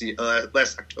event last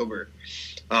October,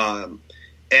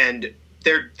 and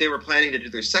they were planning to do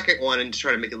their second one and to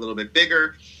try to make it a little bit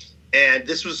bigger. And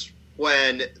this was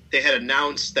when they had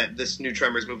announced that this new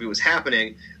Tremors movie was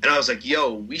happening, and I was like,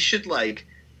 "Yo, we should like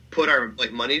put our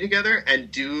like money together and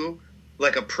do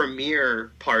like a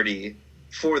premiere party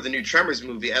for the new Tremors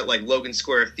movie at like Logan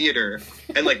Square Theater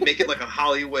and like make it like a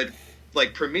Hollywood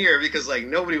like premiere, because like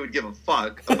nobody would give a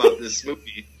fuck about this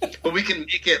movie, but we can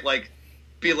make it like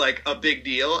be like a big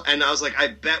deal." And I was like, I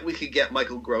bet we could get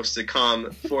Michael Gross to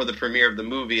come for the premiere of the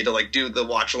movie to like do the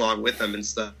watch along with him and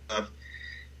stuff.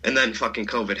 And then fucking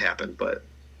COVID happened, but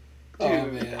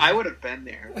dude, I would have been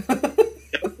there.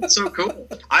 It's so cool.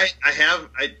 I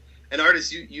and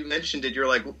Artist, you mentioned it. You're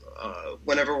like,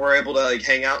 whenever we're able to like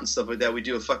hang out and stuff like that, we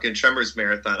do a fucking Tremors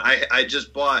marathon. I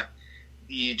just bought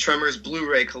the Tremors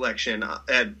Blu-ray collection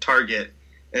at Target,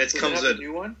 and it comes with a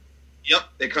new one. Yep,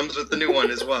 it comes with the new one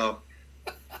as well.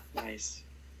 Nice.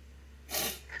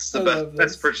 It's the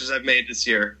best purchase I've made this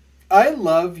year. I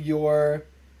love your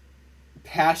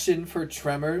passion for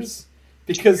Tremors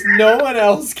because no one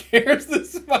else cares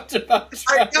this much about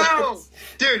Tremors. I know,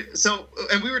 dude. So,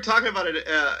 and we were talking about it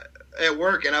at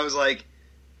work, and I was like,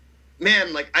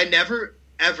 man, like I never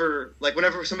ever like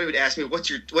whenever somebody would ask me what's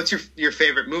your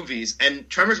favorite movies, and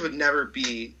Tremors would never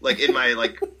be like in my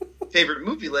like favorite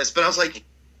movie list, but I was like,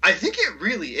 I think it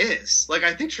really is. Like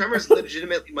I think Tremors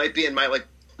legitimately might be in my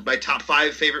top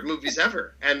 5 favorite movies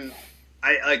ever, and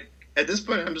I like at this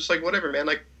point I'm just like whatever, man.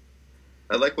 Like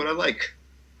I like what I like.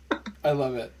 I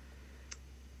love it.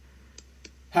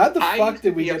 How the fuck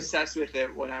did we get obsessed with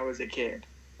it when I was a kid?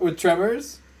 With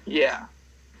Tremors? Yeah.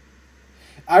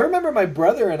 I remember my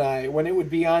brother and I, when it would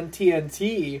be on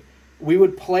TNT, we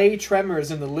would play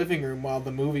Tremors in the living room while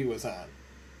the movie was on.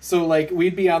 So, like,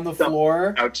 we'd be on the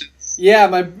floor. Couches.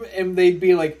 Yeah, and they'd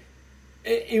be like,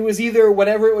 it was either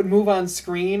whenever it would move on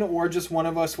screen, or just one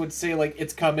of us would say, like,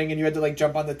 it's coming, and you had to, like,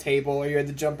 jump on the table, or you had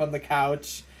to jump on the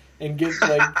couch, and get,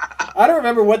 like, I don't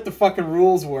remember what the fucking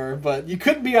rules were, but you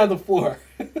couldn't be on the floor.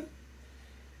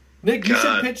 Nick, you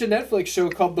should pitch a Netflix show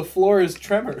called The Floor is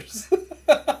Tremors.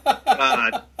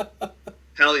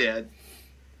 Hell yeah.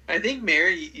 I think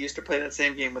Mary used to play that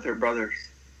same game with her brothers.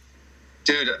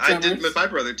 Dude, I did with my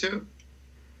brother too.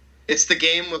 It's the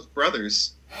game with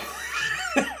brothers.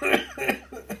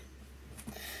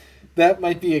 That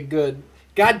might be a good...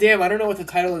 God damn, I don't know what the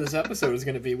title of this episode is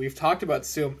going to be. We've talked about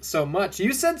so much.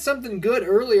 You said something good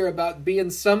earlier about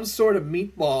being some sort of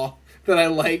meatball that I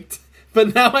liked.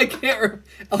 But now I can't...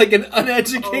 Like an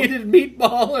uneducated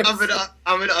meatball or something.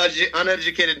 I'm an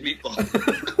uneducated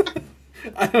meatball.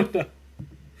 I don't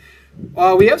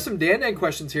know. We have some Dan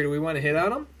questions here. Do we want to hit on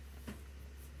them?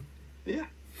 Yeah.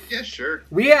 Yeah, sure.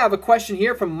 We have a question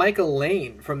here from Michael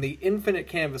Lane from the Infinite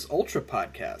Canvas Ultra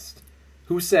podcast,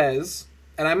 who says,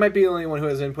 and I might be the only one who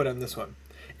has input on this one,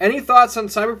 any thoughts on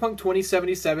Cyberpunk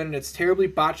 2077 and its terribly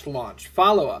botched launch?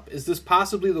 Follow-up, is this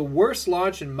possibly the worst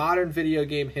launch in modern video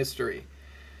game history?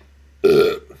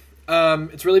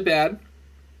 It's really bad.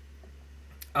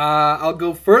 I'll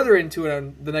go further into it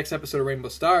on the next episode of Rainbow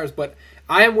Stars, but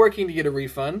I am working to get a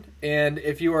refund, and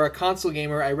if you are a console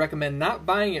gamer, I recommend not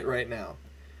buying it right now.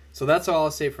 So that's all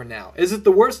I'll say for now. Is it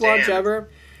the worst launch ever?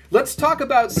 Let's talk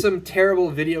about some terrible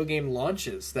video game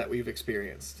launches that we've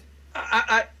experienced.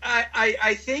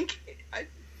 I think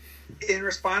in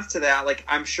response to that, like,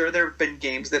 I'm sure there have been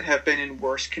games that have been in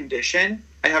worse condition.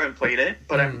 I haven't played it,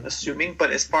 but I'm assuming.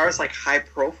 But as far as like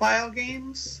high-profile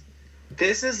games,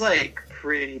 this is like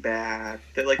pretty bad.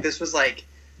 That like this was like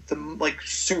the like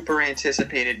super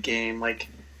anticipated game, like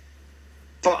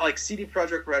CD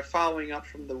Projekt Red following up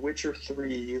from The Witcher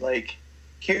 3, like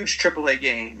huge AAA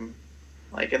game,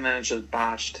 like, and then it's just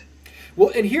botched.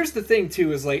 Well, and here's the thing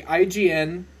too: is like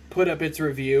IGN put up its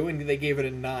review and they gave it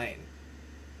a 9.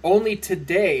 Only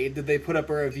today did they put up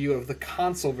a review of the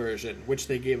console version, which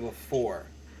they gave a 4.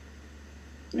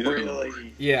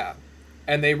 Really? Yeah.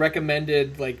 And they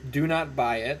recommended, like, do not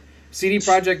buy it. CD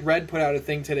Projekt Red put out a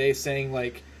thing today saying,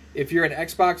 like, if you're an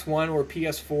Xbox One or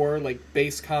PS4, like,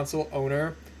 base console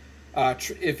owner,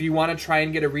 if you want to try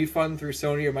and get a refund through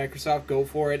Sony or Microsoft, go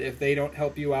for it. If they don't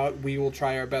help you out, we will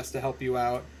try our best to help you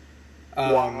out.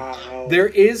 Wow. There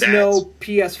is no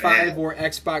PS5 or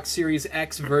Xbox Series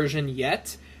X version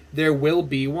yet. There will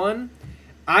be one.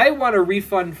 I want a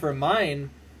refund for mine,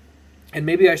 and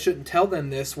maybe I shouldn't tell them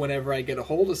this whenever I get a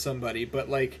hold of somebody, but,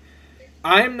 like,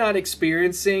 I'm not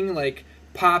experiencing, like,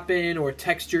 pop-in or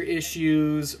texture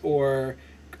issues, or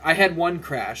I had one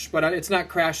crash, but it's not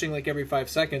crashing, like, every 5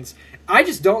 seconds. I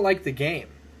just don't like the game.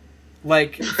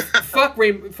 Like, fuck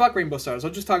Rainbow Stars.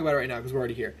 I'll just talk about it right now because we're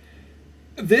already here.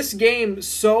 This game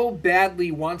so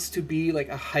badly wants to be like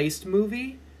a heist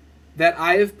movie that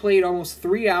I have played almost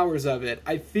 3 hours of it.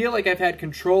 I feel like I've had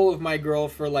control of my girl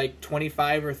for like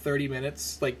 25 or 30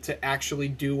 minutes, like to actually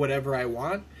do whatever I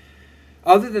want.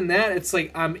 Other than that, it's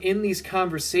like I'm in these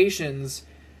conversations,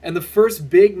 and the first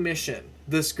big mission,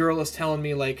 this girl is telling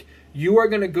me, like, you are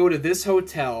going to go to this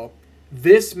hotel,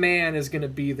 this man is going to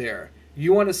be there.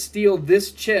 You want to steal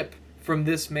this chip from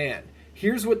this man.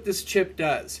 Here's what this chip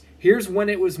does. Here's when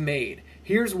it was made.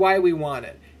 Here's why we want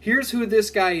it. Here's who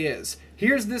this guy is.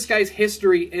 Here's this guy's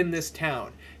history in this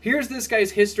town. Here's this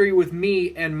guy's history with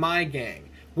me and my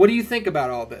gang. What do you think about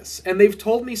all this? And they've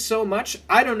told me so much,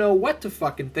 I don't know what to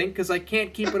fucking think because I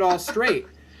can't keep it all straight.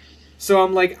 So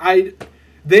I'm like,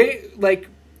 They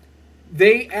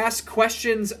ask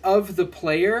questions of the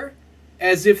player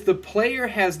as if the player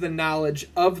has the knowledge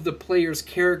of the player's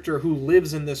character who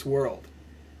lives in this world.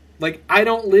 Like, I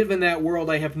don't live in that world.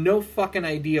 I have no fucking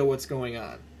idea what's going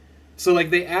on. So, like,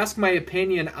 they ask my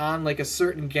opinion on, like, a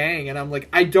certain gang, and I'm like,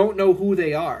 I don't know who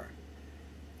they are.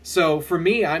 So, for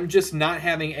me, I'm just not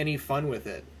having any fun with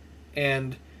it.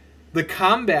 And the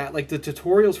combat, like, the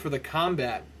tutorials for the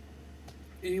combat,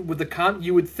 you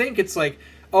would think it's like,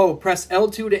 oh, press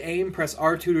L2 to aim, press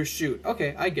R2 to shoot.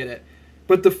 Okay, I get it.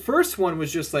 But the first one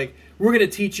was just like, we're going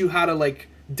to teach you how to, like,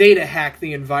 data hack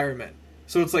the environment.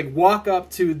 So it's like, walk up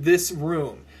to this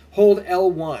room, hold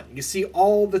L1. You see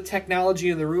all the technology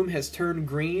in the room has turned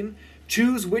green.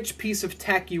 Choose which piece of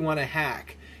tech you want to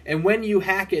hack. And when you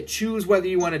hack it, choose whether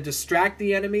you want to distract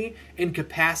the enemy,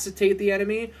 incapacitate the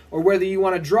enemy, or whether you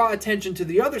want to draw attention to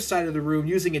the other side of the room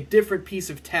using a different piece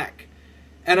of tech.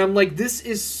 And I'm like, this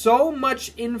is so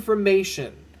much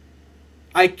information.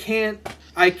 I can't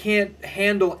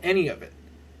handle any of it.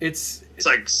 It's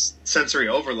like sensory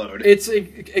overload. It's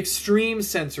extreme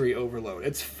sensory overload.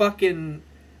 It's fucking...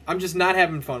 I'm just not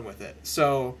having fun with it.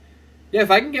 So, yeah,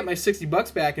 if I can get my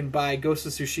 $60 back and buy Ghost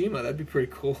of Tsushima, that'd be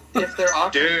pretty cool. If they're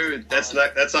offering, dude,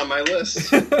 that's on my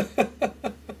list.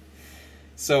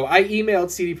 So I emailed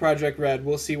CD Projekt Red.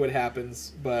 We'll see what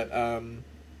happens, but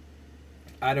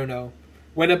I don't know.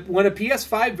 When a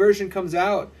PS5 version comes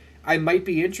out, I might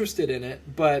be interested in it,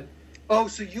 but... Oh,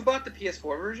 so you bought the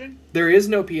PS4 version? There is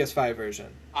no PS5 version.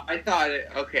 I thought it...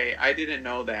 Okay, I didn't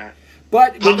know that.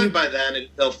 But probably by then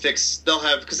they'll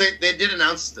have... Because they did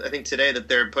announce, I think today, that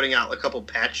they're putting out a couple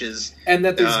patches. And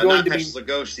that there's going to be... Not patches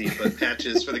Legoshi, but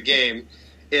patches for the game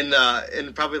in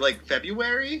probably like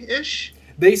February-ish?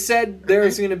 They said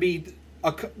there's going to be...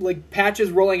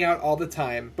 patches rolling out all the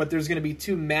time, but there's going to be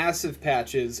 2 massive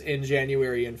patches in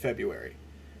January and February.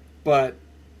 But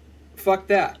fuck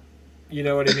that. You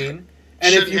know what I mean?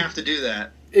 And shouldn't have to do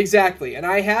that. Exactly. And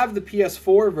I have the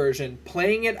PS4 version.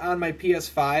 Playing it on my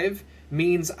PS5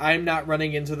 means I'm not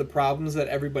running into the problems that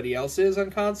everybody else is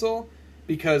on console,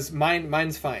 because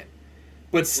mine's fine.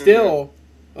 But still,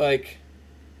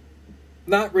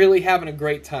 not really having a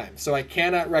great time. So I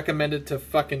cannot recommend it to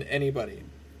fucking anybody.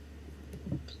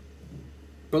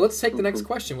 But let's take the next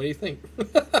question. What do you think?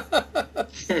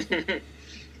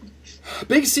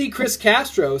 Big C Chris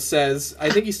Castro says, I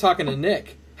think he's talking to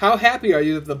Nick, how happy are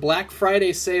you that the Black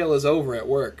Friday sale is over at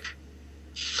work?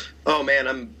 Oh, man,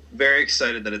 I'm very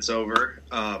excited that it's over.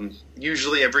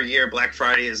 Usually every year, Black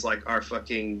Friday is like our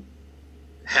fucking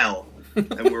hell.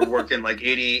 And we're working like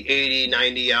 80,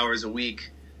 90 hours a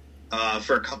week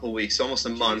for a couple weeks, almost a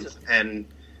month. Jesus. And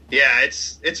yeah,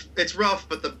 it's rough,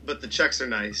 but the checks are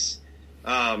nice.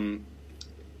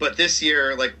 But this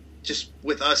year, like, just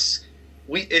with us,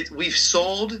 we've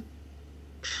sold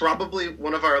probably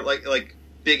one of our like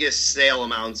biggest sale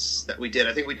amounts that we did.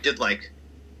 I think we did like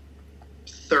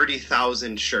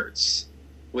 30,000 shirts,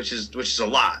 which is a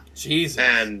lot. Jesus.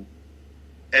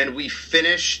 And we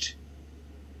finished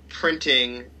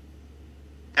printing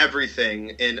everything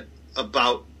in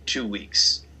about 2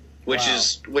 weeks, which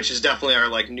is definitely our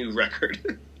like new record.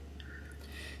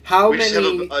 We just have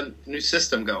a new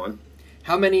system going.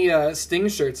 How many Sting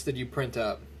shirts did you print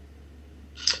up?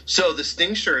 So the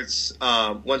Sting shirts,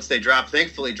 once they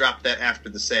thankfully dropped that after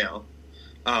the sale.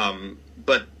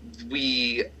 But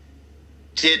we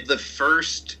did the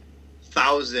first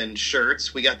 1,000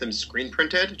 shirts. We got them screen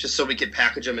printed just so we could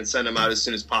package them and send them out as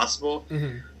soon as possible.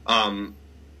 Mm-hmm.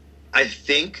 I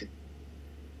think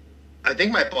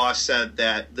my boss said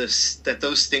that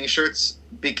those Sting shirts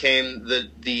became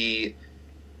the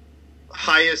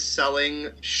highest selling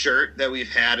shirt that we've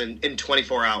had in a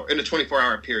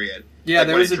 24-hour period. Yeah, like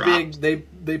there was a big...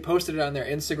 They posted it on their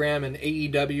Instagram, and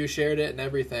AEW shared it and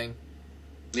everything.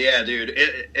 Yeah, dude.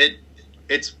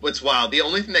 It's wild. The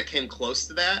only thing that came close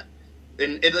to that,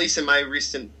 at least in my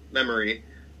recent memory,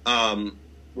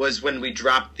 was when we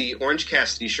dropped the Orange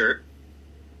Cassidy shirt.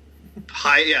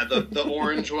 The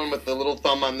orange one with the little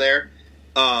thumb on there.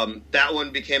 That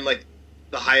one became like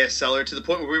the highest seller, to the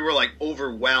point where we were like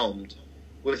overwhelmed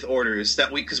with orders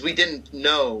because we didn't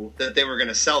know that they were going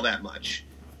to sell that much.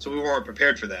 So we weren't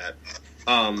prepared for that.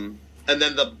 And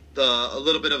then a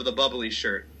little bit of the bubbly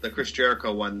shirt, the Chris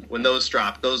Jericho one, when those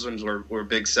dropped, those ones were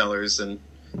big sellers. And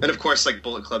of course, like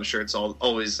Bullet Club shirts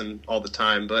always and all the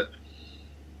time. But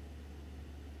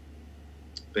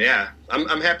yeah,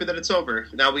 I'm happy that it's over.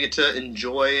 Now we get to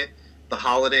enjoy the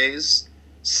holidays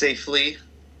safely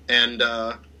and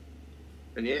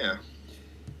yeah.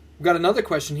 We've got another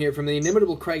question here from the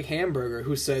inimitable Craig Hamburger,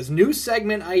 who says, new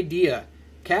segment idea.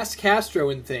 Cast Castro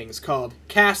in things called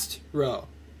Cast Row.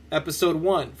 Episode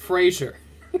 1, Frasier.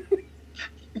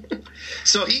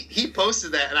 So he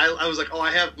posted that, and I was like, oh,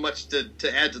 I have much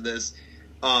to add to this.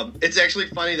 It's actually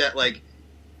funny that like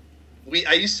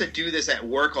I used to do this at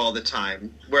work all the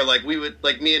time, where like we would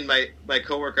like me and my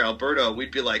coworker Alberto,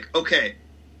 we'd be like, okay,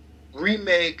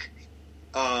 remake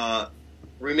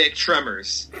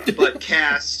Tremors, but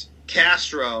cast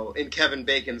Castro in Kevin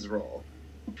Bacon's role.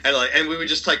 And we would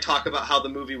just like talk about how the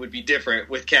movie would be different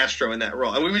with Castro in that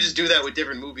role. And we would just do that with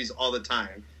different movies all the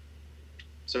time.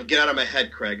 So get out of my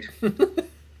head, Craig.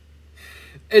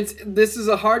 This is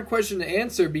a hard question to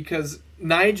answer because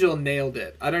Nigel nailed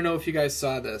it. I don't know if you guys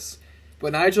saw this,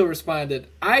 but Nigel responded,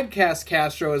 I'd cast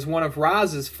Castro as one of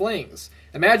Roz's flings.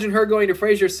 Imagine her going to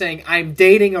Frasier saying, I'm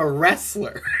dating a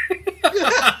wrestler.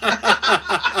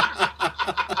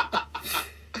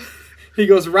 He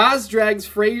goes, Roz drags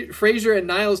Frasier and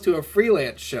Niles to a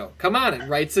freelance show. Come on, it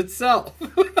writes itself.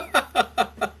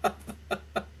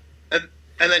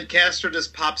 and then Castro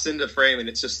just pops into frame, and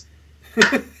it's just...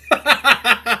 The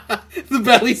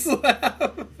belly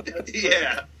slap.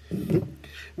 Yeah.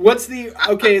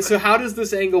 Okay, so how does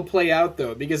this angle play out,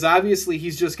 though? Because obviously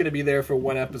he's just going to be there for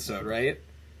one episode, right?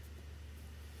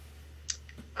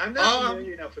 I'm not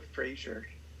familiar enough with Frasier.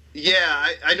 Yeah,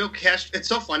 I know Castro. It's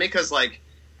so funny because, like,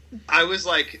 I was,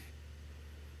 like,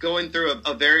 going through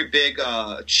a very big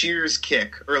Cheers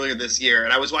kick earlier this year,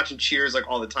 and I was watching Cheers, like,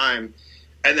 all the time.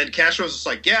 And then Castro was just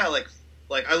like, yeah, like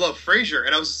I love Frasier.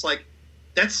 And I was just like,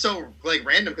 that's so, like,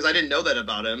 random because I didn't know that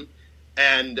about him.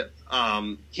 And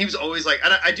he was always like,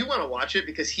 and I do want to watch it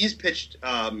because he's pitched,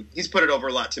 he's put it over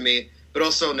a lot to me. But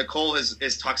also Nicole has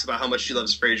talks about how much she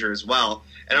loves Frasier as well.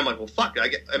 And I'm like, well, fuck,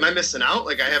 am I missing out?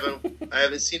 Like, I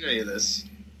haven't seen any of this.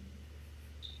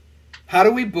 How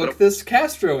do we book this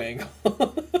Castro angle?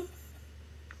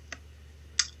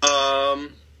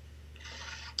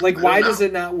 Like, why does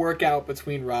it not work out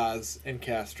between Roz and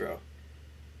Castro?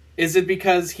 Is it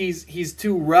because he's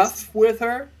too rough with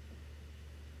her?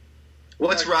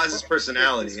 What's Roz's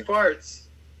personality? His farts.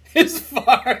 His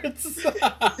farts.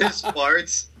 His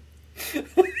farts.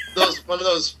 One of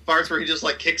those farts where he just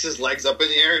like kicks his legs up in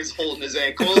the air, he's holding his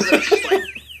ankles, and it's just like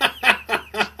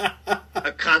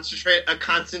a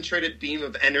concentrated beam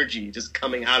of energy just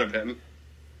coming out of him.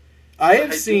 I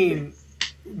have seen.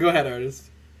 Go ahead, artist.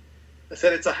 I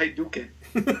said it's a Hadouken.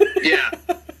 Yeah.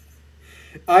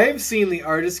 I have seen the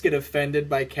artist get offended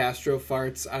by Castro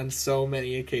farts on so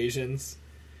many occasions.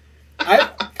 I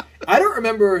don't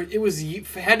remember. It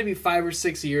had to be 5 or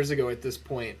 6 years ago at this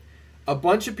point. A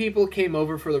bunch of people came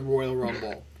over for the Royal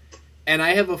Rumble, and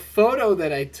I have a photo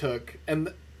that I took,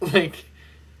 and like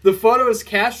the photo is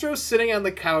Castro sitting on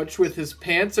the couch with his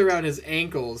pants around his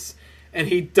ankles, and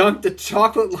he dunked a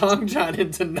chocolate Long John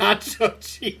into nacho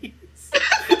cheese.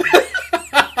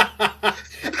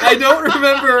 I don't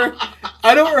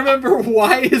remember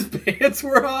why his pants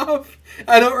were off.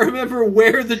 I don't remember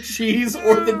where the cheese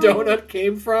or the donut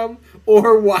came from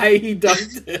or why he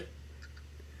dunked it.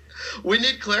 We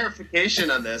need clarification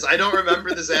on this. I don't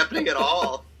remember this happening at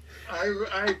all.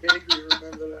 I vaguely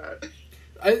remember that.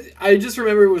 I just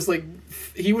remember it was like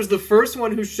he was the first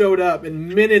one who showed up, and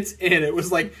minutes in it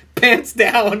was like pants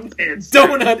down,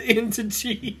 donut into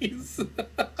cheese.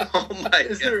 Oh my God.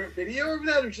 Is there a video of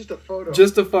that or just a photo?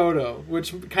 Just a photo,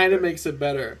 which kind of makes it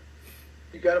better.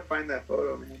 You gotta find that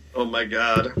photo, man. Oh my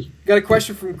God. Got a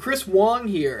question from Chris Wong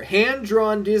here.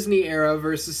 Hand-drawn Disney era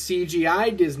versus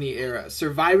CGI Disney era.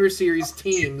 Survivor Series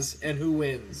teams and who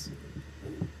wins?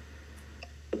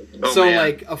 Oh, so, man.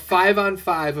 like, a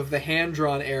 5-on-5 of the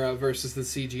hand-drawn era versus the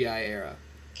CGI era.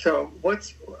 So,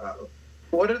 what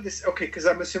are this? Okay, because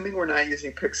I'm assuming we're not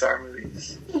using Pixar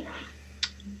movies.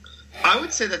 I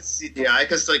would say that's CGI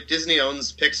because like Disney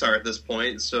owns Pixar at this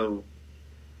point, so.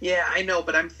 Yeah, I know,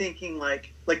 but I'm thinking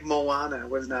like Moana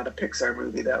was not a Pixar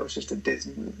movie; that was just a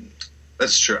Disney movie.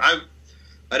 That's true.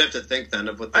 I'd have to think then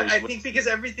of what those. I think because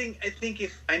everything. I think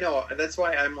if I know, that's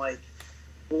why I'm like,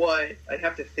 what I'd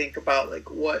have to think about like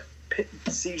what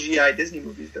CGI Disney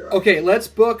movies there are. Okay, let's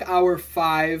book our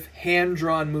 5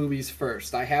 hand-drawn movies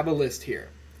first. I have a list here.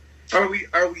 Are we?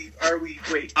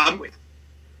 Wait.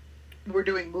 We're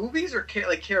doing movies or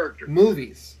like characters?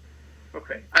 Movies.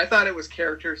 Okay, I thought it was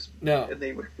characters. No, and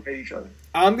they would fight each other.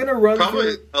 I'm gonna run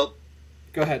probably. through.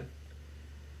 Go ahead.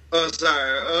 Oh,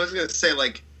 sorry. I was gonna say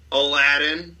like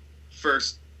Aladdin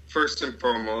first and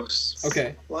foremost.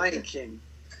 Okay. Lion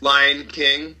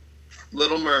King,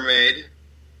 Little Mermaid.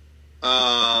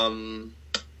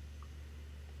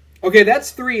 Okay,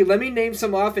 that's 3. Let me name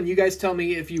some off, and you guys tell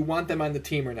me if you want them on the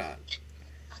team or not.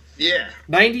 Yeah.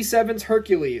 97's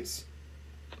Hercules.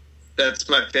 That's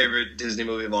my favorite Disney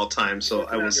movie of all time, so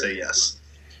I will say yes.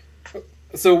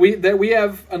 So we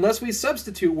have, unless we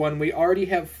substitute one, we already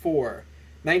have 4.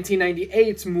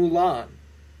 1998's Mulan.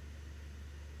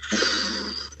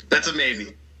 That's a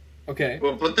maybe. Okay.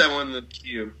 We'll put that one in the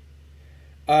queue.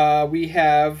 We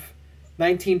have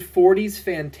 1940's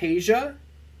Fantasia.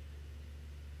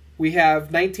 We have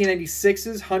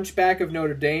 1996's Hunchback of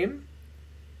Notre Dame.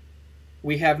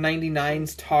 We have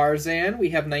 99's Tarzan. We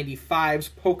have 95's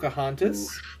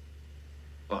Pocahontas.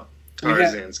 Well,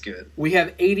 Tarzan's good. We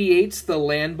have 88's The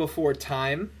Land Before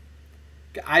Time.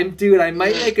 I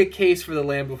might make a case for The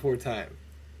Land Before Time.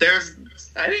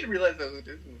 I didn't realize that was a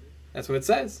Disney movie. That's what it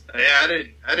says. Yeah,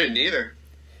 I didn't either.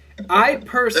 I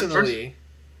personally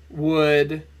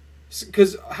would...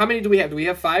 Because how many do we have? Do we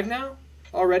have 5 now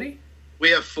already?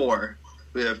 We have 4.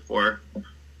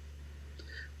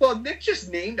 Well, Nick just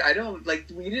named.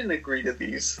 We didn't agree to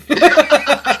these.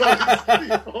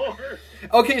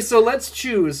 Okay, so let's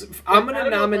choose. I'm going to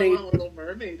nominate... Little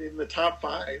Mermaid in the top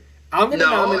 5. I'm going to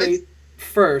nominate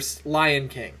first Lion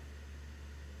King.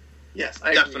 Yes,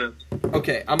 I agree. Definitely.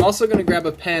 Okay, I'm also going to grab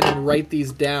a pen and write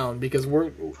these down because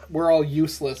we're all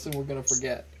useless and we're going to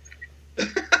forget.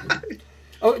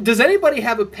 Oh, does anybody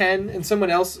have a pen and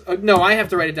someone else? No, I have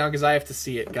to write it down because I have to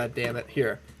see it. God damn it!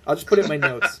 Here, I'll just put it in my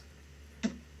notes.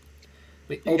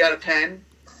 You got a pen?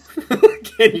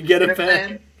 Can you get a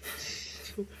pen?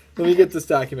 Let me get this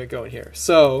document going here.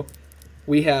 So,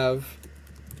 we have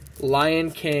Lion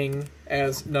King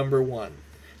as number 1.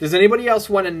 Does anybody else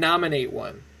want to nominate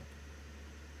one?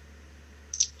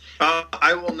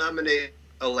 I will nominate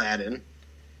Aladdin.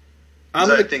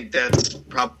 I think that's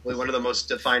probably one of the most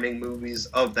defining movies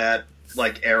of that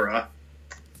era.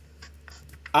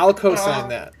 I'll co-sign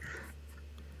that.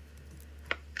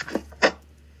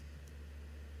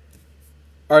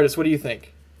 Artist, what do you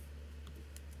think?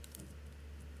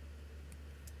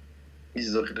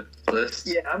 He's looking at the list.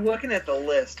 Yeah, I'm looking at the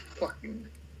list. Fucking.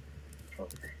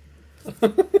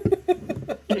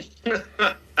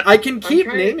 I can keep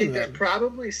naming them.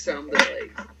 Probably some that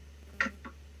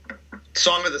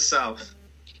Song of the South.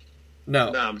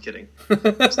 No. No, I'm kidding.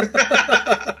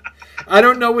 I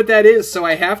don't know what that is, so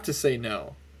I have to say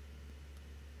no.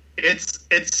 It's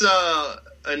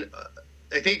I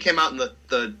think it came out in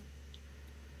the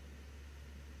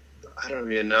I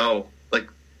don't even know, like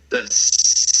the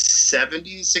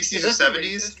 70s, 60s or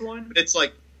 70s. One? It's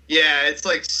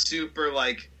it's super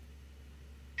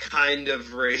kind of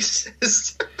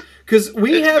racist. Because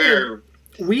we haven't.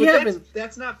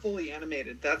 That's not fully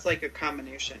animated. That's like a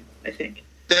combination, I think.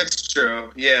 That's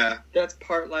true. Yeah. That's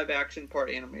part live action, part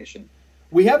animation.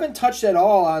 We haven't touched at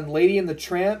all on Lady and the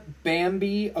Tramp,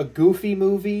 Bambi, a Goofy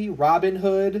movie, Robin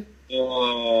Hood.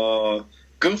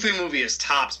 Goofy movie is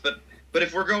tops, but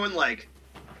if we're going like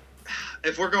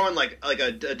a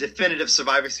definitive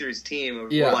Survivor Series team, we're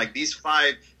these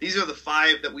are the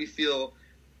 5 that we feel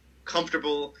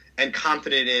comfortable and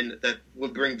confident in that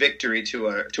would bring victory to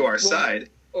our side.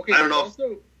 Okay, I don't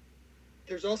know.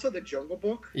 There's also the Jungle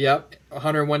Book. Yep,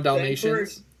 101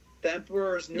 Dalmatians. The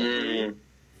Emperor's New Groove.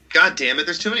 God damn it!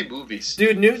 There's too many movies.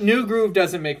 Dude, New Groove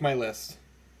doesn't make my list.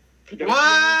 What?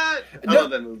 I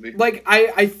love that movie.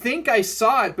 I think I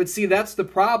saw it, but see, that's the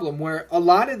problem. Where a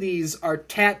lot of these are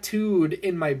tattooed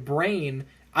in my brain.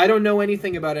 I don't know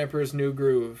anything about Emperor's New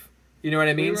Groove. You know what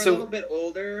I mean? We were a little bit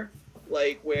older,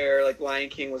 where Lion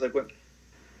King was when.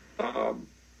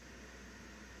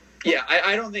 Yeah,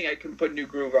 I don't think I can put New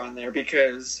Groove on there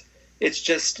because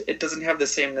it doesn't have the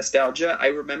same nostalgia. I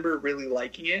remember really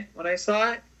liking it when I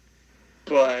saw it,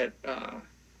 but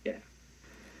yeah,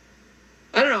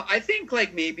 I don't know. I think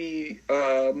maybe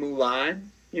Mulan.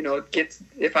 It gets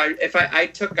if I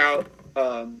took out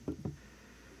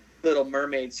Little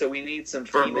Mermaid, so we need some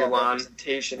female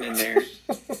representation in there.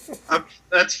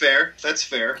 That's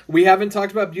fair. We haven't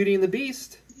talked about Beauty and the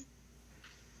Beast.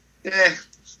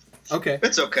 Okay.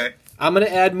 It's okay. I'm going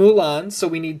to add Mulan, so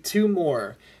we need 2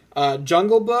 more.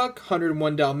 Jungle Book,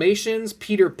 101 Dalmatians,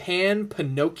 Peter Pan,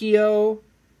 Pinocchio,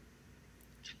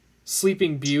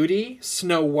 Sleeping Beauty,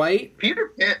 Snow White.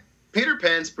 Peter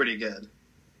Pan's pretty good.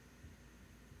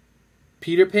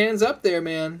 Peter Pan's up there,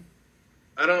 man.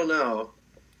 I don't know.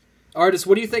 Artist,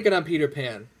 what are you thinking on Peter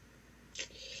Pan?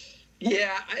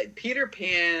 Yeah, Peter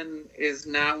Pan is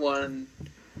not one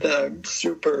that I'm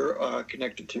super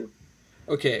connected to.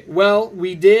 Okay, well,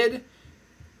 we did...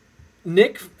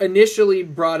 Nick initially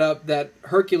brought up that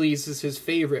Hercules is his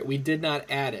favorite. We did not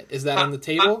add it. Is that on the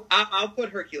table? I'll put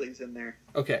Hercules in there.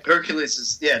 Okay. Hercules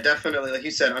is, definitely, like you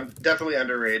said, definitely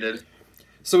underrated.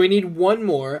 So we need 1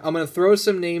 more. I'm going to throw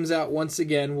some names out once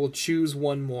again. We'll choose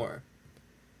 1 more.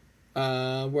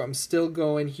 Where I'm still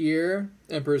going here.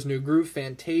 Emperor's New Groove,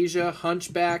 Fantasia,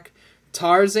 Hunchback,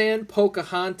 Tarzan,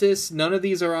 Pocahontas, none of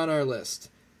these are on our list.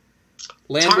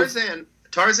 Tarzan,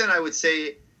 I would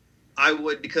say I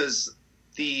would, because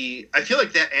I feel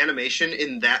like that animation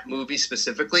in that movie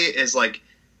specifically is like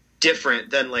different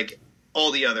than like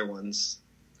all the other ones.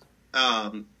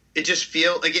 It just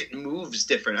feels like it moves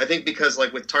different. I think because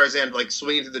like with Tarzan, like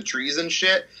swinging through the trees and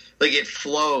shit, like it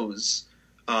flows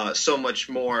so much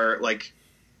more like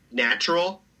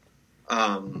natural.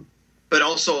 But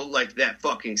also like that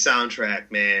fucking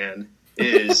soundtrack, man,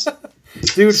 is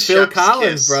dude, Phil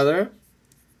Collins, kiss. brother.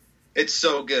 It's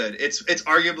so good. It's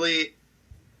arguably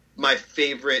my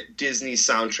favorite Disney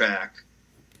soundtrack.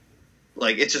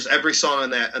 Like, it's just every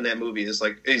song on that movie is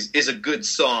a good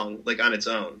song, like on its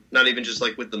own, not even just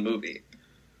like with the movie.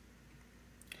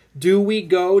 Do we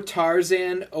go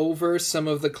Tarzan over some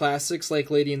of the classics like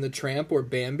Lady and the Tramp or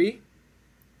Bambi?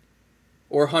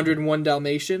 Or 101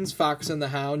 Dalmatians, Fox and the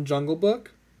Hound, Jungle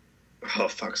Book? Oh,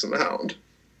 Fox and the Hound.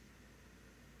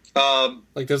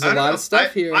 Like, there's a lot of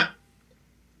stuff here.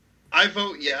 I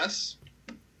vote yes,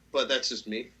 but that's just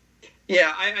me.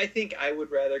 Yeah, I think I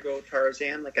would rather go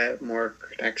Tarzan. Like, I have more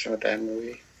connection with that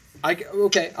movie. I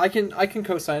can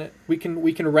co-sign it. We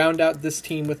can round out this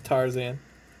team with Tarzan.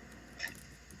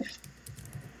 Let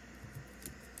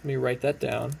me write that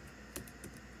down.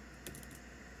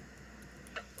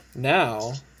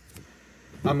 Now,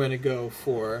 I'm going to go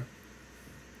for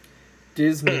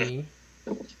Disney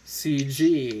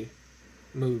CG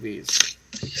movies.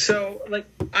 So, like,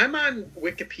 I'm on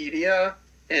Wikipedia,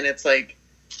 and it's like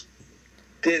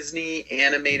Disney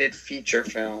animated feature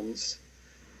films,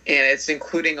 and it's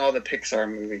including all the Pixar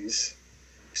movies.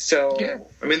 So, yeah.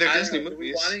 I mean, they're Disney movies. Do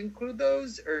we want to include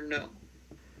those, or no?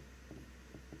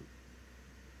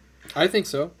 I think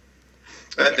so.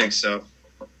 I think so.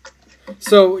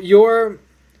 So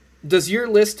does your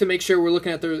list, to make sure we're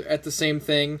looking at the same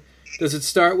thing, does it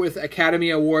start with Academy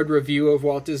Award review of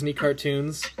Walt Disney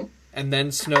cartoons and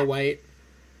then Snow White?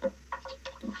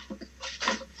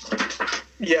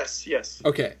 Yes.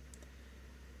 Okay.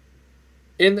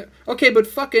 But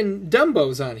fucking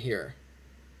Dumbo's on here.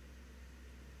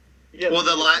 Yeah. Well,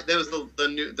 there was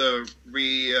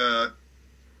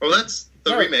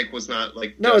the remake was not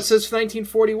like. No, it says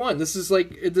 1941. This is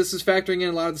factoring in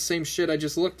a lot of the same shit I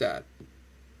just looked at.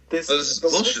 The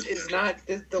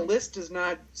list is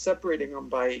not separating them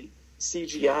by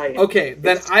CGI. Okay,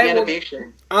 then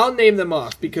animation. I'll name them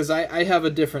off because I have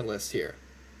a different list here,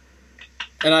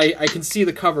 and I can see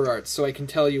the cover art, so I can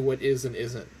tell you what is and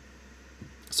isn't.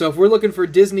 So if we're looking for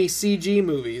Disney CG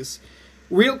movies,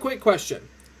 real quick question: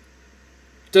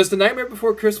 does The Nightmare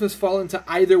Before Christmas fall into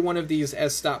either one of these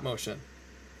as stop motion?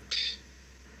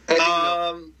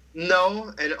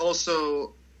 No, and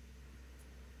also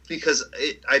because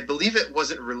I believe it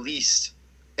wasn't released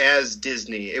as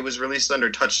Disney. It was released under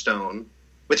Touchstone,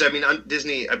 which I mean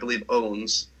Disney I believe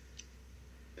owns.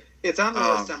 It's on the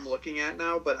list I'm looking at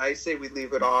now, but I say we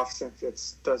leave it off since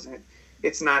it's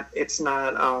not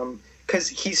because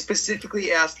he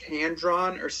specifically asked hand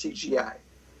drawn or CGI.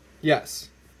 Yes.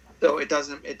 So it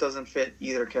doesn't fit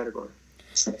either category.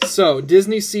 So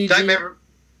Disney CG.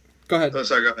 Go ahead. Oh,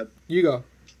 sorry. Go ahead. You go.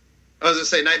 I was gonna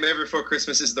say Nightmare Before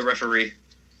Christmas is the referee.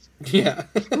 Yeah.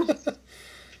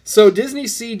 So Disney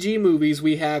CG movies,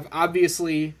 we have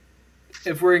obviously,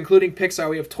 if we're including Pixar,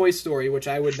 we have Toy Story, which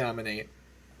I would nominate.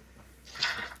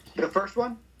 The first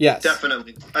one? Yes.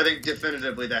 Definitely. I think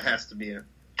definitively that has to be it.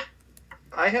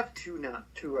 I have two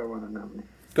I want to nominate.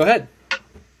 Go ahead.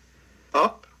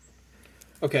 Up.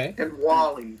 Okay. And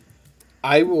WALL-E.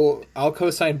 I'll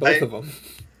co-sign both of them.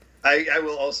 I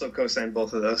will also co-sign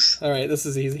both of those. All right, this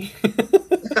is easy.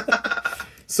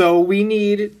 So we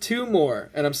need two more,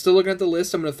 and I'm still looking at the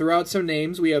list. I'm going to throw out some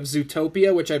names. We have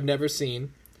Zootopia, which I've never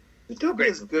seen. Zootopia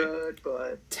is good,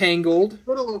 but Tangled. A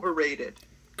little overrated.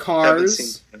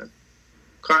 Cars.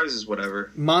 Cars is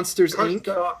whatever. Monsters Cars Inc.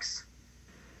 Sucks.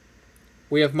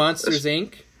 We have Monsters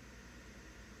Inc.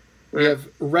 We have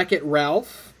Wreck-It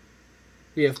Ralph.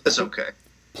 We have That's okay.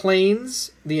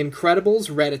 Planes, The Incredibles,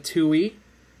 Ratatouille.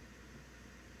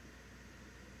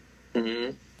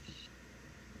 Mm-hmm.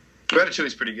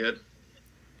 Ratatouille's pretty good.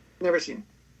 Never seen.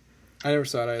 I never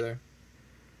saw it either.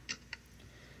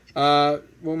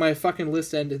 Well, my fucking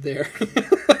list ended there.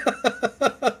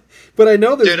 But I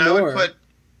know there's more.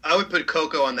 I would put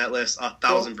Coco on that list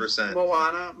 1,000%.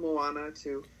 Moana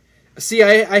too. See,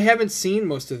 I haven't seen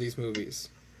most of these movies.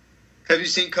 Have you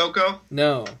seen Coco?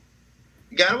 No.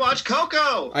 You gotta watch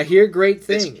Coco! I hear great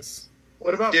things.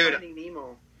 What about Finding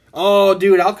Nemo? Oh,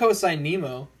 dude, I'll co-sign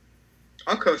Nemo.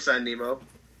 I'll co-sign Nemo.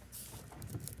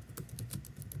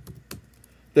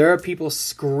 There are people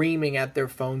screaming at their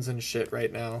phones and shit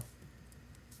right now.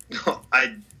 Oh,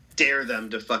 dare them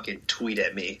to fucking tweet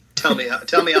at me. Tell me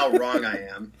how wrong I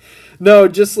am. No,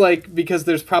 just like because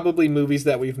there's probably movies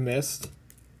that we've missed.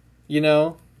 You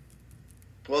know?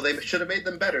 Well, they should have made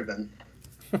them better then.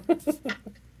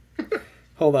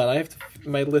 Hold on,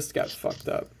 my list got fucked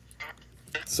up.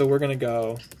 So we're gonna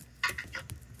go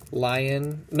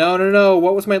Lion. No.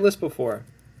 What was my list before?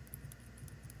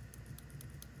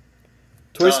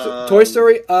 Toy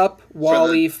Story, Up,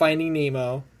 WALL-E, Finding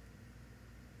Nemo.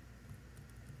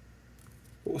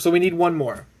 So we need one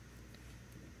more.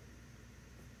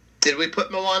 Did we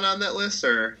put Moana on that list,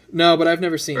 or no? But I've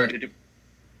never seen it.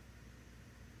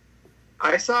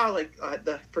 I saw like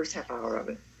the first half hour of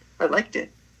it. I liked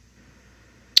it.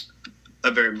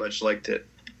 I very much liked it.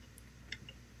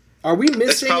 Are we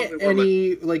missing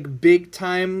any like big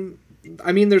time?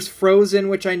 I mean, there's Frozen,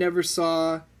 which I never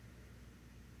saw.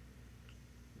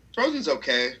 Frozen's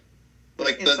okay.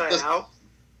 Like Inside Out.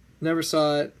 Never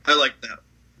saw it. I like that.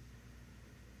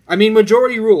 I mean,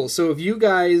 majority rules. So if you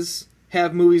guys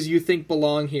have movies you think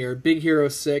belong here, Big Hero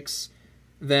 6,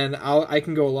 then I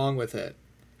can go along with it.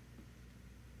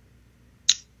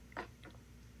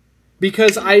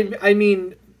 Because I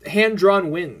mean,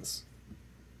 hand-drawn wins.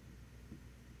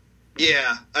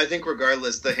 Yeah, I think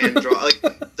regardless, the hand-drawn...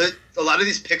 a lot of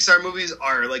these Pixar movies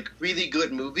are, like, really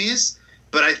good movies,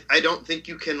 but I don't think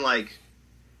you can, like...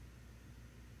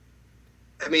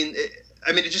 I mean,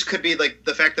 it just could be, like,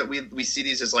 the fact that we see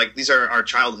these as, like, these are our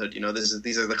childhood, you know?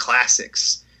 These are the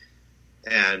classics.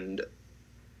 And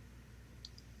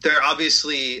they're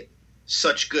obviously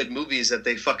such good movies that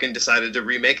they fucking decided to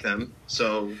remake them,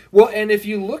 so... Well, and if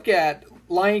you look at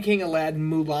Lion King, Aladdin,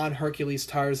 Mulan, Hercules,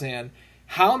 Tarzan,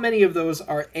 how many of those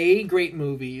are A, great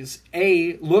movies,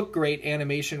 A, look great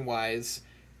animation-wise,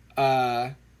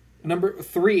 number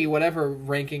 3, whatever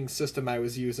ranking system I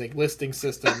was using, listing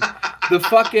system, the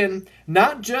fucking,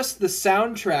 not just the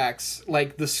soundtracks,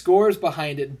 like the scores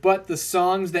behind it, but the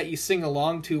songs that you sing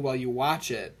along to while you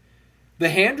watch it. The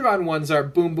hand-drawn ones are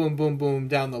boom, boom, boom, boom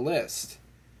down the list.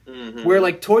 Mm-hmm. Where,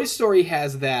 like, Toy Story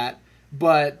has that,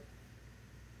 but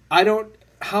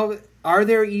are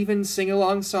there even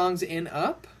sing-along songs in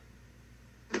Up?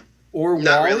 Or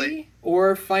WALL-E? Really.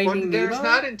 Or Finding Nemo? There's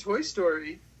not in Toy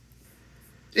Story.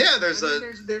 Yeah, there's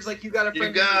like You Got a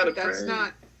Friend.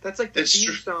 That's like the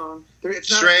theme song.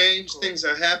 Strange things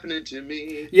are happening to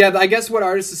me. Yeah, I guess what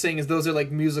artist is saying is those are like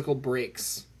musical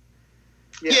breaks.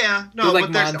 Yeah, no,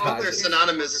 like but they're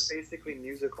synonymous. They're basically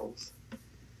musicals.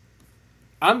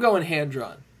 I'm going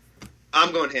hand-drawn.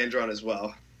 I'm going hand-drawn as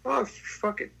well. Oh,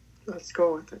 fuck it. Let's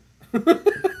go with it.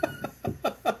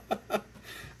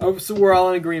 Oh, so we're all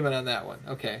in agreement on that one.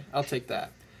 Okay, I'll take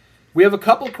that. We have a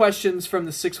couple questions from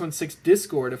the 616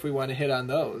 Discord if we want to hit on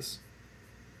those.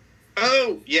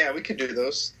 Oh, yeah, we could do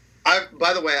those.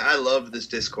 By the way, I love this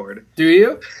Discord. Do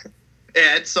you?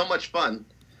 Yeah, it's so much fun.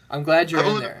 I'm glad you're in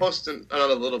there. I've only been posting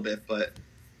on a little bit, but...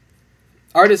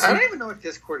 Artists, I don't even know what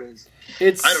Discord is.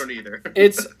 I don't either.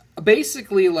 It's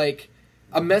basically like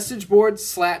a message board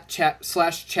 /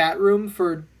 chat room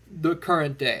for the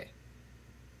current day.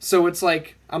 So it's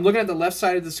like, I'm looking at the left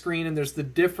side of the screen and there's the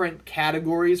different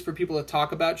categories for people to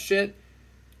talk about shit.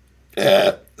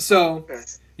 So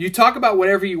you talk about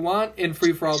whatever you want in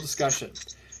free-for-all discussion.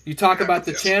 You talk about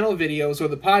the channel videos or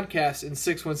the podcast in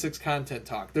 616 Content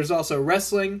Talk. There's also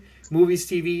wrestling, movies,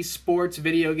 TV, sports,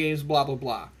 video games, blah, blah,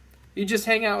 blah. You just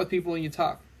hang out with people and you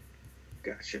talk.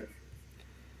 Gotcha.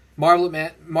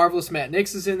 Marvelous Matt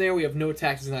Nix is in there. We have No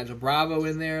Taxes Nigel Bravo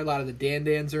in there. A lot of the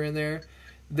Dan-Dans are in there.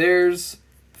 There's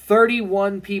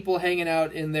 31 people hanging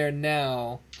out in there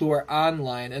now who are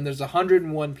online, and there's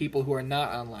 101 people who are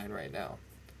not online right now.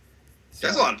 So,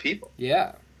 that's a lot of people.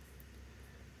 Yeah.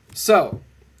 So,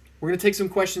 we're going to take some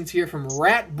questions here from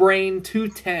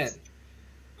RatBrain210,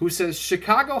 who says,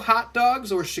 Chicago hot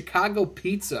dogs or Chicago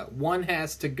pizza? One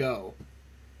has to go.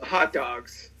 Hot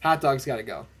dogs. Hot dogs got to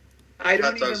go. I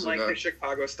don't even like the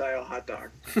Chicago-style hot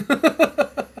dog.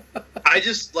 I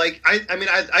just like,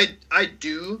 I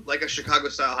do like a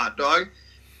Chicago-style hot dog,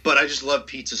 but I just love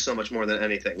pizza so much more than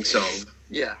anything, so...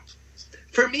 Yeah.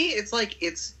 For me, it's like,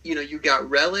 you got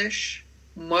relish,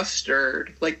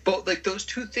 mustard, like both, like those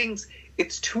two things,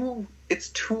 it's too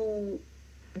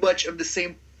much of the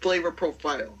same flavor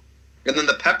profile. And then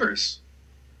the peppers.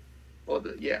 Well,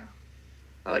 yeah.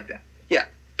 I like that. Yeah.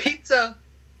 Pizza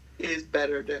is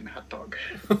better than hot dog.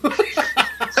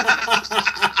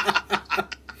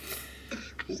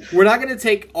 We're not going to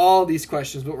take all these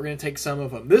questions, but we're going to take some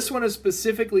of them. This one is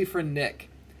specifically for Nick.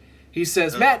 He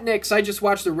says, Matt Nix, I just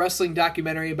watched the wrestling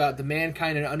documentary about the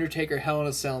Mankind and Undertaker Hell in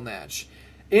a Cell match.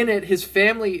 in it, his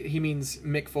family, he means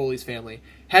Mick Foley's family,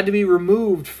 had to be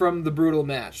removed from the brutal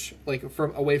match, like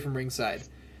from away from ringside.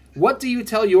 What do you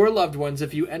tell your loved ones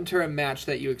if you enter a match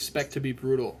that you expect to be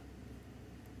brutal?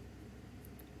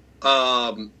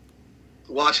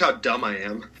 Watch how dumb I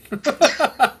am.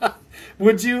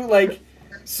 Would you, like...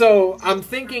 So, I'm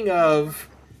thinking of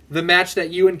the match that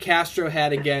you and Castro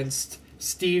had against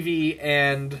Stevie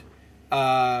and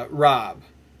Rob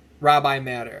I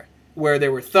Matter, where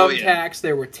there were thumbtacks,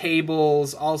 there were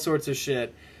tables, all sorts of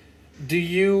shit. Do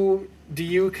you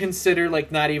consider,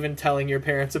 like, not even telling your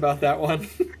parents about that one?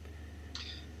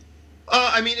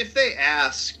 I mean, if they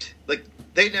asked, like,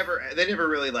 they never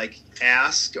really, like,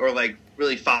 asked or, like,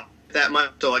 really fought that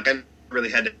much, so, like, I never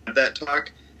really had to have that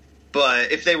talk.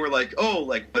 But if they were like, oh,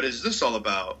 like, what is this all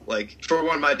about? Like, for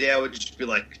one, my dad would just be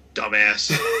like,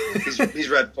 dumbass. he's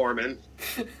Red Foreman.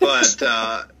 But,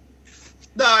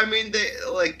 no, I mean,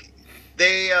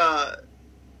 they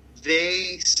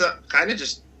kind of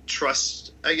just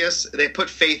trust, I guess. They put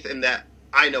faith in that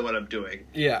I know what I'm doing.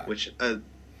 Yeah. Which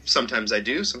sometimes I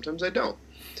do, sometimes I don't.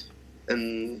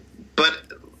 But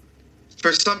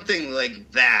for something like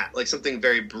that, like something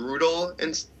very brutal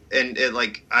and it,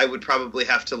 like, I would probably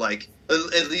have to, like,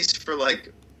 at least for,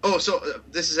 like,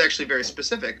 this is actually very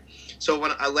specific. So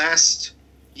when last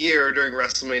year during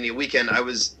WrestleMania weekend, I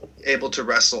was able to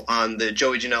wrestle on the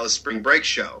Joey Janela Spring Break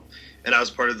show, and I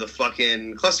was part of the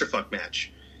fucking clusterfuck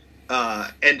match.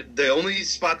 And the only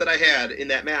spot that I had in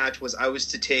that match was I was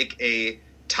to take a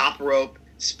top rope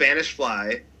Spanish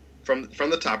fly from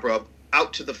the top rope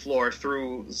out to the floor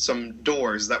through some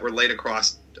doors that were laid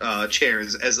across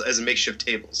chairs as makeshift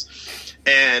tables.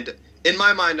 And in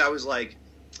my mind, I was like,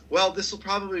 well, this will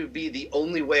probably be the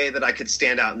only way that I could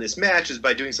stand out in this match is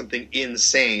by doing something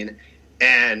insane.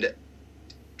 And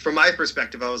from my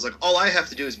perspective, I was like, all I have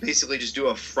to do is basically just do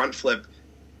a front flip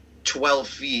 12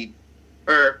 feet,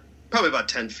 or probably about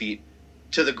 10 feet,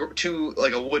 to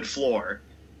like a wood floor.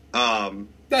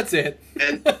 That's it.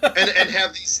 and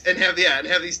have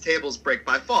these tables break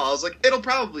my fall. I was like, it'll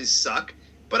probably suck,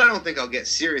 but I don't think I'll get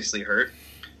seriously hurt.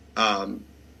 And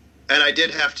I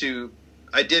did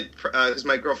because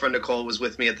my girlfriend Nicole was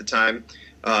with me at the time,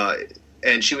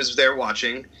 and she was there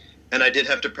watching, and I did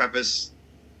have to preface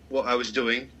what I was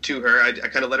doing to her. I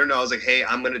kind of let her know. I was like, hey,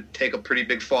 I'm going to take a pretty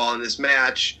big fall in this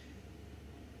match.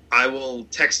 I will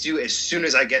text you as soon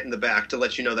as I get in the back to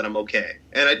let you know that I'm okay.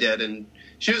 And I did, and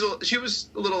she was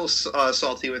a little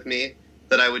salty with me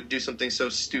that I would do something so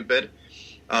stupid.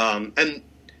 And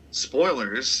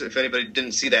spoilers, if anybody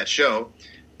didn't see that show,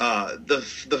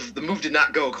 the move did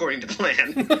not go according to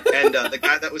plan. And the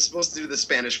guy that was supposed to do the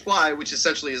Spanish fly, which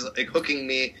essentially is like hooking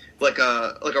me like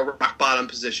a rock bottom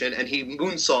position, and he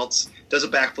moonsaults, does a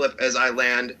backflip as I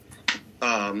land.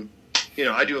 I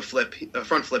do a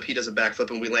front flip, he does a backflip,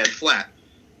 and we land flat.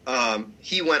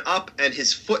 He went up, and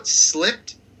his foot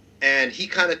slipped, and he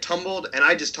kind of tumbled, and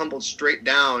I just tumbled straight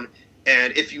down.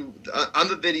 And if you on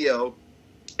the video,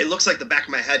 it looks like the back of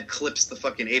my head clips the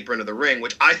fucking apron of the ring,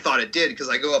 which I thought it did because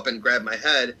I go up and grab my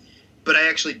head, but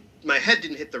my head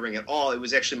didn't hit the ring at all. It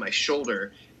was actually my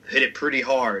shoulder hit it pretty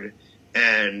hard,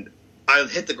 and I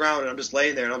hit the ground, and I'm just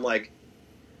laying there, and I'm like,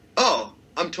 oh,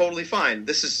 I'm totally fine.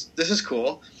 This is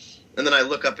cool. And then I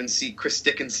look up and see Chris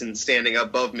Dickinson standing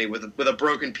above me with a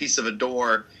broken piece of a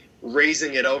door,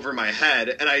 raising it over my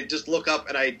head, and I just look up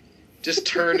and I just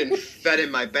turned and fed in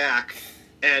my back.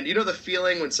 And you know the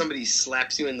feeling when somebody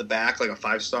slaps you in the back like a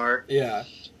 5-star? Yeah.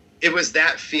 It was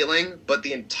that feeling, but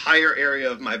the entire area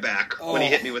of my back when he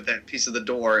hit me with that piece of the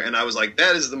door, and I was like,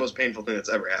 that is the most painful thing that's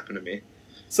ever happened to me.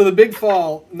 So the big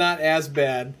fall, not as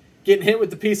bad. Getting hit with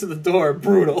the piece of the door,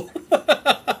 brutal.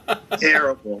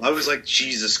 Terrible. I was like,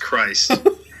 Jesus Christ.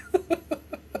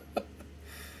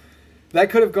 That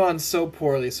could have gone so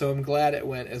poorly, so I'm glad it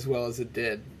went as well as it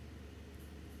did.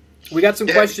 We got some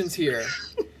questions here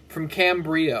from Cam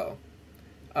Brio.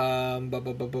 Hold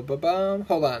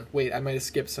on. Wait, I might have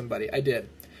skipped somebody. I did.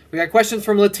 We got questions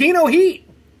from Latino Heat.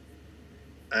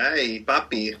 Hey,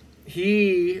 papi.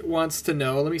 He wants to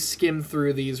know, let me skim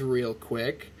through these real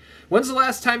quick. When's the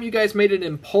last time you guys made an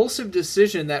impulsive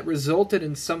decision that resulted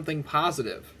in something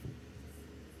positive?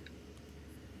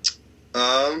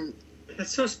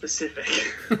 That's so specific.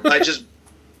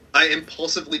 I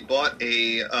impulsively bought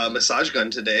a massage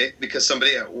gun today because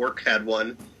somebody at work had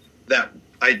one that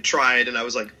I tried, and I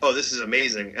was like, oh, this is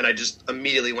amazing. And I just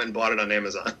immediately went and bought it on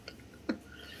Amazon.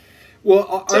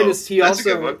 Well, Artist,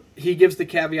 he gives the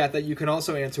caveat that you can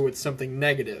also answer with something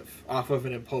negative off of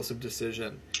an impulsive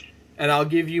decision. And I'll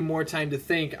give you more time to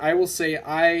think. I will say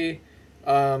I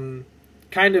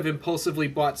kind of impulsively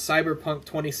bought Cyberpunk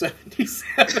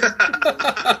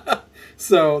 2077.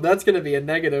 So that's going to be a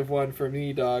negative one for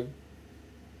me, dog.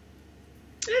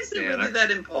 Is it really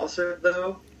that impulsive,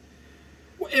 though?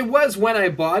 It was when I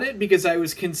bought it because I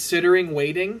was considering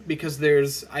waiting because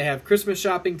I have Christmas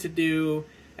shopping to do,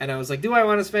 and I was like, do I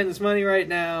want to spend this money right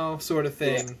now, sort of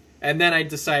thing. Yeah. And then I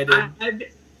decided...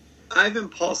 I've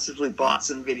impulsively bought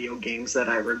some video games that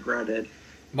I regretted.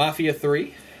 Mafia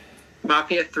 3?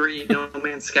 Mafia 3, No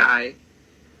Man's Sky.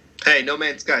 Hey, No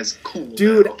Man's Sky is cool.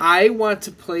 Dude, now. I want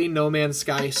to play No Man's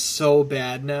Sky so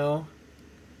bad now.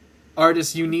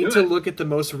 Artist, you need to look at the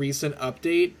most recent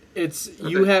update.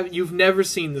 You've never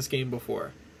seen this game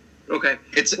before. Okay.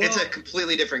 It's a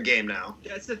completely different game now.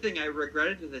 That's the thing I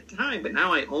regretted at the time, but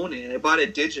now I own it. I bought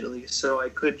it digitally, so I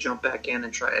could jump back in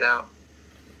and try it out.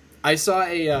 I saw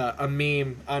a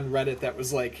meme on Reddit that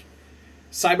was like,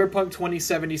 Cyberpunk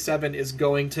 2077 is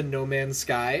going to No Man's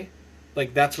Sky.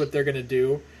 Like, that's what they're going to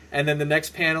do. And then the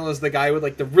next panel is the guy with,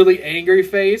 like, the really angry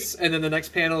face. And then the next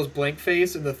panel is blank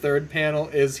face. And the third panel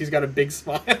is he's got a big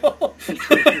smile.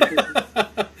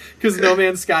 Because No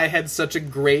Man's Sky had such a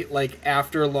great, like,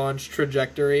 after-launch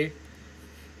trajectory.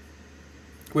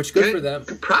 Which, good for them.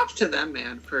 Props to them,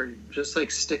 man, for just,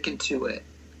 like, sticking to it.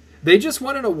 They just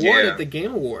won an award at the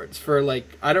Game Awards for,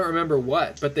 like, I don't remember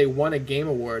what, but they won a Game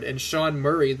Award. And Sean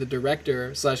Murray, the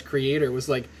director/creator, was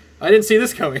like, I didn't see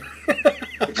this coming.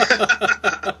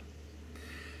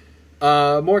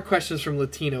 More questions from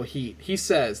Latino Heat. He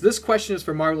says, this question is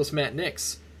for Marvelous Matt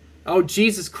Nix. Oh,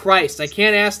 Jesus Christ. I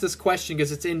can't ask this question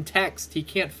because it's in text. He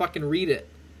can't fucking read it.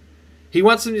 He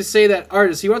wants him to say that,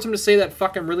 Artist, he wants him to say that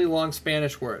fucking really long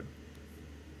Spanish word.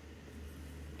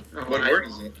 What word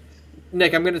is it?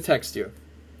 Nick, I'm going to text you.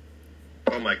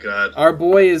 Oh my god. Our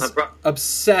boy is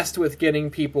obsessed with getting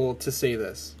people to say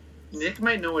this. Nick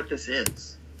might know what this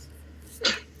is.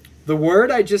 The word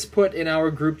I just put in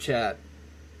our group chat,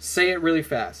 say it really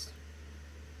fast.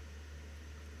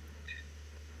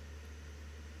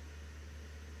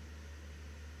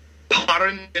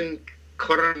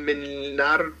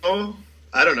 Corminardo?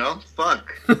 I don't know.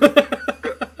 Fuck.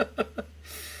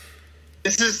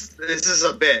 This is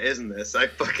a bit, isn't this? I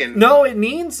fucking... No, it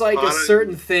means like a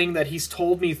certain thing that he's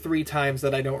told me 3 times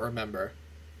that I don't remember.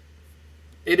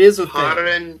 It is a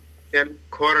thing.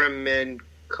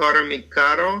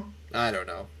 Cormicaro? I don't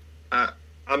know.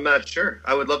 I'm not sure.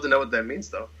 I would love to know what that means,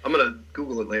 though. I'm going to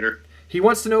Google it later. He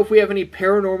wants to know if we have any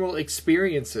paranormal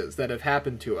experiences that have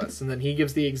happened to us. And then he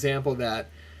gives the example that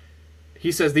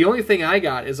he says, the only thing I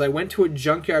got is I went to a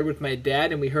junkyard with my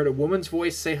dad and we heard a woman's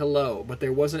voice say hello, but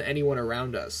there wasn't anyone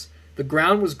around us. The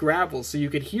ground was gravel, so you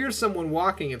could hear someone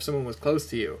walking if someone was close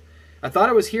to you. I thought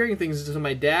I was hearing things until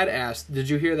my dad asked, did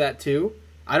you hear that too?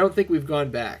 I don't think we've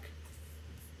gone back.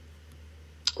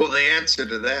 Well, the answer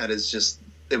to that is just,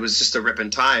 it was just a rip in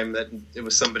time that it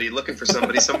was somebody looking for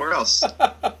somebody somewhere else.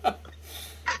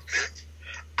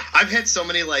 I've had so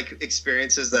many, like,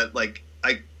 experiences that, like,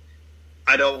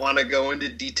 I don't want to go into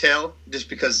detail just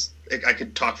because I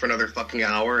could talk for another fucking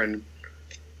hour,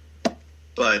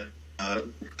 but I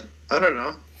don't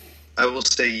know. I will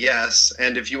say yes,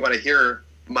 and if you want to hear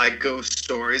my ghost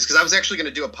stories, because I was actually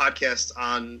going to do a podcast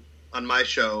on my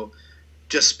show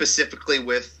just specifically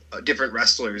with different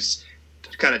wrestlers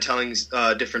kind of telling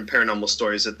different paranormal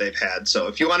stories that they've had. So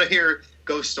if you want to hear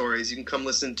ghost stories, you can come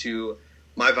listen to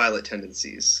My Violent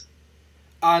Tendencies.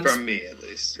 From me, at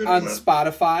least. On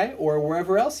Spotify or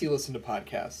wherever else you listen to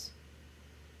podcasts.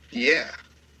 Yeah.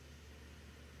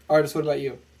 Artist, what about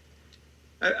you?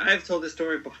 I've told this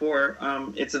story before.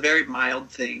 It's a very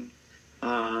mild thing.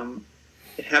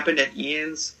 It happened at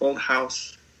Ian's old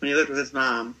house when he lived with his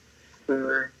mom. We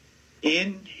were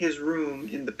in his room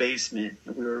in the basement,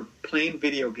 and we were playing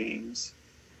video games.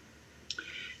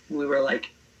 And we were like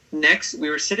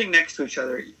we were sitting next to each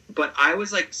other, but I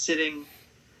was like sitting...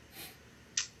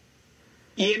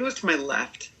 Ian was to my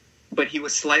left, but he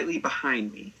was slightly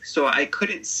behind me, so I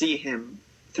couldn't see him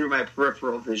through my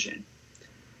peripheral vision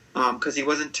because he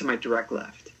wasn't to my direct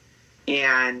left.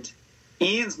 And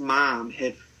Ian's mom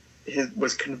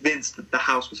was convinced that the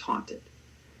house was haunted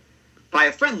by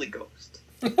a friendly ghost,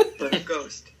 but a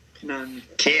ghost, none.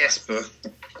 Casper.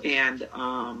 And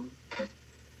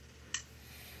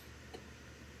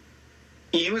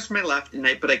Ian was to my left,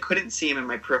 but I couldn't see him in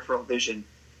my peripheral vision.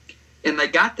 And I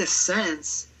got this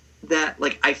sense that,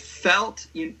 like, I felt,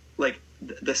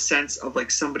 the sense of, like,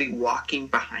 somebody walking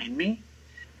behind me.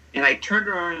 And I turned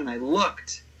around and I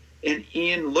looked. And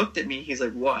Ian looked at me. He's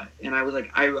like, what? And I was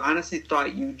like, I honestly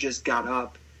thought you just got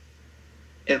up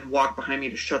and walked behind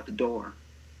me to shut the door.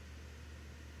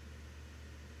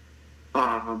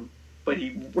 But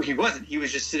he wasn't. He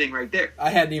was just sitting right there. I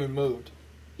hadn't even moved.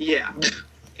 Yeah.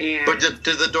 And But did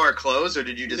the door close, or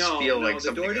did you just feel like the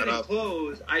something door got didn't up?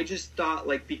 close. I just thought,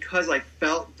 like, because I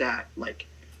felt that, like,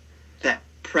 that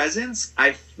presence,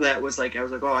 that was like, I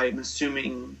was like, oh, I'm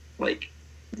assuming, like,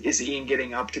 is Ian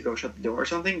getting up to go shut the door or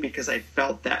something? Because I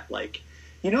felt that, like,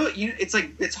 it's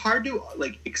like, it's hard to,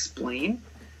 like, explain.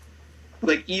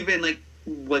 Like, even, like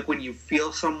when you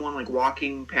feel someone, like,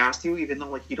 walking past you, even though,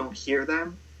 like, you don't hear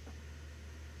them.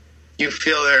 You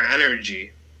feel their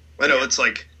energy. I know it's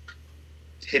like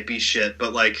hippie shit,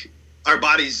 but like our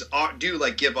bodies do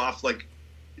like give off like,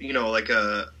 you know, like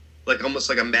almost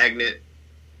like a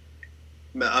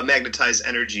magnetized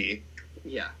energy.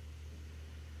 Yeah.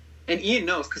 And Ian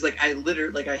knows, because like I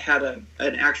literally, like I had an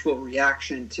actual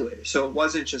reaction to it, so it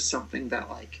wasn't just something that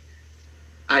like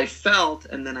I felt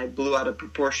and then I blew out of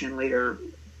proportion later.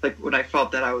 Like when I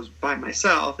felt that I was by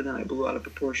myself, and then I blew out of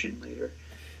proportion later.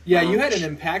 Yeah, you had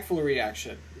an impactful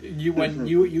reaction. When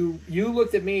you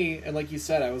looked at me, and like you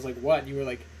said, I was like, "What?" And you were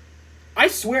like, "I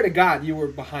swear to God, you were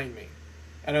behind me,"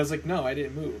 and I was like, "No, I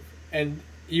didn't move." And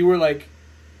you were like,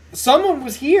 "Someone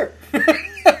was here."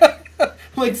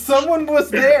 Like someone was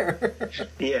there.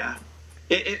 Yeah,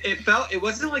 it felt. It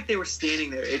wasn't like they were standing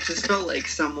there. It just felt like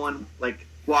someone like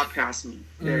walked past me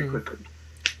very quickly.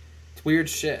 It's weird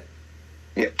shit.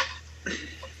 Yeah.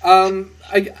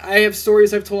 I have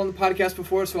stories I've told on the podcast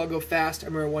before, so I'll go fast. I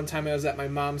remember one time I was at my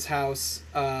mom's house.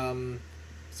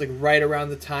 It's like right around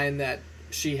the time that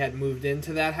she had moved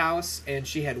into that house, and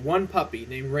she had one puppy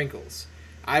named Wrinkles.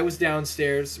 I was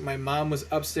downstairs. My mom was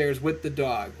upstairs with the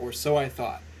dog, or so I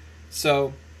thought.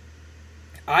 So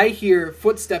I hear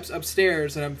footsteps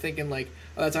upstairs, and I'm thinking like,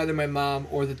 oh, that's either my mom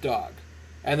or the dog.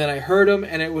 And then I heard them,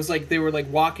 and it was like they were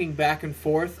like walking back and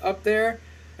forth up there,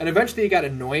 and eventually it got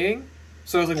annoying.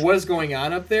 So I was like, what is going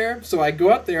on up there? So I go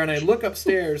up there and I look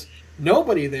upstairs,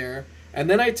 nobody there, and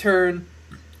then I turn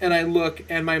and I look,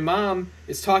 and my mom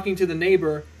is talking to the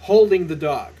neighbor holding the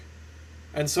dog.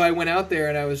 And so I went out there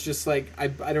and I was just like,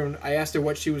 I asked her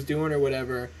what she was doing or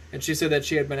whatever, and she said that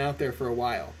she had been out there for a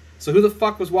while. So who the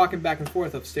fuck was walking back and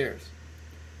forth upstairs?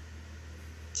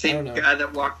 Same guy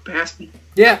that walked past me.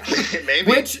 Yeah. Maybe.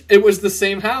 Which, it was the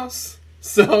same house.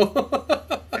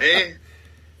 So. Hey.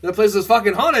 That place was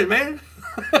fucking haunted, man.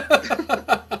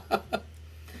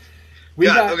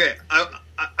 Okay.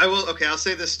 I will. Okay, I'll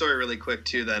say this story really quick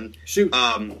too. Then shoot.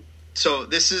 So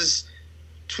this is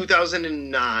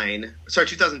 2009. Sorry,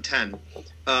 2010.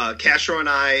 Castro and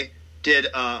I did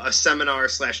a seminar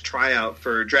 / tryout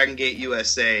for Dragon Gate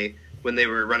USA when they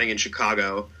were running in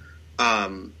Chicago,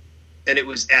 and it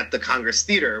was at the Congress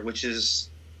Theater, which is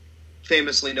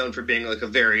famously known for being like a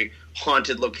very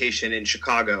haunted location in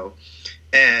Chicago.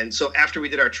 And so after we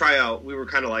did our tryout, we were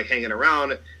kind of like hanging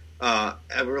around, and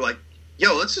we were like,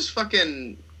 yo, let's just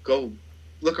fucking go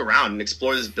look around and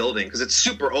explore this building, because it's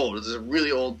super old. It's a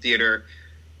really old theater.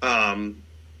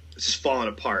 It's just falling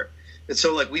apart. And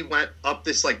so like we went up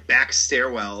this like back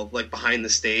stairwell, like behind the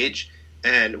stage,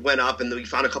 and went up, and then we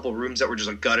found a couple rooms that were just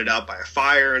like gutted out by a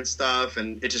fire and stuff,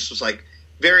 and it just was like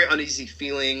very uneasy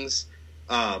feelings.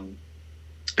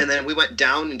 And then we went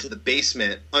down into the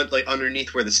basement, like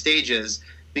underneath where the stage is,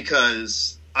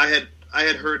 because I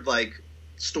had heard like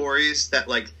stories that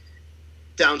like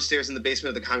downstairs in the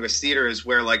basement of the Congress Theater is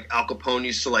where like Al Capone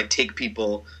used to like take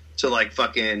people to like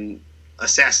fucking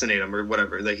assassinate them or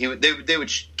whatever. Like they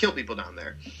would kill people down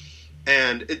there.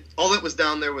 And all that was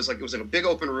down there was like, it was like a big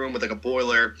open room with like a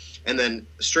boiler, and then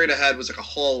straight ahead was like a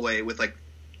hallway with like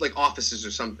offices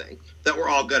or something that were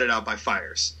all gutted out by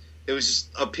fires. It was just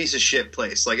a piece of shit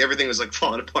place. Like everything was like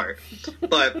falling apart.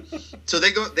 But so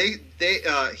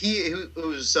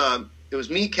it was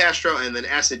me, Castro, and then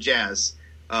Acid Jazz.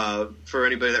 For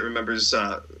anybody that remembers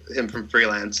him from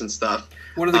Freelance and stuff.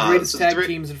 One of the greatest tag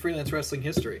teams in freelance wrestling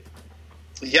history.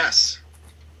 Yes.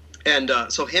 And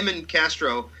so him and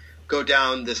Castro go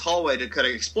down this hallway to kind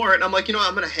of explore it. And I'm like,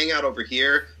 I'm going to hang out over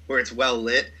here where it's well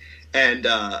lit and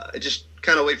just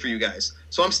kind of wait for you guys.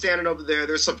 So I'm standing over there.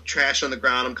 There's some trash on the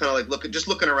ground. I'm kind of like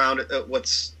looking around at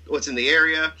what's in the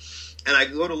area. And I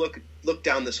go to look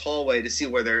down this hallway to see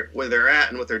where they're at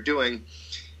and what they're doing.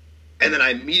 And then I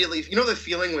immediately, the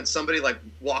feeling when somebody like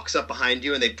walks up behind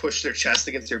you and they push their chest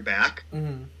against your back?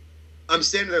 Mm-hmm. I'm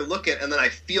standing there looking, and then I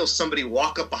feel somebody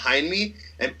walk up behind me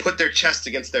and put their chest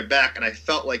against their back, and I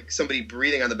felt like somebody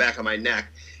breathing on the back of my neck.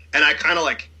 And I kind of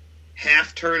like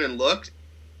half turned and looked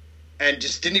and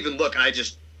just didn't even look. And I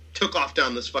just took off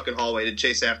down this fucking hallway to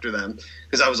chase after them,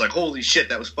 because I was like, holy shit,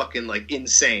 that was fucking like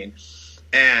insane.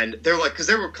 And they're like, because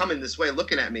they were coming this way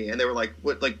looking at me, and they were like,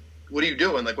 what are you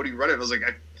doing? Like, what are you running? I was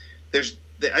like,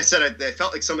 I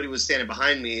felt like somebody was standing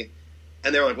behind me,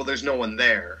 and they were like, well, there's no one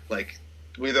there. Like,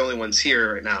 we're the only ones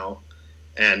here right now.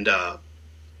 and I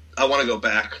want to go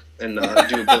back and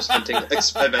do a ghost hunting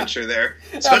adventure there.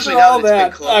 Especially After all now that that,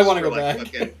 it's been closed I wanna for go like back.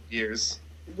 fucking years.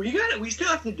 We still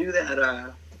have to do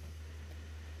that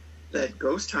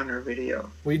Ghost Hunter video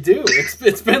We do.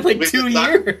 It's been like We've 2 been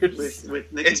talking- years.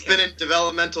 with Nick. It's been in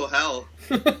developmental hell.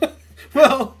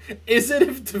 Well, is it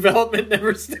if development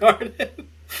never started?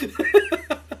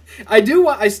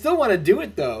 I still want to do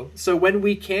it though. So when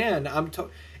we can,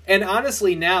 and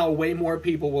honestly now way more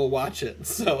people will watch it.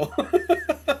 So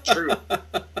True.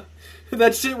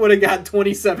 that shit would have got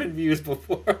 27 views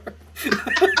before.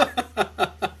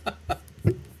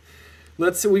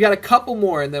 We got a couple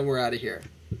more and then we're out of here.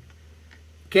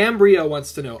 Cambrio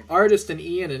wants to know, Artist and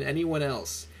Ian and anyone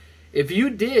else, if you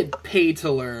did pay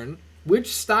to learn,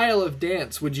 which style of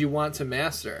dance would you want to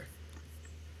master?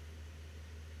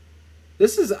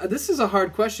 This is a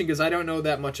hard question because I don't know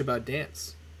that much about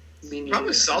dance. Probably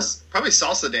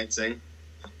salsa dancing.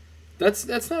 That's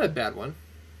not a bad one.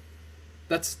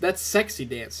 That's sexy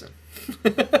dancing.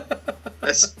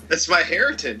 That's my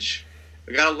heritage.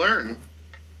 I gotta learn.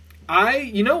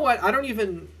 You know what? I don't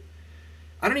even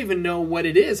know what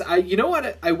it is. You know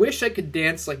what? I wish I could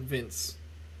dance like Vince,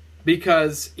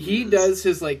 because he does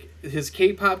his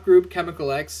K-pop group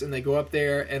Chemical X, and they go up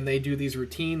there and they do these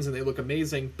routines and they look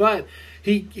amazing. But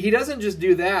he doesn't just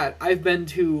do that. I've been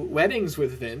to weddings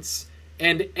with Vince,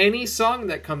 and any song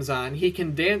that comes on, he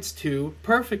can dance to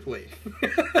perfectly.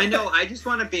 I know. I just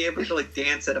want to be able to like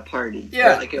dance at a party,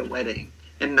 Yeah. or like a wedding,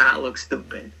 and not look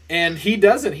stupid. And he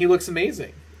doesn't. He looks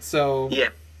amazing. So Yeah.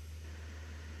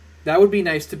 that would be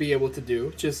nice to be able to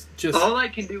do. Just All I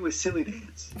can do is silly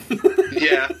dance.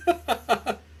 Yeah.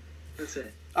 That's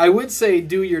it. I would say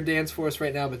do your dance for us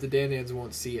right now, but the Dan-Dans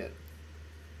won't see it.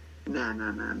 Nah.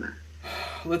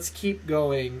 Let's keep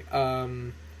going.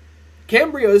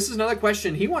 Cambrio, this is another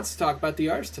question. He wants to talk about the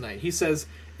artist tonight. He says,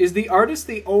 is the artist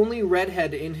the only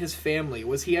redhead in his family?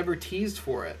 Was he ever teased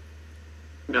for it?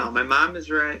 No, my mom is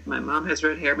red. My mom has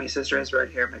red hair. My sister has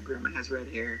red hair. My grandma has red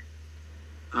hair.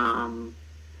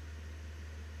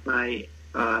 My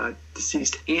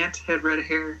deceased aunt had red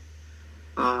hair.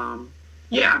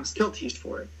 Yeah, I'm still teased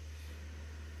for it.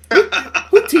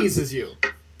 Who teases you?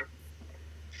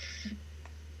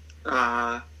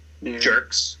 Mary.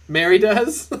 Jerks. Mary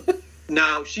does?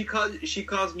 No, she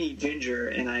calls me Ginger,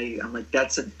 and I'm like,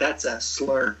 that's a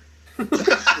slur.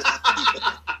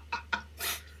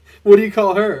 What do you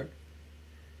call her?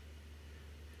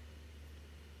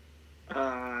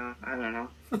 I don't know.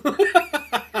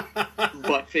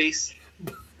 Butt face.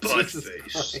 Jesus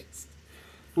Christ.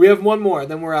 We have one more,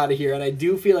 then we're out of here, and I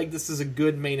do feel like this is a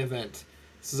good main event.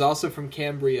 This is also from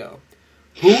Cambrio.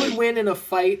 Who would win in a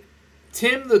fight,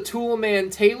 Tim the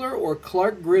Toolman Taylor or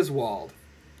Clark Griswold?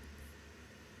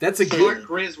 That's a Clark good...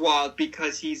 Griswold,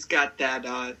 because he's got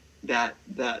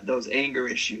those anger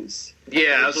issues.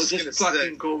 Yeah, I was He'll just just gonna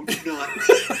fucking say. go nuts.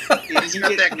 If he got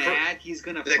gets that mad, he's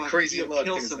gonna that crazy he'll look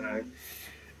kill in his someone.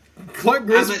 Clark I'm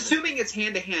Griswold... assuming it's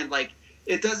hand to hand. Like,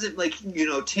 it doesn't, like,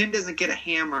 Tim doesn't get a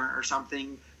hammer or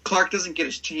something. Clark doesn't get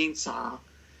his chainsaw.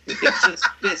 It's just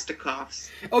fisticuffs.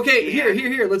 Okay, Yeah.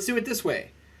 here. Let's do it this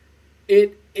way.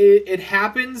 It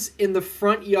happens in the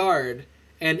front yard,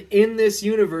 and in this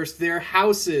universe, their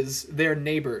houses, their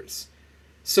neighbors.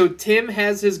 So Tim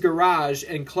has his garage,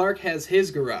 and Clark has his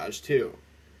garage too.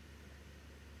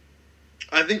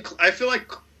 I feel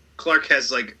like Clark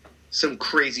has like some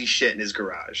crazy shit in his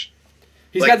garage.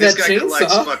 He's Like, got this that guy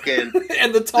collects chainsaw fucking-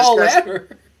 and the tall this guy's-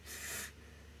 ladder.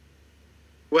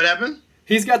 What happened?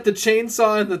 He's got the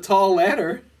chainsaw and the tall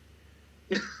ladder.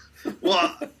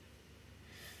 Well,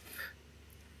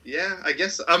 yeah, I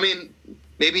guess. I mean,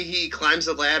 maybe he climbs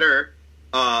a ladder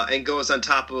and goes on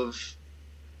top of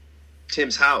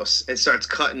Tim's house and starts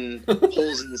cutting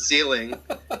holes in the ceiling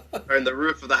or in the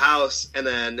roof of the house, and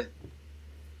then.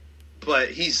 But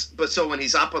so when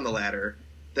he's up on the ladder,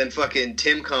 then fucking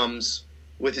Tim comes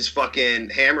with his fucking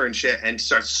hammer and shit and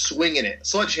starts swinging it,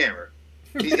 sledgehammer.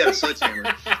 He's got a sledgehammer,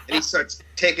 and he starts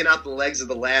taking out the legs of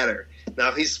the ladder.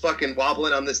 Now he's fucking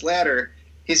wobbling on this ladder.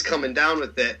 He's coming down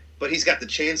with it, but he's got the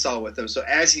chainsaw with him. So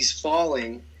as he's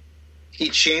falling, he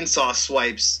chainsaw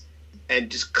swipes and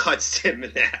just cuts Tim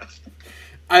in half.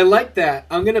 I like that.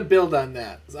 I'm going to build on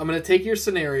that. I'm going to take your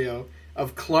scenario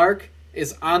of Clark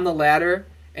is on the ladder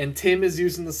and Tim is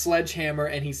using the sledgehammer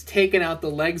and he's taking out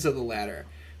the legs of the ladder.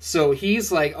 So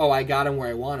he's like, oh, I got him where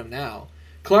I want him now.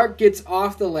 Clark gets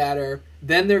off the ladder,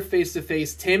 then they're face to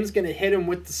face. Tim's going to hit him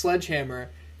with the sledgehammer.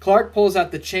 Clark pulls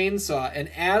out the chainsaw, and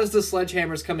as the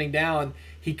sledgehammer's coming down,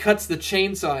 he cuts the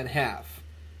chainsaw in half.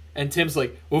 And Tim's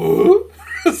like, ooh?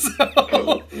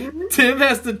 So Tim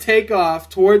has to take off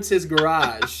towards his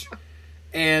garage.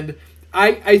 And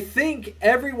I think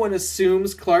everyone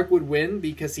assumes Clark would win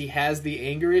because he has the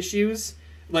anger issues.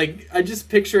 Like, I just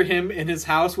picture him in his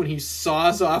house when he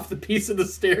saws off the piece of the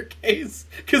staircase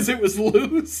because it was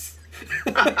loose.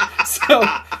 So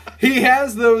he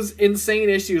has those insane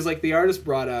issues like the artist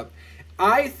brought up.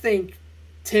 I think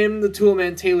Tim the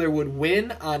Toolman Taylor would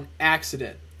win on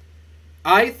accident.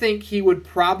 I think he would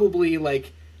probably,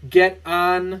 like, get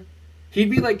on... He'd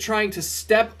be, like, trying to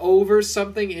step over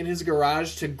something in his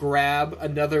garage to grab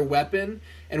another weapon,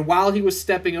 and while he was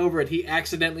stepping over it, he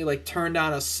accidentally, like, turned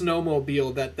on a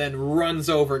snowmobile that then runs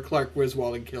over Clark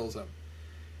Griswold and kills him.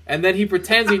 And then he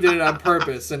pretends he did it on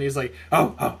purpose, and he's like,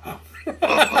 oh.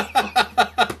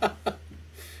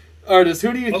 Artist,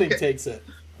 who do you think takes it?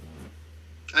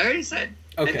 I already said.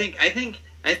 Okay.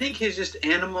 I think his just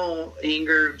animal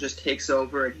anger just takes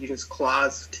over, and he just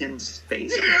claws Tim's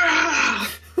face.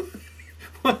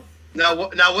 Now,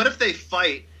 what if they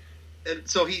fight? And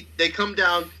so they come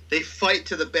down, they fight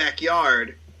to the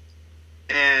backyard,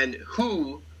 and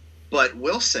who but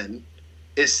Wilson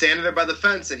is standing there by the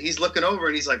fence, and he's looking over,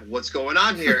 and he's like, "What's going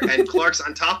on here?" And Clark's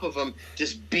on top of him,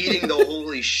 just beating the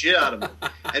holy shit out of him.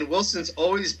 And Wilson's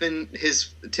always been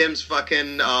Tim's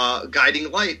fucking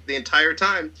guiding light the entire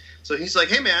time. So he's like,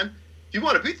 "Hey man, if you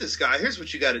want to beat this guy, here's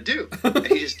what you got to do." And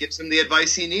he just gives him the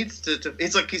advice he needs to.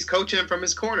 It's like he's coaching him from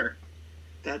his corner.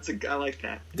 I like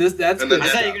that. That's good. I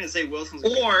thought you were gonna say Wilson's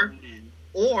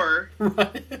or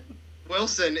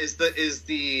Wilson is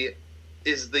the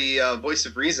voice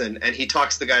of reason, and he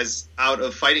talks the guys out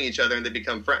of fighting each other, and they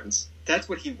become friends. That's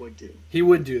what he would do. He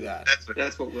would do that.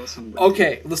 That's what Wilson would do.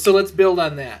 Okay, so let's build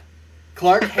on that.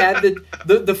 Clark had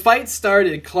the fight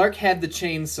started. Clark had the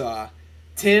chainsaw.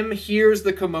 Tim hears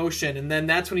the commotion, and then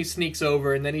that's when he sneaks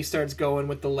over, and then he starts going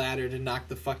with the ladder to knock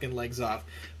the fucking legs off.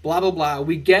 Blah, blah, blah.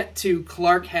 We get to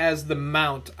Clark has the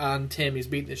mount on Tim. He's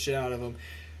beating the shit out of him.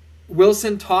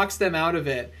 Wilson talks them out of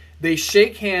it. They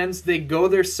shake hands. They go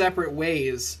their separate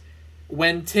ways.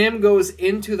 When Tim goes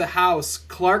into the house,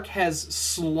 Clark has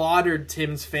slaughtered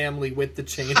Tim's family with the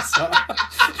chainsaw.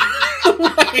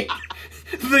 Like,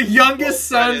 the youngest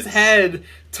son's head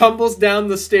tumbles down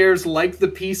the stairs like the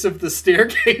piece of the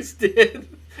staircase did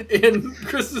in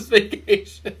Christmas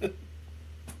Vacation.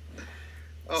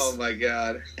 Oh my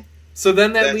god. So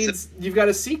then you've got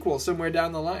a sequel somewhere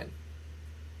down the line.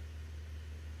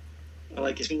 I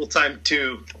like it. Tool Time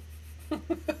 2.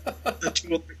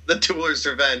 The Tooler's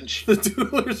Revenge. The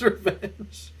Tooler's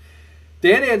Revenge.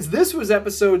 Dan Ans, this was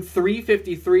episode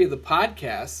 353 of the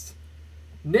podcast.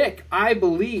 Nick, I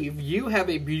believe you have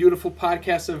a beautiful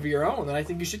podcast of your own that I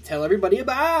think you should tell everybody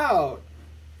about.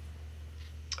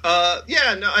 I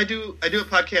do a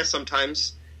podcast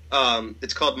sometimes.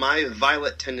 It's called My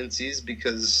Violet Tendencies,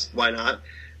 because why not?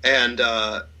 And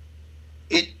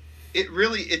it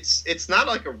really it's not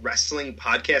like a wrestling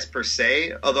podcast per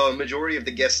se, although a majority of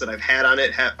the guests that I've had on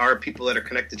it are people that are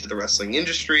connected to the wrestling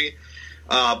industry.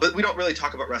 But we don't really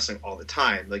talk about wrestling all the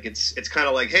time. Like it's kind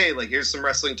of like, hey, like here's some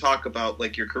wrestling talk about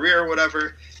like your career or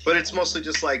whatever. But it's mostly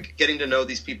just like getting to know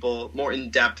these people more in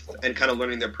depth and kind of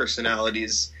learning their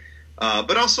personalities.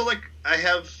 But also like I've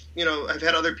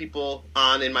had other people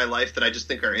on in my life that I just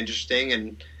think are interesting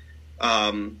and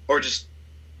or just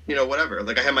whatever.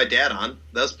 Like I had my dad on.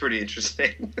 That was pretty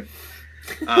interesting.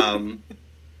 But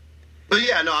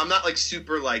yeah, no, I'm not like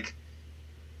super like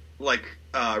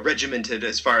regimented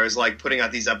as far as like putting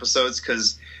out these episodes,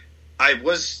 because I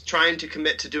was trying to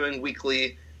commit to doing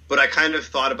weekly, but I kind of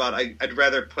thought about I'd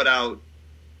rather put out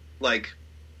like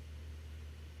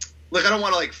I don't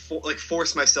want to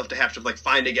force myself to have to like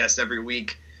find a guest every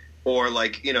week, or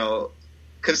like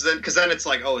because then it's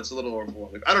like, oh, it's a little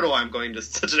overwhelming. I don't know why I'm going to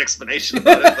such an explanation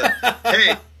about it, but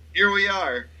hey, here we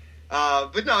are.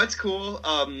 But no, it's cool.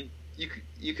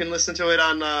 You can listen to it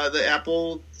on the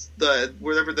Apple,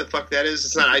 wherever the fuck that is.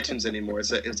 It's not iTunes anymore.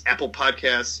 It's Apple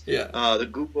Podcasts. Yeah. The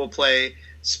Google Play,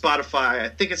 Spotify. I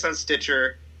think it's on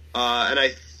Stitcher, and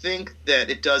I think that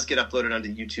it does get uploaded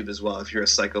onto YouTube as well if you're a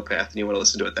psychopath and you want to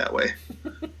listen to it that way.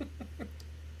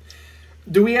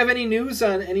 Do we have any news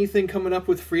on anything coming up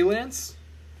with freelance?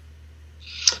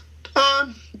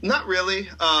 Not really.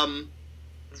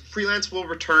 Freelance will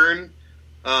return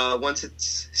once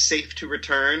it's safe to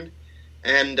return.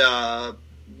 And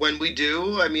when we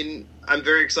do, I mean, I'm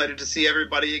very excited to see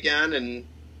everybody again and,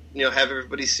 have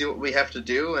everybody see what we have to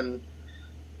do. And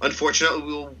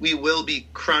unfortunately, we will be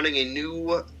crowning a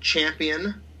new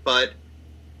champion, but,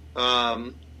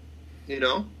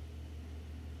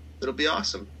 it'll be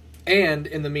awesome. And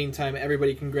in the meantime,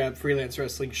 everybody can grab Freelance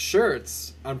Wrestling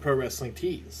shirts on Pro Wrestling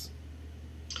Tees.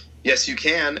 Yes, you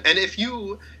can. And if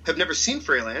you have never seen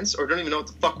Freelance or don't even know what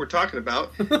the fuck we're talking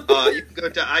about, you can go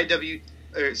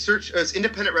to search. It's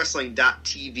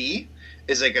independentwrestling.tv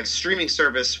is like a streaming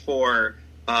service for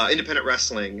independent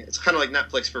wrestling. It's kind of like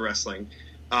Netflix for wrestling.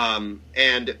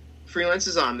 And Freelance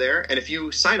is on there. And if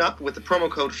you sign up with the promo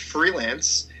code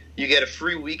Freelance, you get a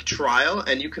free week trial,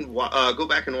 and you can go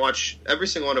back and watch every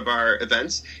single one of our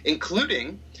events,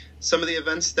 including some of the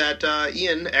events that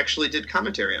Ian actually did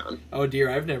commentary on. Oh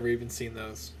dear, I've never even seen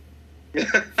those.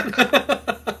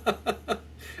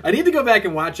 I need to go back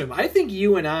and watch them. I think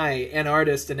you and I and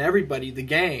Artist and everybody, the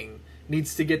gang,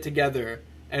 needs to get together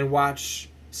and watch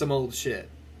some old shit.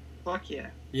 Fuck yeah.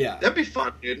 Yeah. That'd be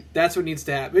fun, dude. That's what needs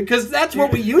to happen. Because that's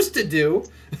what we used to do.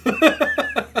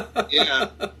 Yeah.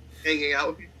 Hanging out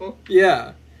with people.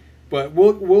 Yeah. But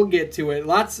we'll get to it.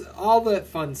 All that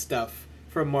fun stuff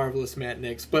from Marvelous Matt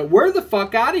Nix. But we're the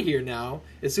fuck out of here now.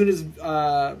 As soon as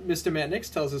Mr. Matt Nix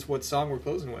tells us what song we're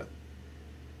closing with.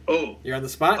 Oh. You're on the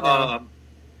spot now.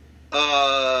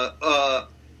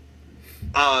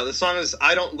 The song is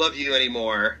I Don't Love You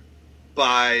Anymore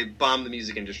by Bomb the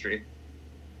Music Industry.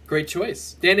 Great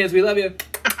choice. Dan Dance, we love you.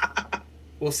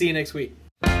 We'll see you next week.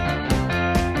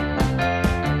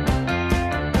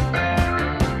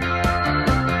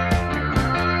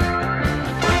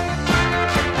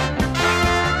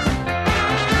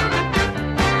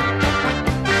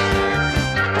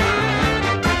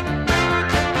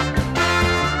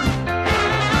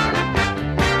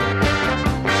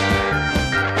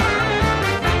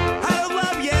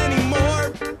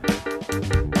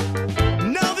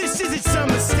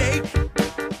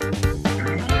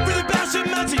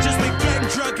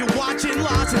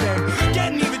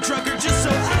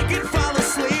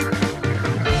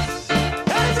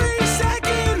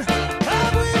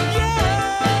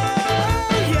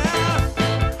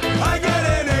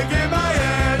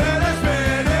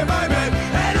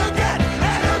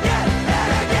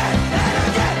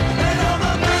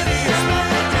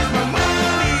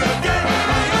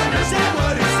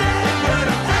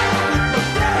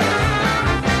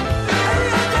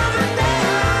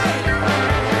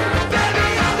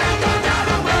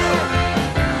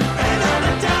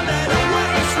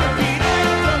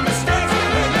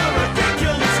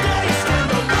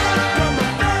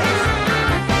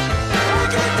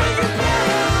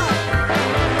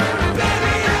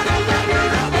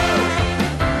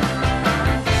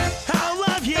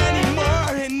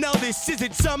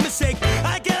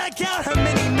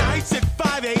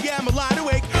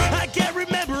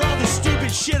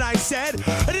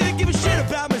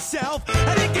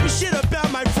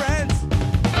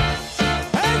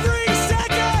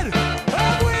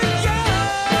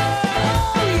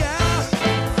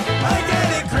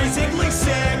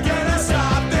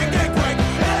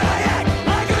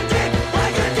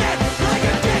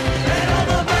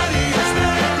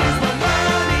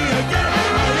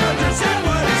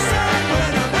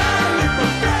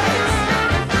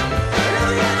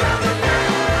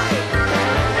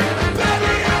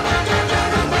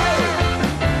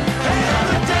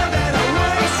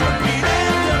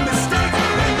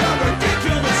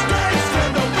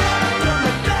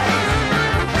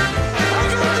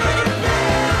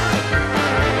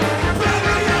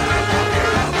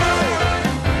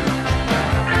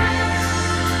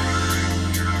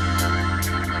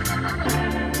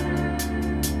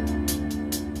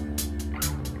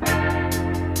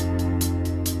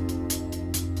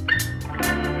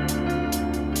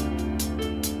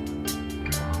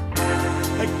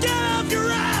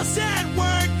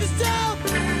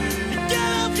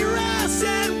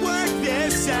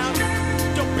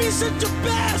 Such a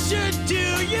bastard to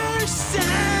yourself.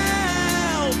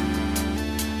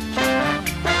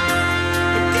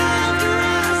 Get off your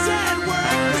ass and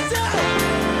work this out.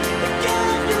 Get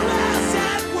off your ass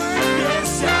and work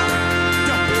this out.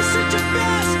 Don't be such a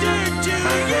bastard to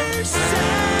yourself.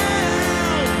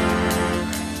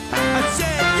 I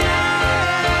said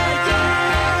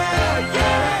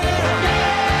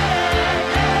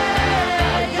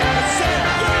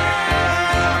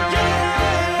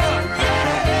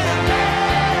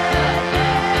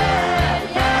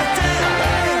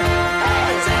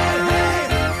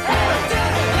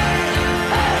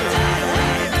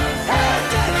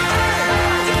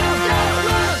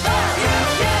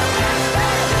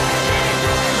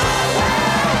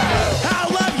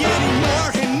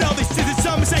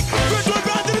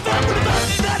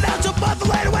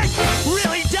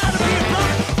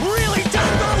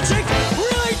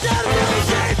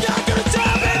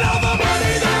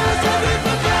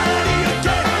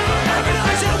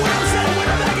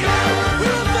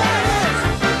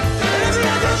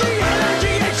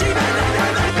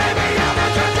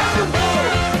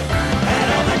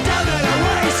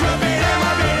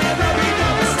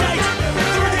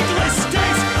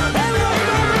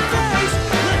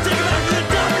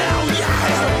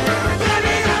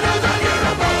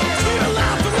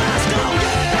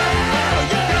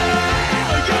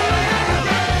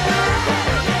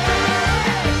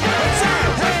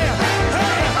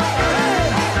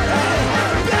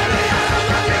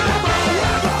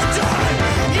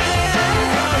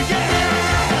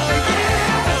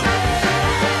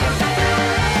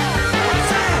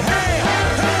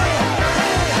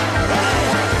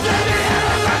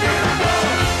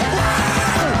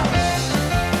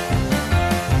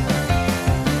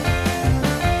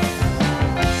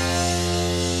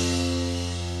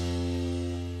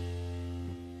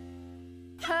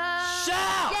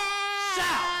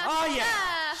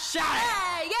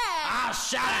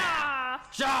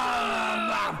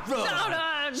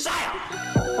Shut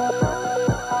up!